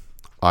Loki.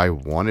 I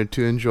wanted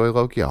to enjoy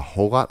Loki a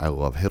whole lot. I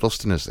love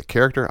Hiddleston as the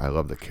character. I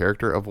love the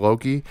character of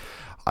Loki.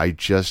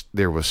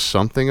 There was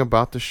something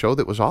about the show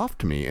that was off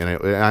to me. And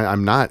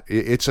I'm not,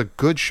 it's a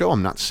good show.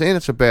 I'm not saying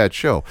it's a bad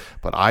show,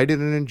 but I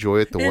didn't enjoy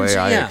it the way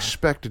I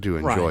expected to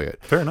enjoy it.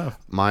 Fair enough.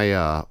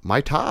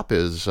 My top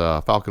is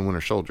Falcon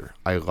Winter Soldier.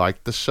 I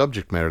liked the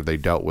subject matter they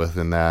dealt with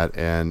in that,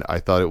 and I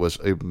thought it was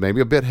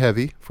maybe a bit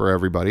heavy for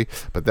everybody,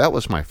 but that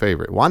was my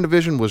favorite.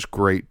 WandaVision was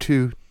great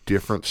too.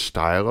 Different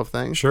style of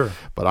things, sure,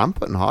 but I'm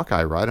putting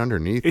Hawkeye right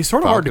underneath. It's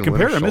sort of hard to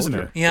compare them, isn't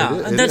it? Yeah,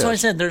 and that's why I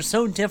said they're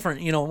so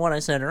different. What I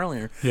said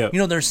earlier. Yeah,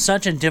 they're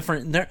such a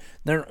different.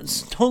 They're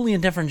totally a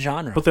different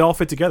genre, but they all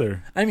fit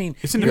together. I mean,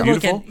 isn't it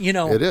beautiful?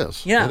 It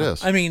is. Yeah, it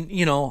is. I mean,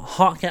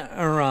 Hawkeye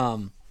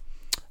or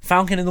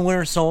Falcon and the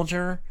Winter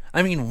Soldier.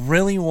 I mean,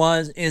 really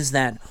is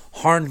that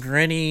hard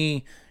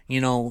gritty.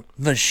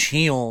 The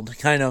Shield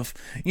kind of.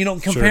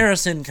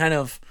 Comparison kind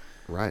of.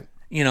 Right.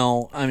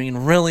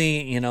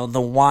 Really,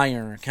 The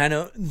Wire, kind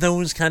of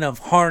those kind of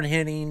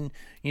hard-hitting,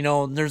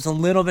 there's a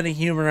little bit of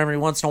humor every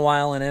once in a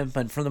while in it,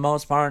 but for the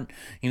most part,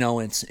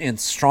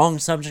 it's strong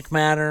subject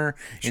matter,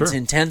 it's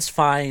intense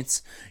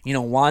fights,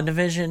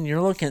 WandaVision,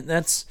 you're looking,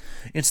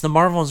 it's the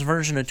Marvel's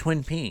version of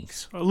Twin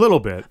Peaks. A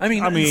little bit. I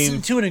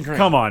mean to a degree.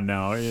 Come on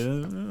now.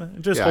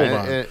 Just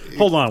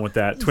hold on with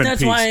that, Twin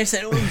Peaks.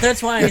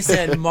 That's why I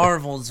said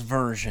Marvel's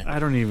version. I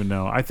don't even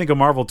know. I think a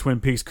Marvel Twin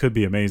Peaks could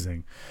be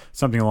amazing.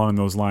 Something along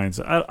those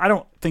lines. I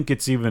don't think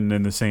it's even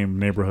in the same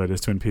neighborhood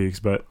as Twin Peaks,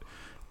 but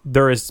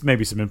there is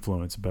maybe some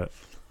influence, but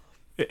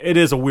it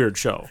is a weird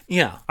show.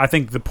 Yeah. I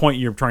think the point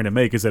you're trying to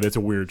make is that it's a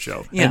weird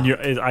show. Yeah.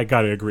 And I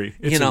got to agree.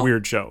 It's a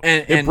weird show.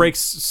 It breaks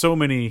so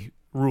many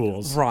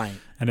rules. Right.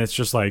 And it's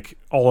just like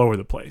all over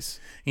the place.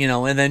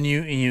 And then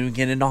you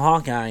get into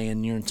Hawkeye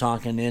and you're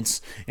talking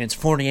it's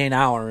 48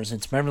 hours,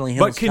 it's Beverly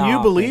Hills But can you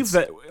believe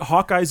that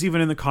Hawkeye's even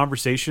in the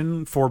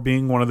conversation for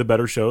being one of the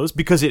better shows?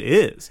 Because it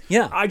is.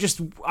 Yeah.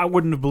 I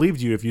wouldn't have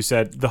believed you if you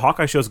said the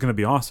Hawkeye show is going to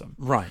be awesome.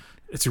 Right.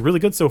 It's really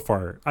good so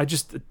far. I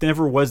just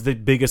never was the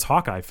biggest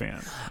Hawkeye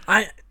fan.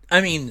 I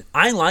mean,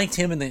 I liked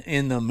him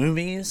in the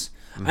movies.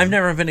 Mm-hmm. I've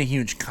never been a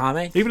huge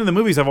comic. Even in the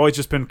movies, I've always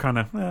just been kind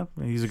of,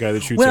 he's a guy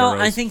that shoots arrows.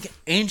 Well, I think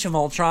Age of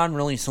Ultron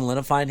really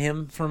solidified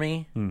him for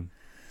me.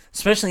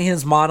 Especially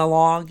his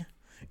monologue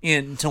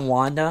to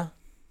Wanda.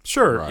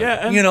 Sure, right.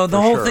 Yeah. And,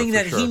 the whole thing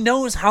that he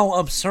knows how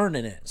absurd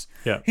it is.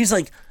 Yeah. He's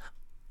like,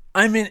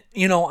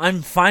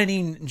 I'm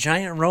fighting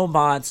giant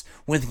robots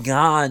with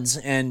gods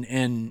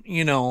and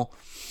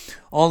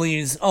all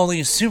these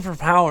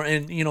superpower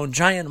and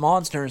giant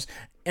monsters,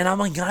 and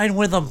I'm a guy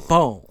with a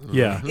bow.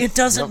 Yeah. It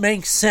doesn't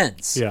make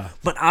sense. Yeah.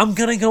 But I'm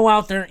gonna go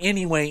out there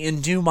anyway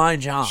and do my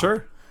job.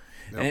 Sure.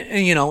 Yep.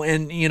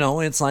 And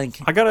it's like,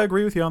 I gotta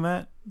agree with you on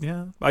that.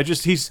 Yeah.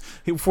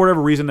 For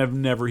whatever reason,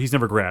 he's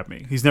never grabbed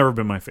me. He's never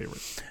been my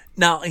favorite.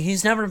 Now,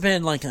 he's never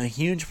been like a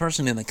huge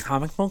person in the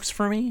comic books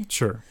for me.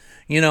 Sure.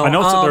 You know, I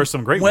know there are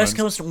some great West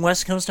ones.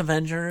 West Coast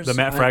Avengers. The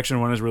Matt Fraction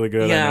one is really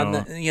good. Yeah,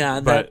 I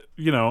know. But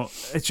you know,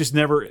 it's just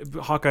never.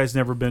 Hawkeye's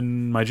never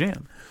been my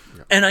jam.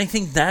 And I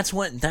think that's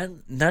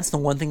the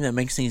one thing that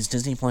makes these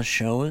Disney Plus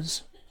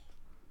shows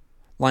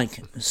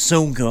like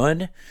so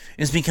good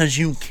is because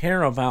you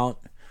care about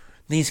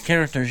these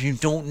characters. You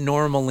don't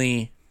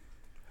normally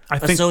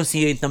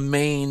associate the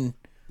main.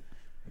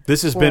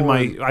 This has been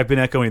I've been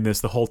echoing this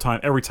the whole time.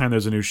 Every time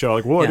there's a new show,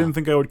 like, I didn't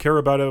think I would care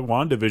about a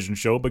WandaVision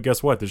show, but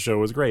guess what? The show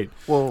was great.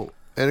 Well,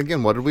 and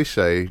again, what did we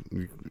say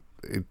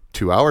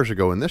 2 hours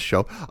ago in this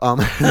show?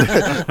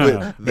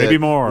 Maybe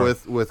more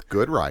with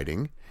good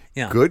writing.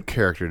 Yeah. Good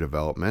character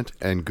development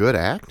and good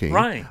acting.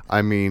 Right.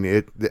 I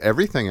mean,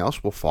 everything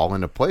else will fall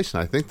into place,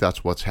 and I think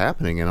that's what's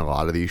happening in a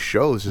lot of these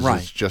shows.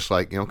 It's just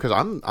like, you know, because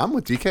I'm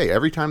with DK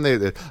every time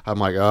I'm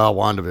like, oh,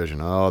 WandaVision,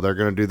 oh, they're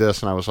going to do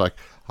this, and I was like,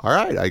 all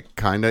right, I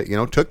kind of, you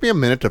know, took me a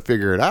minute to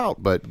figure it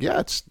out, but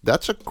yeah,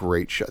 that's a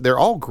great show. They're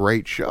all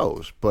great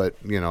shows, but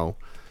you know,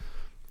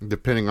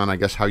 depending on, I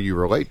guess, how you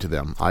relate to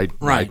them. I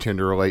tend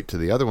to relate to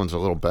the other ones a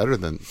little better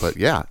but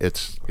yeah,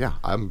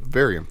 I'm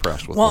very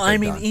impressed with what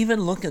they've done.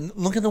 Even look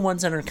at the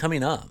ones that are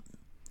coming up.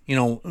 You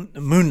know,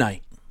 Moon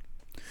Knight.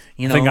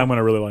 You know, I think I'm going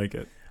to really like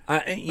it.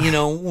 You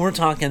know, we're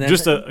talking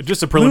just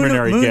a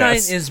preliminary Moon guess.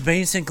 Knight is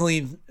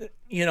basically,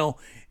 you know,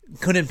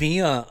 could it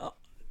be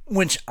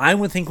which I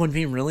would think would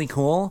be really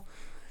cool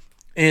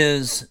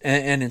is,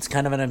 and it's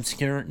kind of an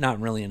obscure,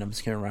 not really an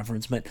obscure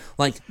reference, but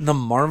like the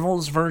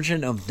Marvel's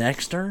version of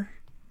Dexter.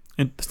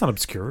 And that's not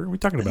obscure. What are we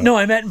talking about? No,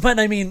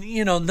 I mean,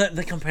 you know,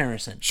 the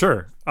comparison.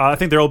 Sure. I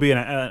think there will be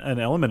an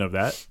element of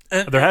that.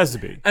 There has to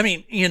be. I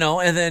mean, you know,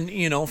 and then,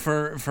 you know,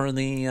 for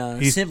the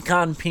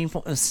sitcom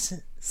people,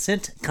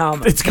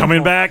 sitcom. It's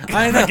coming back.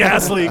 I know. The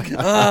gas leak.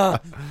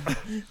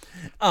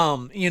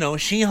 You know,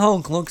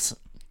 She-Hulk looks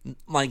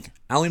like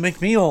Ally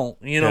McBeal,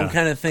 you know,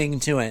 kind of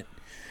thing to it.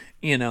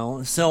 You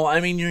know, so,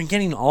 I mean, you're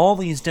getting all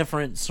these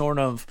different sort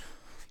of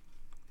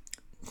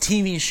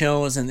TV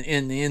shows and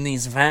in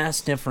these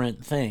vast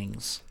different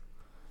things,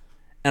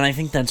 and I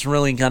think that's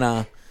really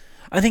I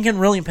think it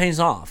really pays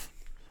off.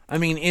 I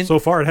mean, so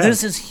far it has.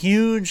 This is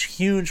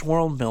huge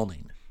world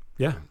building.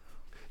 Yeah.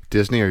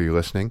 Disney, are you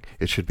listening?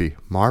 It should be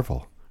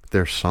Marvel.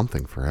 There's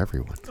something for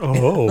everyone.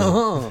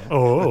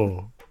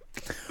 Oh.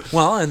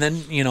 Well, and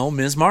then, you know,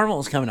 Ms. Marvel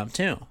is coming up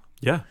too.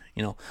 Yeah.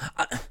 You know,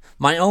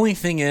 my only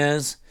thing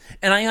is,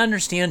 and I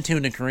understand to a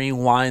degree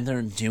why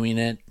they're doing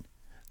it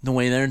the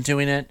way they're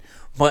doing it.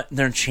 But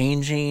they're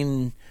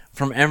changing,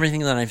 from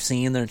everything that I've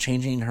seen, they're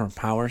changing her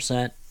power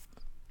set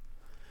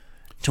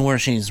to where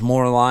she's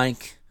more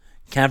like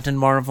Captain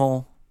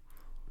Marvel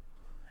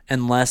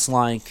and less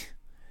like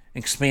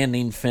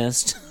Expanding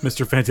Fist.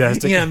 Mr.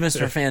 Fantastic. Yeah,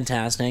 Mr.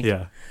 Fantastic.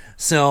 Yeah.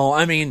 So,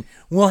 I mean,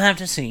 we'll have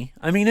to see.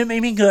 I mean, it may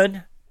be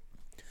good.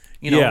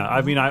 You know, yeah,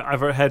 I mean, I've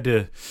had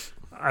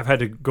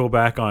to go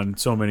back on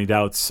so many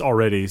doubts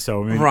already,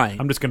 so I mean,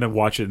 I'm just going to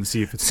watch it and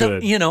see if it's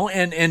good. You know,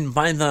 and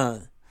by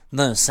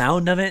the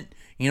sound of it,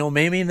 you know,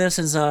 maybe this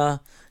is a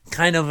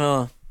kind of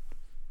a,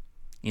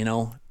 you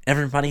know,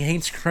 everybody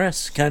hates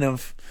Chris kind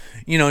of,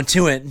 you know,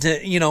 to it.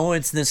 You know,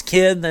 it's this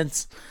kid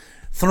that's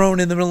thrown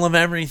in the middle of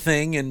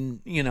everything, and,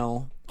 you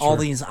know, all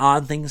these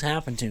odd things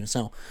happen to.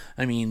 So,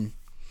 I mean,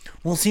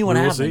 we'll see what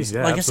happens. See.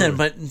 Yeah, like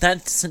absolutely. I said, but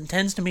that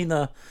tends to be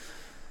the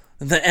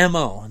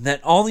MO,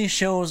 that all these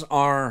shows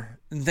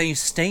they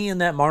stay in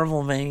that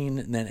Marvel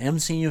vein, that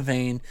MCU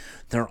vein.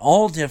 They're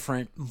all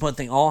different, but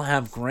they all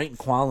have great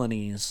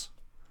qualities.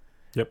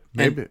 Yep.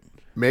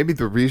 Maybe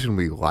the reason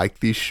we like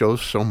these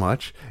shows so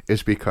much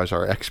is because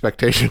our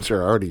expectations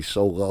are already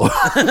so low.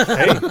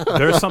 Hey,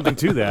 there's something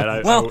to that.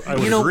 I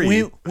would you know,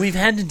 agree. we've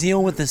had to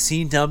deal with the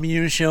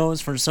CW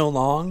shows for so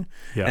long,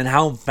 and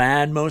how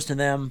bad most of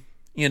them,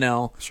 you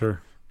know,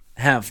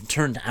 have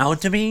turned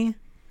out to be,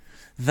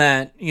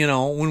 that, you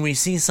know, when we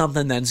see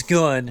something that's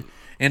good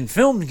and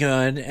filmed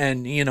good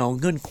and, you know,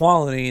 good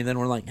quality, then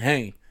we're like,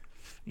 hey,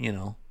 you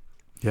know.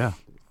 Yeah.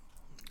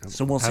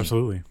 So we'll see.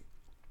 Absolutely.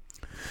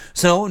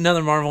 So,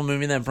 another Marvel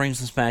movie that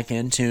brings us back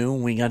into,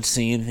 we got to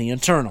see The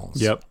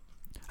Eternals. Yep.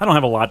 I don't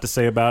have a lot to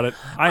say about it.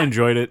 I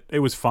enjoyed it. It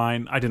was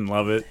fine. I didn't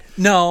love it.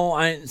 No,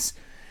 it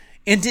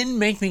didn't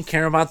make me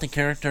care about the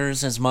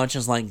characters as much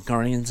as, like,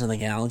 Guardians of the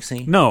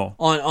Galaxy. No.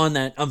 On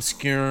that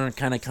obscure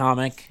kind of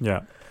comic.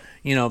 Yeah.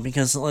 You know,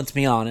 because, let's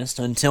be honest,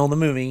 until the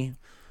movie,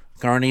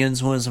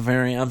 Guardians was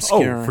very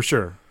obscure. Oh, for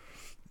sure.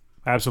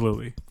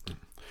 Absolutely.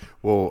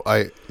 Well,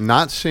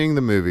 not seeing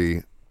the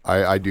movie,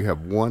 I do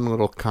have one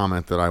little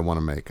comment that I want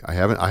to make. I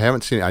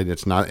haven't seen it.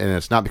 It's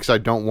not because I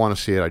don't want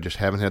to see it. I just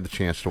haven't had the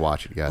chance to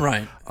watch it yet.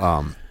 Right.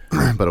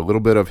 But a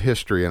little bit of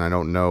history, and I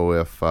don't know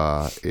if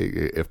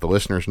the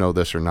listeners know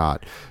this or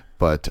not.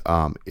 But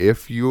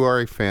if you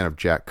are a fan of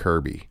Jack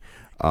Kirby,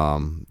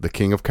 the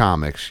King of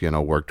Comics, you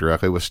know, worked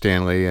directly with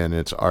Stan Lee, and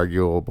it's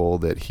arguable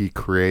that he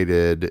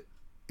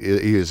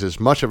is as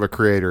much of a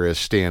creator as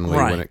Stan Lee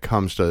when it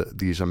comes to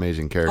these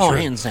amazing characters. Oh,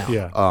 hands down.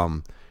 Yeah.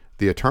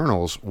 The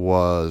Eternals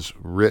was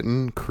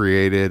written,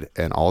 created,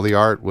 and all the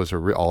art was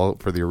all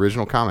for the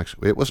original comics.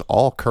 It was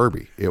all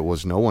Kirby. It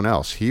was no one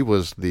else. He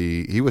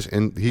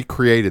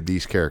created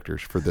these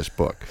characters for this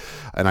book,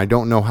 and I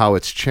don't know how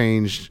it's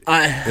changed.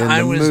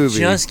 I was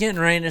just getting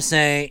ready to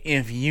say,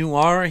 if you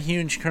are a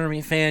huge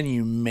Kirby fan,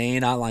 you may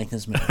not like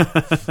this movie.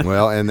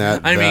 Well, and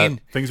I mean,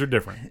 things are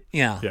different.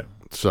 Yeah.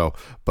 So,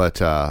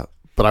 but I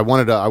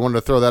wanted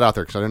to throw that out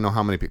there because I didn't know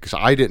how many people. Because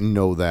I didn't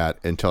know that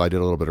until I did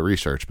a little bit of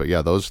research. But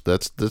yeah,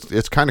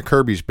 it's kind of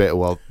Kirby's baby.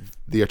 Well,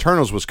 the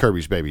Eternals was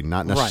Kirby's baby,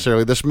 not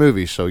necessarily this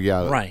movie. So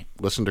yeah,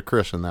 listen to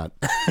Chris in that.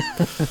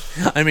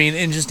 I mean,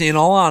 and just in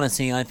all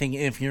honesty, I think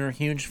if you're a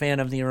huge fan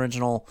of the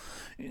original,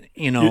 you're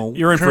in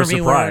Kirby for a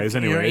surprise.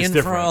 Anyway, you're it's in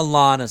different. for a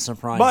lot of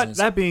surprises. But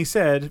that being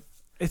said,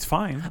 it's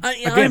fine.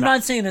 I'm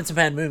not saying it's a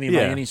bad movie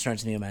by any stretch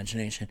of the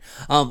imagination.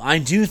 I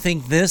do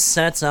think this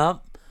sets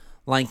up,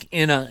 like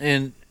in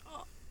a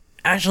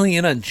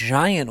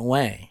giant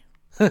way,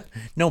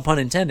 no pun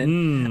intended,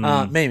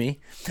 maybe,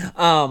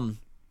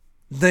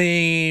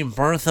 the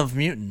birth of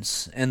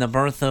mutants and the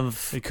birth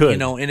of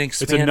an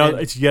expanded.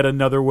 It's yet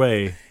another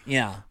way.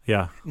 Yeah.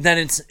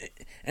 That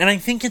and I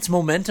think it's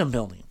momentum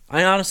building.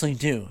 I honestly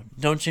do,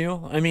 don't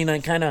you? I mean, I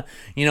kind of,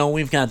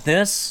 we've got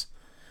this.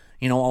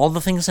 All the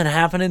things that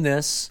happen in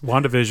this.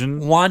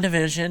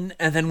 WandaVision,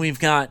 and then we've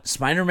got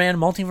Spider-Man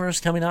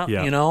Multiverse coming up,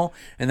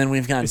 and then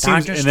we've got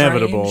Doctor Strange.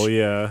 Inevitable,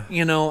 yeah.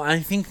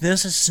 I think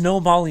this is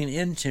snowballing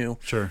into.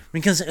 Sure.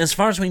 Because as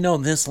far as we know,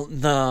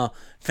 the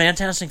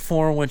Fantastic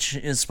Four, which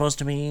is supposed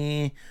to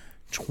be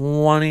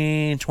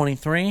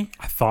 2023.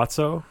 I thought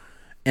so.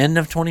 End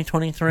of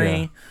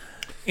 2023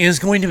 is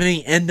going to be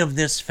the end of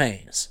this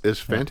phase. Is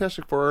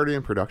Fantastic Four already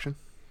in production?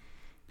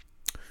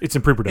 It's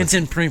in pre-production. It's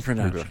in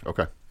pre-production.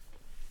 Okay.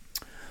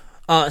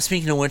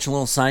 Speaking of which, a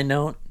little side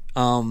note,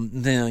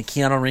 the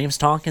Keanu Reeves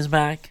talk is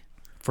back.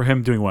 For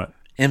him doing what?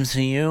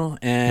 MCU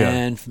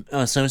and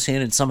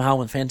associated somehow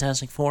with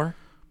Fantastic Four.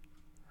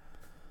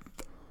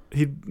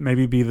 He'd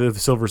maybe be the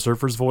Silver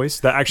Surfer's voice.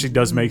 That actually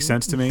does make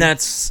sense to me.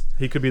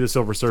 He could be the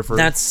Silver Surfer.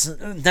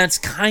 That's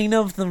kind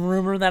of the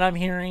rumor that I'm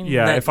hearing.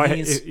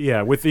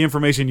 Yeah, with the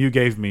information you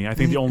gave me, I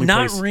think the only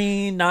place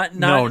not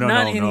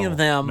any of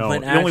them. No,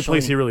 but the only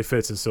place he really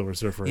fits is Silver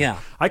Surfer. Yeah,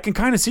 I can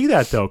kind of see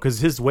that though,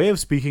 because his way of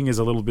speaking is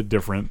a little bit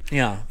different.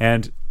 Yeah,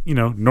 and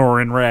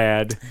Norrin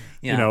Rad,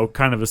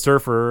 kind of a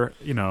surfer.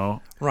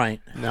 Right.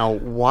 Now,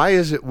 why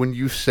is it when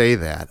you say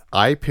that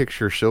I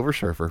picture Silver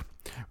Surfer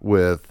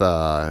with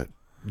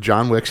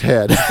John Wick's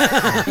head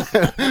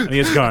and he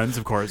has guns,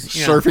 of course,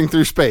 surfing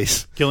through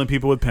space, killing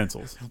people with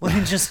pencils. Well,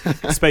 he just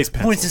space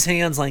pencils. Points his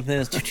hands like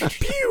this.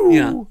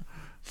 Pew!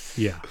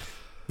 Yeah,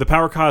 the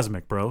power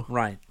cosmic, bro.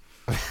 Right.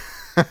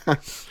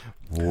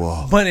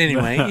 Whoa. But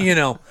anyway, me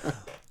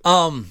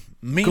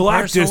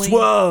Galactus. Personally,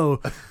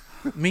 whoa.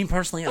 Me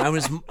personally, I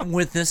was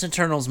with this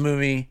Eternals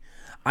movie.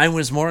 I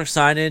was more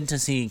excited to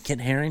see Kit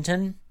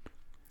Harington.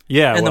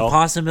 Yeah, and the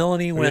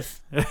possibility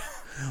with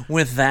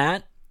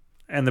that.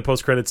 And the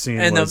post-credit scene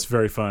was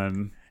very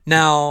fun.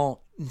 Now,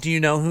 do you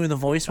know who the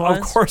voice was?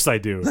 Of course I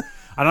do.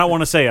 I don't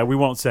want to say it. We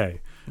won't say.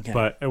 Okay.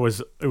 But it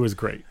was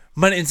great.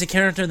 But it's a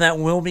character that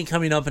will be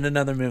coming up in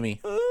another movie.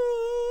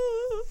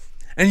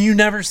 And you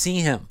never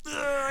see him.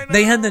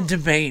 They had the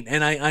debate,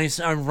 and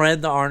I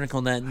read the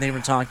article that they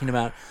were talking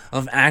about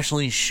of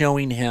actually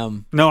showing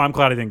him. No, I'm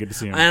glad I didn't get to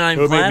see him. And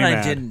I'm glad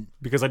I didn't.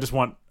 Because I'm just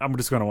going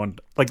to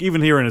want, like,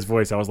 even hearing his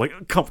voice, I was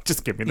like, come,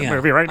 just give me the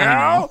movie right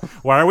now.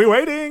 Why are we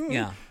waiting?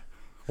 Yeah.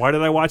 Why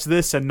did I watch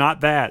this and not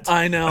that?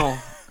 I know.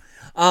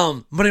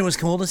 But it was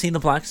cool to see the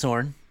Black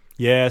Sword.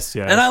 Yes.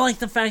 And I like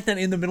the fact that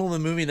in the middle of the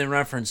movie they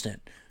referenced it.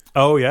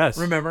 Oh, yes.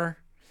 Remember?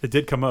 It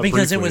did come up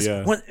because briefly,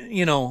 it was,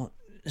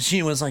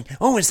 she was like,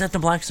 oh, is that the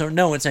Black Sword?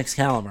 No, it's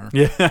Excalibur.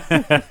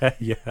 Yeah.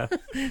 Yeah.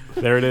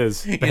 There it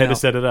is. They had to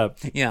set it up.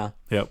 Yeah.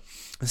 Yep.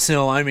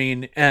 So, I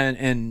mean,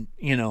 and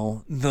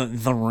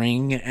the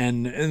ring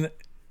and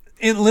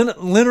it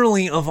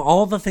literally, of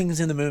all the things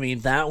in the movie,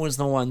 that was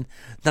the one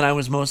that I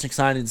was most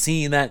excited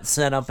seeing that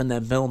set up and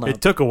that build up. It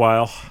took a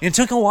while. It did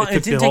take a while.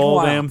 The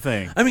whole damn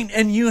thing. I mean,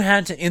 and you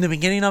had to, in the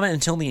beginning of it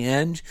until the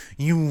end,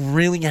 you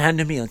really had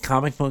to be a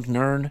comic book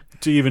nerd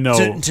to even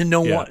know to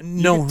know what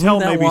who tell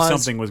that maybe was.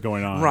 Something was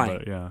going on, right?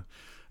 But yeah,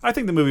 I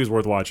think the movie is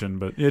worth watching.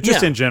 But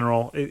just in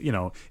general,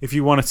 if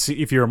you want to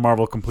see, if you're a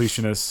Marvel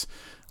completionist.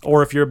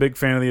 Or if you're a big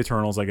fan of the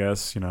Eternals, I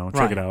guess,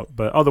 check it out.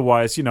 But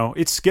otherwise,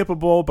 it's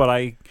skippable, but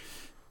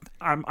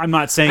I'm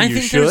not saying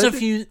you should. There's a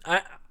few.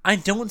 I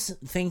don't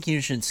think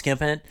you should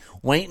skip it.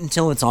 Wait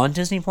until it's on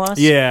Disney Plus.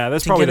 Yeah,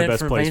 that's probably the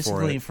best place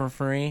for it. Basically for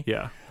free.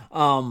 Yeah.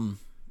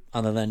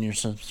 Other than your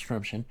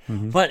subscription.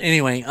 Mm-hmm. But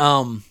anyway,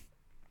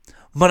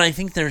 but I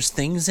think there's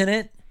things in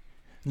it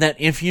that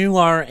if you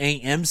are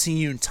a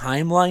MCU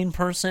timeline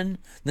person,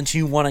 that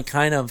you want to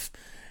kind of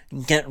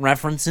get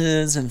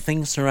references and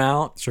things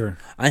throughout. Sure.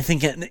 I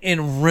think it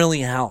really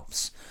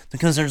helps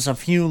because there's a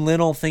few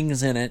little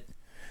things in it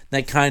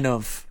that kind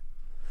of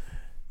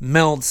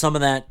meld some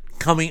of that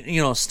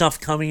stuff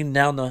coming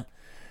down the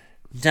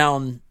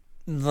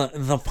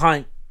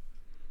pipe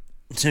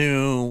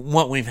to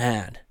what we've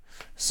had.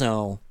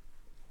 So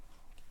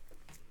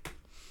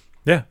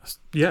Yeah.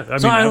 Yeah. I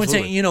mean, I would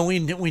say,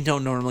 we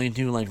don't normally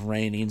do like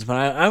ratings, but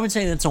I would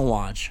say it's a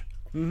watch.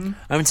 Mm-hmm.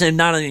 I would say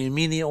not an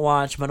immediate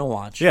watch, but a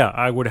watch. Yeah,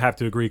 I would have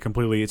to agree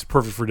completely. It's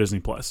perfect for Disney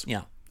Plus.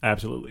 Yeah.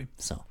 Absolutely.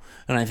 So,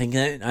 and I think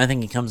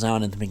it comes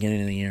out at the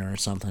beginning of the year or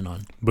something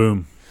on.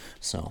 Boom.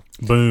 So.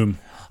 Boom.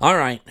 All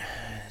right.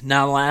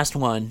 Now, last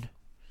one.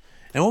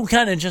 And we'll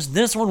kind of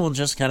this one we'll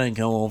just kind of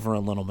go over a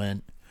little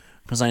bit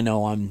because I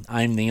know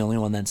I'm the only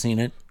one that's seen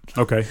it.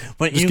 Okay.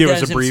 But just you give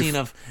guys us a brief.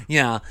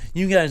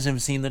 You guys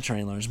have seen the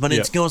trailers, but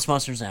it's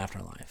Ghostbusters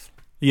Afterlife.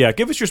 Yeah,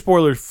 give us your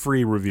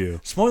spoiler-free review.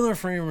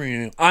 Spoiler-free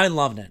review. I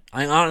loved it.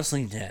 I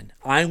honestly did.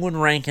 I would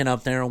rank it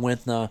up there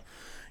with the,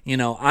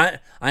 I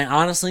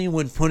honestly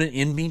would put it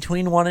in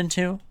between 1 and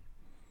 2.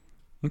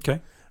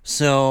 Okay.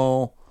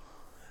 So,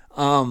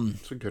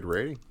 it's a good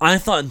rating. I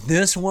thought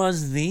this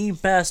was the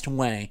best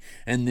way,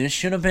 and this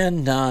should have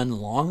been done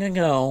long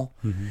ago,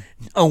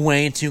 a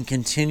way to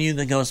continue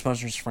the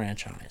Ghostbusters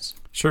franchise.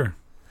 Sure.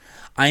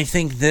 I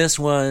think this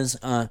was,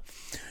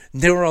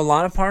 there were a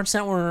lot of parts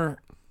that were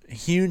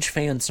huge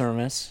fan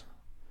service,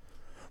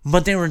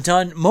 but they were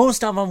done,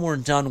 most of them were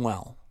done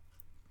well.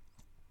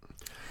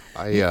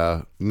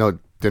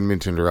 Didn't mean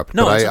to interrupt.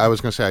 No, but I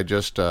was going to say, I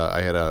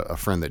had a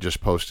friend that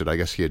just posted, I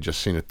guess he had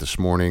just seen it this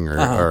morning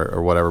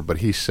or whatever, but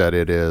he said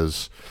it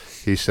is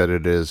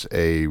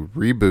a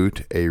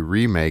reboot, a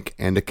remake,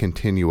 and a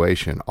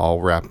continuation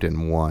all wrapped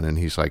in one. And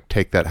he's like,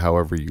 take that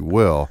however you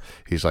will.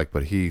 He's like,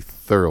 but he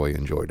thoroughly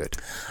enjoyed it.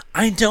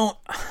 I don't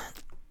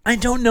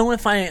know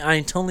if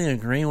I totally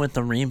agree with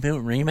the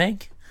reboot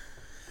remake.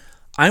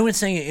 I would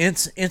say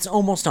it's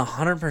almost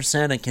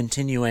 100% a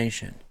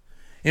continuation.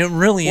 It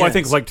really is. Well, I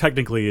think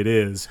technically it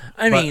is.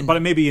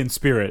 But maybe in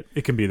spirit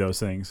it can be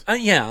those things.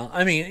 Yeah,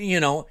 I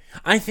mean,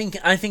 I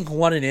think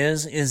what it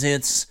is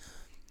it's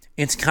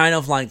kind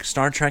of like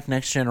Star Trek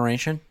Next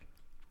Generation.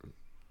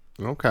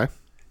 Okay.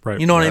 Right.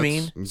 You know what I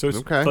mean? So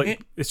it's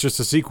it's just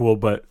a sequel,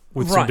 but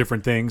with some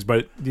different things.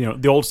 But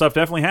the old stuff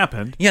definitely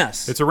happened.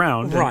 Yes, it's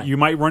around. Right. You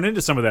might run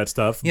into some of that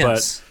stuff.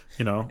 Yes.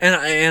 But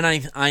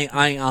And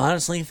I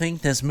honestly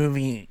think this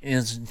movie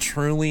is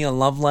truly a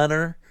love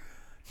letter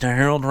to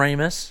Harold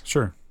Ramis.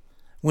 Sure.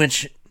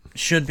 Which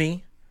should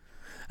be.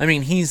 I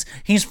mean, he's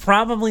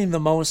probably the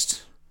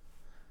most,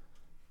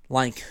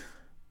 I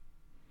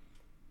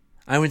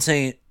would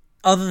say,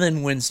 other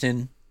than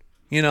Winston,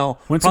 Winston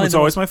was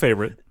always my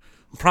favorite.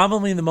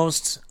 Probably the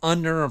most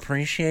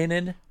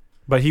underappreciated.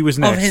 But he was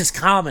next. Of his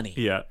comedy.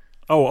 Yeah.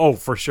 Oh,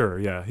 for sure.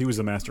 Yeah, he was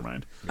the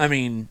mastermind. I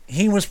mean,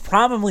 he was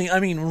probably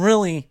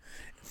the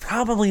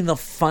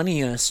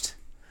funniest.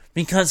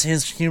 Because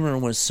his humor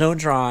was so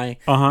dry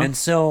and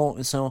so.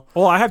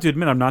 Well, I have to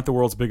admit, I'm not the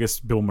world's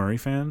biggest Bill Murray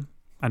fan.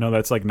 I know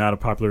that's not a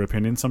popular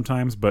opinion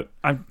sometimes, but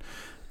I'm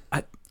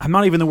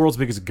not even the world's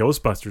biggest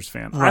Ghostbusters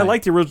fan. Right. I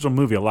like the original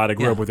movie a lot. I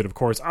grew up with it, of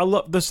course. I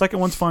love the second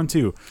one's fun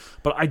too,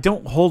 but I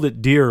don't hold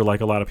it dear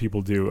like a lot of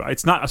people do.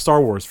 It's not a Star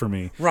Wars for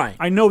me. Right.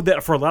 I know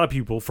that for a lot of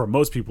people, for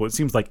most people, it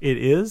seems like it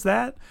is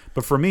that,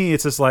 but for me,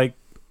 it's just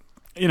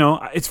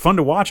it's fun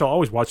to watch. I'll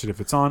always watch it if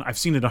it's on. I've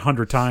seen it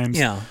 100 times.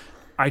 Yeah.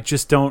 I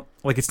just don't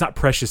it's not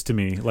precious to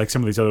me like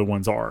some of these other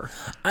ones are.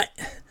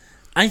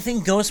 I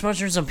think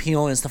Ghostbusters'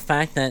 appeal is the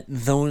fact that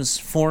those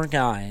 4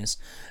 guys,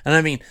 and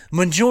I mean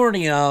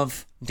majority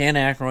of Dan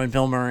Aykroyd,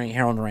 Bill Murray,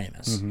 Harold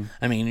Ramis. Mm-hmm.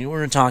 I mean,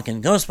 we're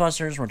talking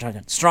Ghostbusters, we're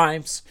talking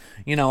Stripes.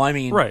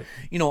 Right.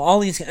 All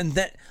these, and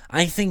that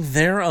I think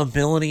their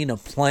ability to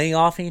play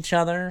off each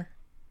other.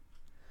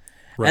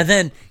 Right. And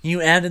then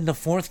you added the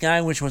 4th guy,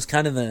 which was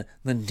kind of the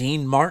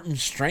Dean Martin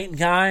straight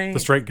guy. The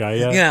straight guy,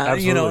 yeah. Yeah,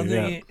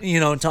 absolutely,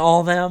 to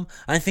all them.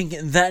 I think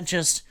that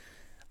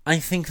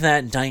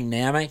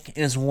dynamic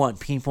is what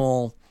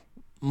people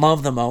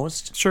love the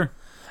most. Sure.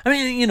 I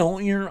mean,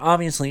 you're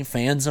obviously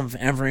fans of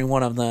every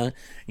one of the,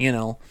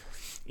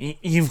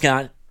 you've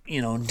got,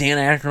 Dan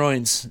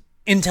Aykroyd's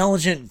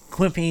intelligent,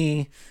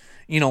 quippy,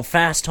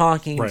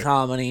 fast-talking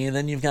comedy, and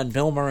then you've got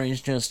Bill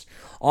Murray's just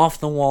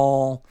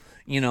off-the-wall,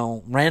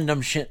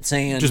 random shit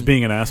saying. Just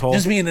being an asshole.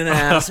 Just being an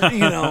ass,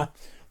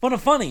 but a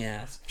funny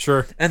ass.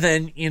 Sure. And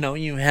then,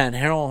 you had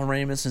Harold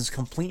Ramis'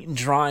 complete and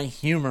dry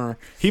humor.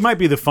 He might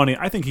be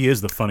I think he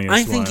is the funniest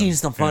I think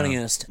he's the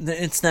funniest. Yeah.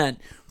 It's that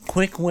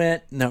quick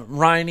wit, the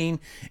writing,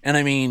 and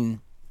I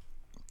mean,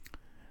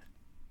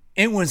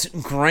 it was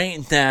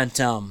great that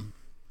the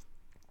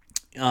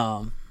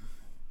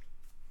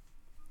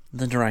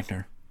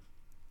director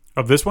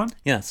of this one,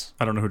 yes,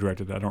 I don't know who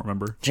directed that. I don't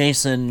remember.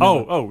 Jason.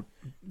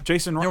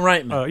 Jason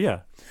Reitman.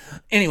 Yeah.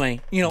 Anyway,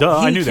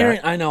 I knew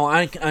that. I know.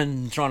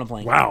 I'm drawing a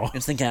blank. Wow,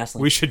 it's the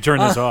Gaslight. We should turn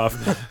this off.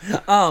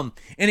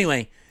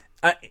 Anyway,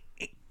 I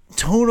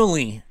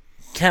totally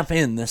kept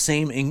in the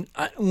same.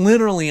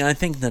 Literally, I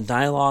think the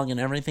dialogue and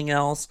everything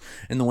else,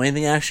 and the way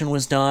the action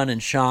was done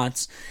and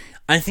shots.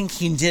 I think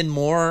he did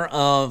more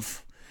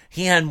of.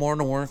 He had more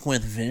to work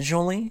with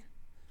visually,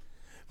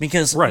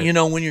 because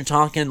when you're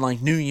talking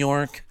like New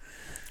York,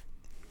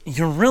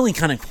 you're really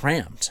kind of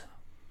cramped.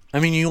 I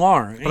mean, you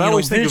are. But I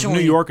always think of New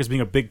York as being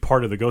a big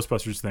part of the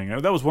Ghostbusters thing.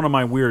 That was one of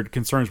my weird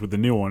concerns with the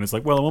new one. It's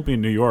like, well, it won't be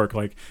in New York.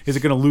 Like, is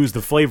it going to lose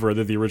the flavor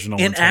that the original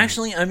one? And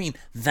actually, I mean,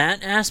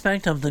 that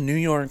aspect of the New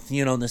York,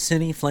 the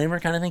city flavor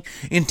kind of thing,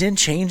 it did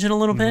change it a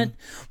little bit.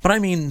 But I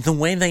mean, the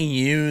way they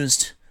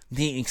used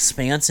the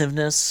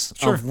expansiveness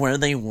of where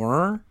they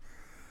were,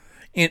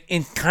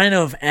 it kind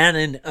of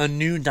added a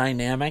new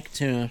dynamic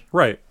to...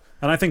 Right.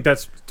 And I think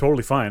that's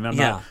totally fine. I'm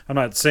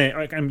not saying,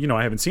 I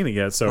haven't seen it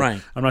yet, so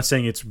I'm not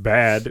saying it's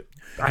bad.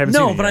 I haven't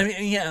seen it yet. No, but I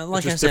mean,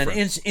 like I said,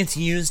 it's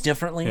used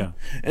differently. Yeah.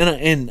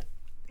 And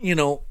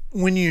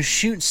when you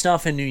shoot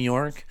stuff in New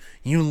York,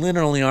 you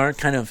literally are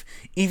kind of,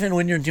 even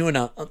when you're doing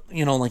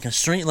like a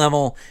street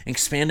level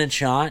expanded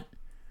shot,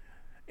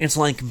 it's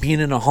like being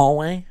in a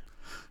hallway.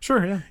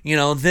 Sure,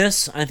 yeah.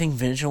 This, I think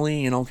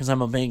visually, because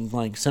I'm a big,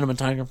 like,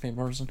 cinematography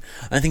person,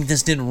 I think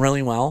this did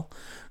really well.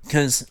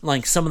 Because,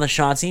 like, some of the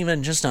shots,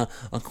 even just a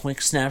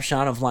quick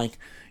snapshot of, like,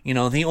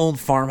 the old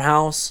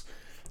farmhouse,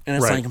 and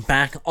it's, like,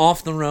 back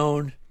off the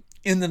road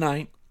in the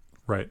night.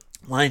 Right.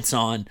 Lights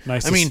on.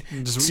 Nice. I mean,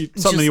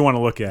 something you want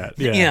to look at.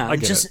 Yeah, I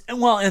get it.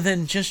 Well, and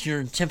then just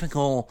your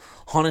typical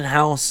haunted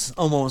house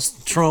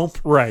almost trope.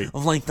 Right.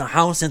 Of, like, the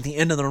house at the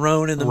end of the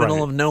road in the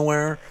middle of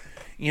nowhere.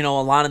 A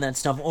lot of that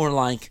stuff. Or,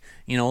 like,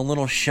 a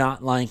little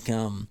shot like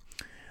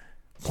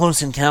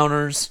Close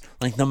Encounters,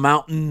 like the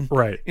mountain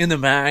in the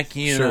back,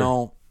 you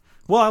know.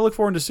 Well, I look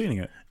forward to seeing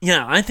it.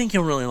 Yeah, I think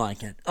you'll really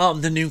like it.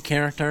 The new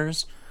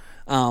characters,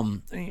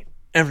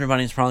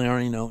 everybody's probably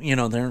already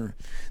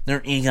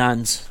they're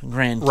Egon's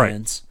grandkids.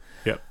 Right.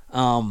 Yep.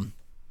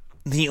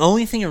 The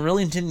only thing I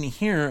really didn't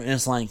hear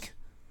is like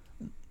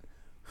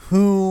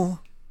who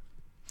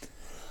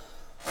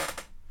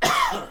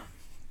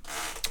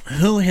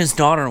his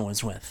daughter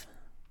was with.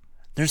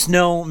 There's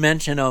no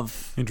mention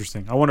of...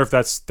 Interesting. I wonder if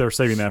they're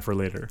saving that for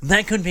later.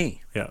 That could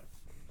be. Yeah.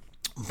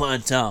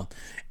 But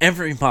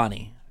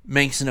everybody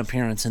makes an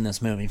appearance in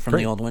this movie from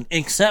the old one,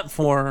 except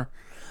for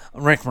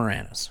Rick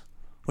Moranis,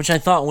 which I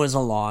thought was a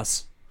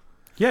loss.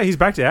 Yeah, he's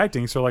back to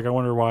acting, so like I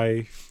wonder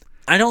why...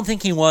 I don't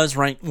think he was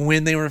right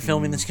when they were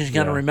filming this, because you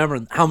got to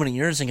remember how many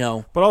years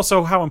ago. But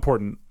also, how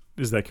important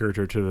is that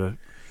character to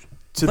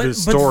the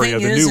story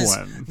of the new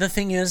one? The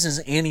thing is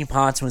Annie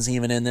Potts was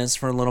even in this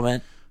for a little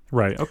bit.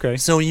 Right, okay.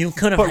 So you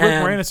could have But Rick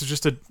Moranis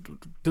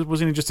is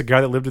wasn't he just a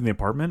guy that lived in the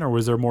apartment, or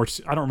was there more?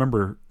 I don't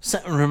remember.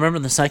 Remember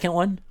the second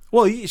one?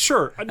 Well,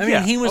 sure. I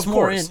mean, he was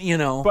more in,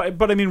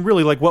 But I mean,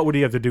 really, like, what would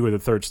he have to do with the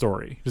third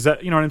story? Does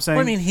that, you know what I'm saying?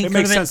 Well, I mean, it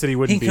makes sense that he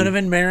wouldn't be. He could have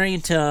been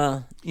married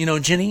to,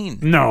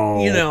 Janine.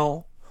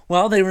 No.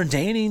 Well, they were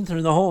dating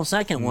through the whole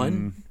second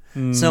one.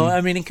 So,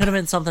 I mean, it could have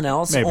been something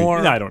else. Maybe.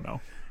 Or, I don't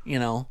know.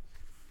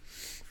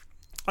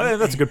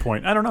 That's a good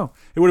point. I don't know.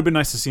 It would have been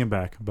nice to see him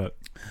back, but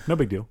no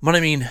big deal. But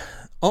I mean,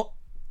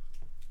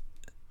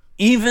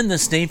 even the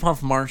Stay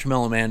Puft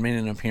Marshmallow Man made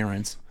an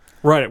appearance.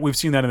 Right, we've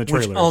seen that in the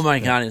trailers. Which, oh my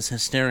God, is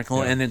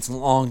hysterical, and it's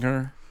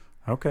longer.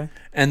 Okay.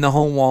 And the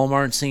whole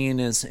Walmart scene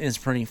is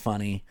pretty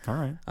funny. All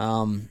right.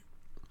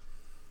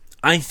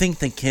 I think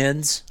the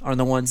kids are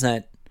the ones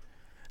that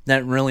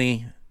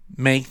really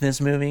make this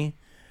movie,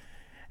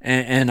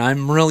 and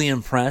I'm really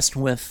impressed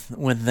with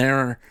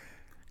their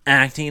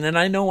acting. And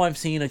I know I've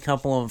seen a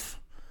couple of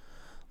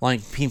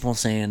like people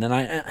saying, and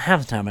I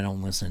half the time I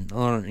don't listen,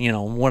 or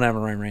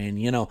whatever I read,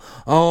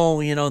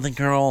 the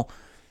girl,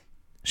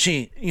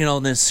 she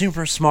this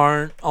super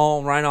smart,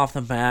 all right off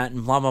the bat,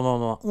 and blah blah blah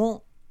blah.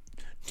 Well,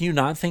 do you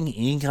not think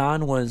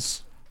Egon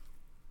was?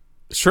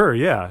 Sure,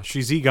 yeah,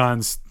 she's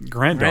Egon's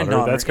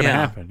granddaughter. That's going to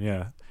happen.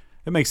 Yeah,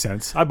 it makes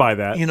sense. I buy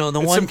that. The it's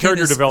one some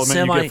character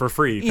development you get for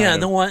free. Yeah,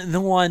 the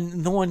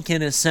one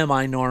kid is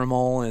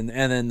semi-normal, and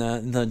then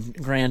the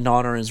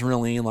granddaughter is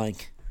really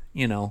like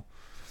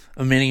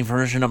a mini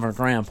version of her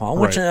grandpa,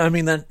 which I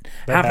mean that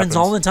happens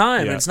all the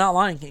time. Yeah. It's not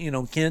like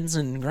kids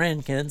and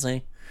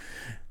grandkids.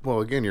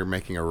 Well, again, you're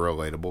making a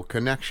relatable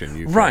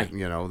connection. Right.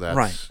 That's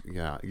right.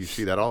 Yeah, you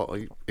see that all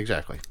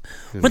exactly.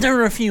 But there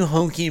were a few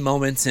hokey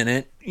moments in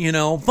it,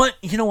 But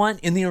you know what?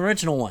 In the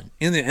original one,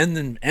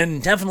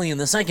 and definitely in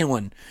the second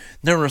one,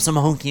 there were some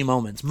hokey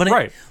moments. But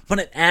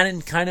it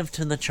added kind of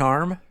to the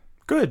charm.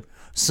 Good.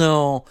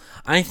 So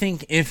I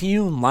think even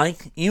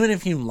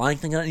if you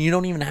like you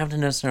don't even have to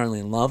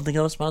necessarily love the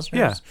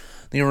Ghostbusters,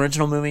 the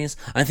original movies.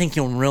 I think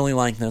you'll really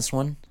like this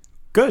one.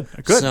 Good.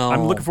 So,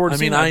 I'm looking forward to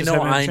seeing it. I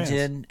know I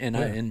did,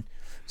 and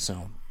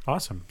so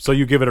awesome. So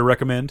you give it a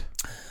recommend?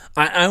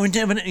 I would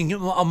give it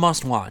a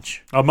must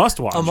watch. A must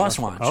watch. A must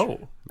watch.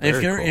 Oh,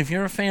 if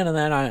you're a fan of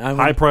that, I would,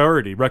 high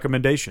priority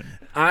recommendation.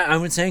 I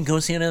would say go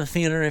see it at the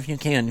theater if you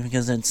can,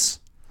 because it's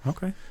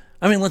okay.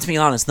 I mean, let's be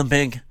honest. The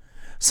big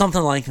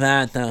something like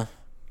that, the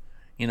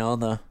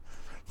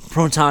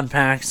proton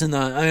packs and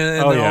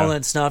all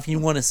that stuff you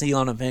want to see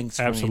on a big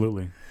screen.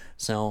 Absolutely.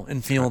 So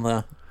and feel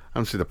the. I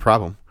don't see the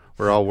problem.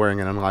 We're all wearing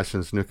an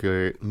unlicensed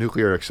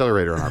nuclear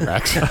accelerator on our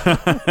backs.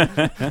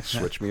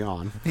 Switch me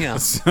on. Yeah.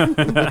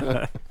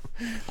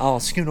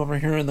 I'll scoot over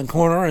here in the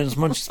corner as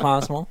much as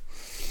possible.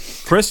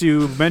 Chris,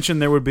 you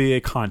mentioned there would be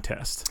a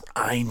contest.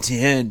 I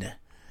did.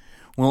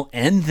 we'll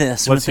end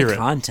this Let's with hear the it.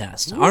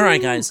 contest. All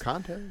right, guys.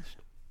 Contest.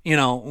 You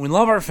know, we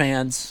love our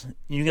fans.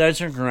 You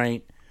guys are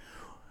great.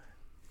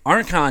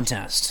 Our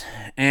contest,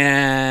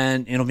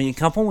 and it'll be a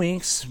couple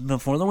weeks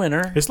before the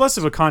winter. It's less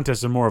of a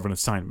contest and more of an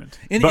assignment.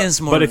 It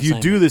is more But of if an you do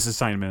assignment. this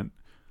assignment,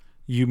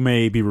 you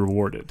may be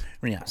rewarded.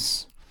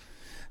 Yes.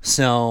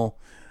 So,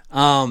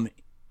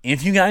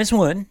 if you guys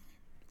would,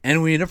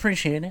 and we'd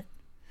appreciate it,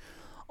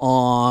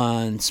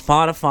 on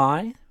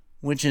Spotify,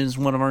 which is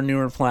one of our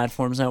newer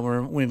platforms that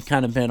we've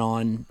kind of been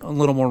on a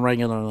little more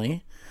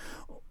regularly,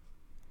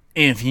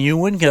 if you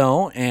would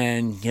go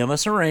and give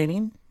us a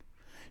rating,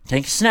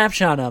 take a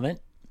snapshot of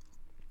it,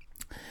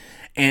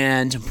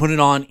 and put it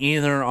on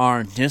either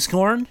our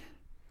Discord,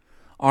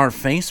 our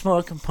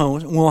Facebook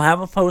post, we'll have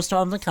a post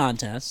on the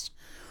contest,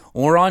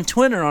 or on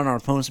Twitter on our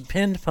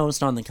pinned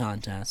post on the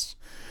contest.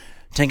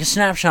 Take a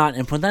snapshot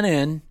and put that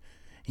in.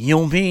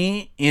 You'll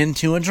be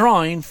into a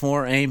drawing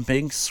for a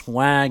big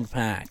swag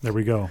pack. There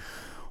we go.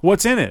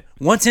 What's in it?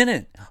 What's in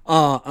it?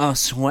 A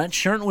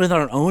sweatshirt with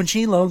our OG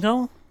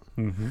logo,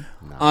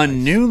 a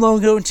new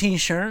logo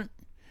t-shirt,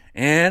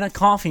 and a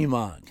coffee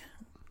mug.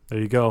 There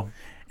you go.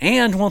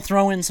 And we'll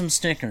throw in some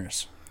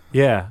stickers.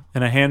 Yeah,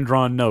 and a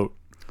hand-drawn note.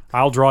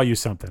 I'll draw you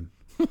something.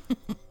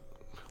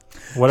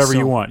 Whatever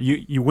you want.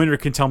 You winner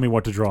can tell me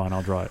what to draw, and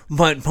I'll draw it.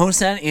 But post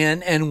that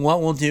in, and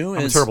what we'll do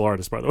I'm is... a terrible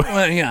artist, by the way.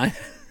 Well, yeah.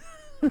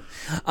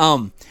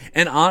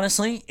 And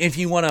honestly, if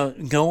you want to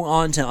go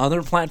on to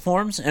other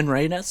platforms and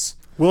rate us...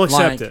 We'll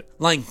accept it.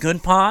 Like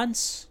Good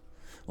Pods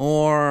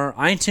or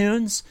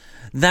iTunes,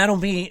 that'll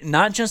be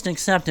not just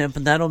accepted,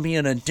 but that'll be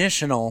an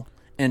additional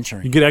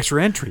entry. You get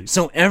extra entries.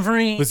 So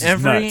every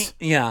nuts.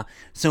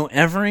 So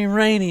every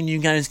rating you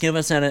guys give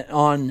us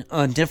on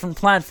a different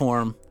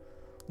platform,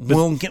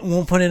 we'll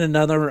put in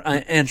another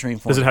entry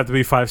for. Does it have to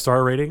be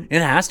 5-star rating?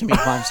 It has to be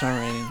 5-star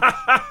rating.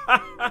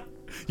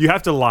 You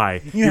have to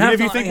lie. Even have if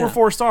you to- think yeah. we're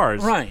 4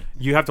 stars, Right.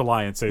 You have to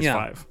lie and say it's Yeah.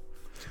 5.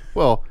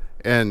 Well,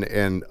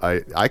 and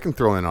I can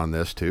throw in on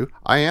this too.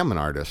 I am an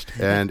artist,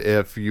 and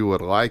if you would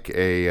like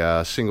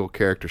a single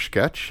character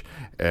sketch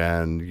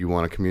and you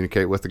want to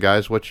communicate with the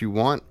guys what you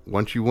want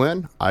once you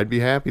win, I'd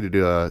be happy to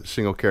do a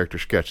single character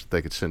sketch that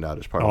they could send out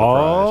as part of the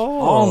prize.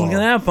 Oh, look at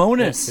that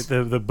bonus!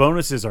 The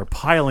bonuses are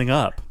piling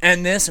up.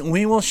 And this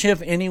we will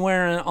ship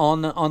anywhere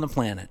on the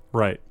planet.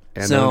 Right.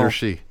 And So-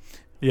 undersea.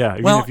 Yeah.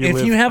 Even Well, if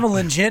if you have a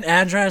legit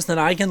address that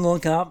I can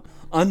look up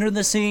under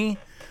the sea,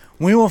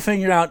 we will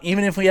figure out.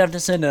 Even if we have to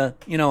send a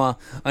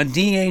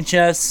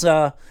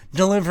DHS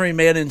delivery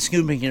man in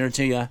scuba gear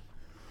to you,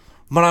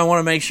 but I want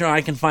to make sure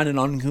I can find it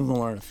on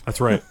Google Earth.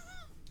 That's right.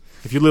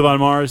 If you live on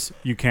Mars,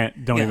 you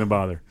don't Yeah. even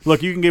bother.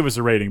 Look, you can give us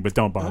a rating, but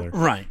don't bother.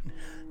 Right.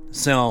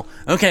 So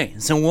okay,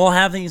 so we'll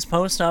have these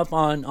posts up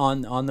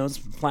on those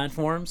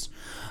platforms.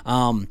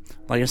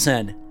 Like I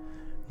said,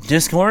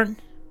 Discord,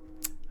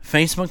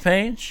 Facebook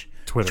page,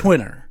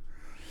 Twitter.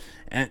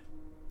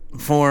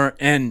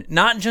 And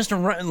not just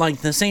like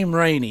the same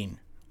rating.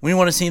 We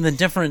want to see the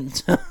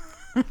different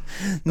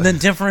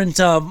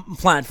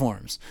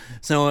platforms.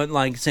 So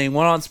like say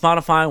one on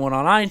Spotify, one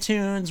on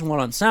iTunes, one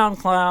on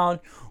SoundCloud,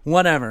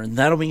 whatever.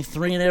 That'll be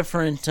 3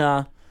 different.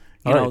 All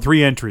right,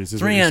 3 entries.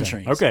 Is what 3 you're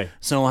entries. saying. Okay.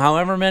 So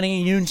however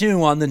many you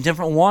do on the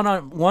different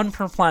one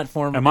per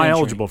platform. Am I entry.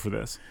 eligible for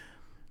this?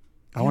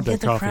 I want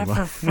Get that the coffee crap mug.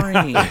 for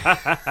free.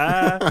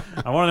 I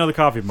want another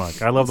coffee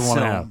mug. I love the one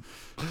I have.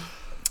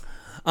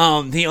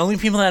 The only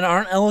people that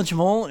aren't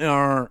eligible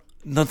are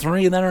the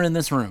 3 that are in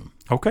this room.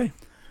 Okay.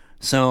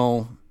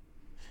 So,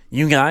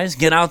 you guys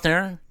get out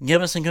there,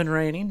 give us a good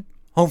rating,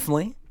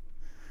 hopefully,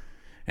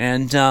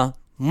 and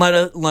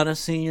let us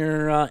see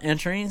your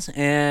entries,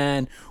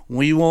 and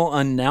we will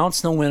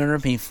announce the winner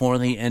before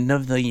the end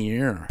of the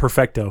year.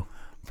 Perfecto.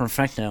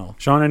 Perfecto.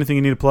 Sean, anything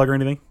you need to plug or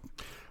anything?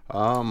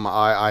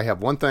 I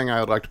have one thing I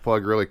would like to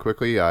plug really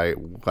quickly.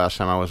 Last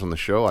time I was on the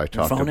show, I Your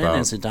talked phone about...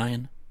 in? Is it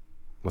dying?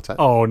 What's that?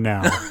 Oh,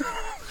 now.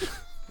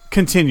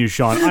 Continue,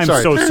 Sean. I'm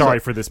so sorry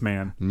for this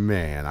man.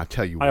 Man, I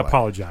tell you I what.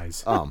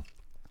 apologize.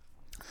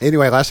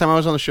 Anyway, last time I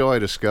was on the show, I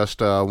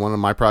discussed one of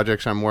my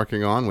projects I'm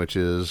working on, which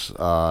is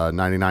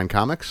 99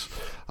 Comics.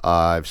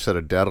 I've set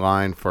a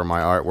deadline for my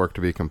artwork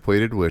to be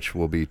completed, which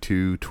will be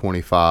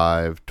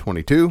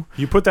 2/25/22.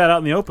 You put that out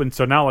in the open,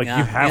 so now you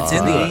have it's to.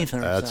 in the ether.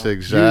 That's so.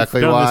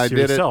 exactly You've done why this I to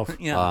did yourself. it.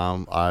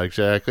 Yeah.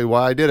 Exactly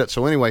why I did it.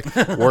 So anyway,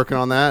 working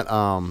on that.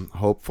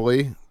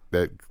 Hopefully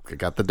that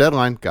got the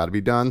deadline, got to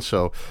be done.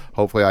 So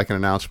hopefully I can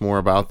announce more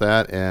about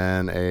that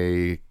in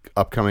a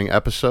upcoming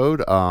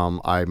episode.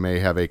 I may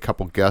have a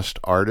couple guest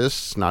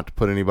artists, not to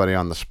put anybody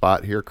on the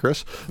spot here,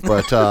 Chris,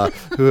 but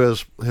who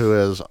has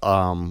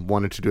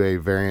wanted to do a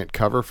variant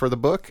cover for the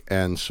book,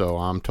 and so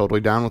I'm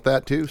totally down with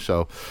that too.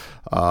 So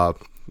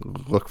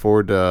look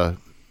forward to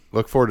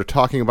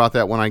talking about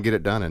that when I get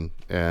it done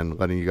and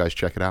letting you guys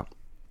check it out.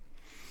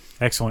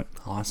 Excellent.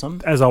 Awesome.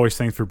 As always,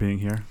 thanks for being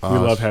here. We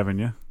love having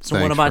you. So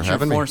Thanks what about for your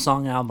having me.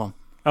 4-song album?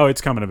 Oh,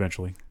 it's coming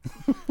eventually.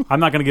 I'm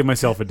not going to give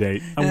myself a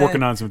date. I'm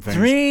working on some things.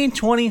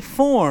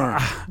 3/24.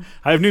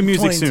 I have new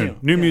music 22. soon.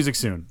 New Yeah. music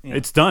soon.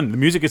 It's done. The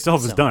music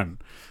itself is done.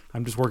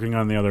 I'm just working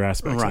on the other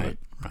aspects Right. of it.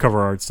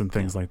 Cover arts and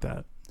things like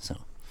that. So,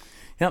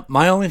 yep.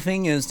 My only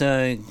thing is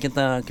to get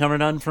the cover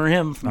done for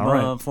him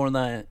for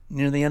the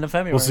near the end of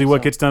February. We'll see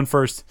what gets done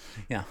first.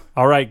 Yeah.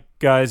 All right,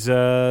 guys.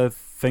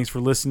 Thanks for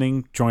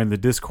listening. Join the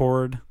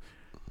Discord.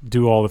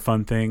 Do all the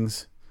fun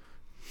things.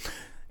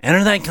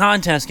 Enter that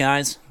contest,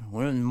 guys.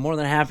 We're more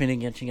than happy to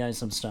get you guys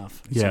some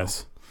stuff. Yes.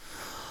 So.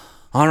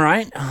 All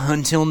right.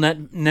 Until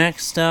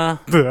next night.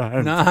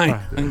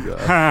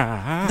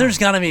 There's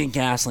got to be a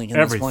gas leak in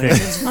this place.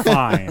 Everything's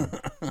fine.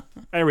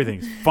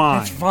 Everything's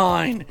fine. It's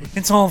fine.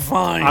 It's all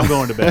fine. I'm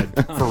going to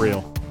bed. For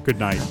real. Good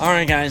night. All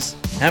right, guys.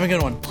 Have a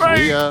good one.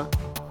 See ya.